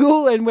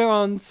Google, and we're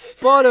on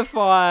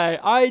Spotify,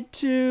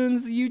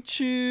 iTunes,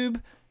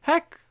 YouTube.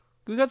 Heck,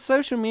 we got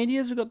social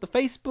medias. We got the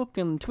Facebook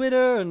and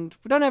Twitter, and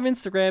we don't have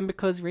Instagram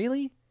because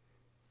really,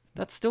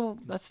 that's still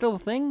a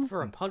thing.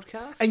 For a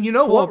podcast? And you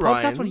know For what, a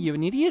podcast, Ryan? what are you,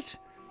 an idiot?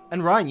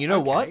 And Ryan, you know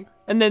what? Okay.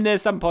 And then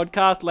there's some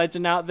podcast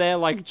legend out there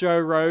like Joe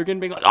Rogan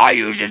being like, I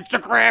use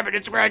Instagram and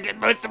it's where I get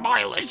most of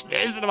my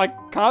listeners. And I'm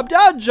like, calm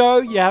down, Joe.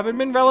 You haven't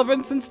been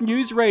relevant since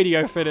news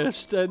radio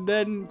finished. And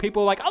then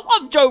people are like, I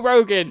love Joe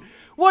Rogan.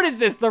 What is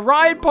this, the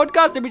Ryan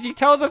podcast in which he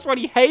tells us what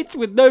he hates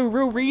with no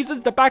real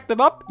reasons to back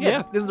them up?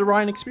 Yeah, this is the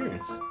Ryan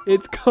experience.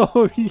 It's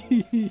called,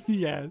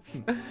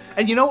 yes.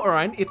 And you know what,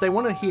 Ryan? If they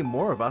want to hear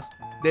more of us,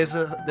 there's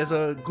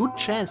a good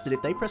chance that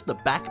if they press the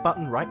back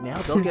button right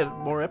now, they'll get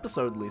more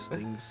episode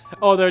listings.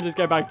 Oh, they'll just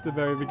go back to the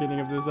very beginning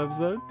of this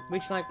episode.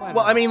 Which, like, why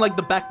Well, not? I mean, like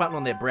the back button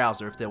on their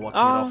browser if they're watching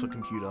it off a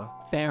computer.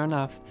 Fair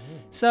enough.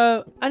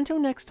 So, until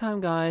next time,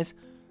 guys,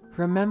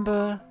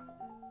 remember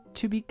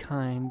to be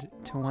kind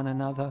to one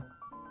another.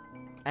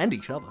 And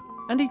each other.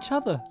 And each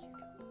other.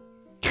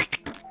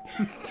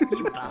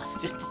 You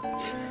bastard.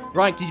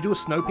 Ryan, can you do a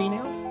snow pea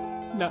now?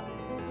 No.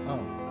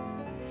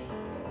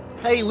 Oh.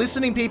 Hey,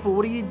 listening people,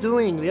 what are you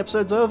doing? The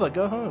episode's over.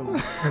 Go home.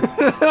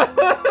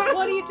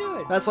 What are you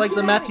doing? That's like Get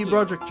the outta Matthew here.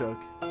 Broderick joke.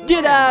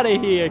 Get out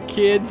of here,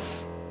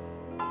 kids.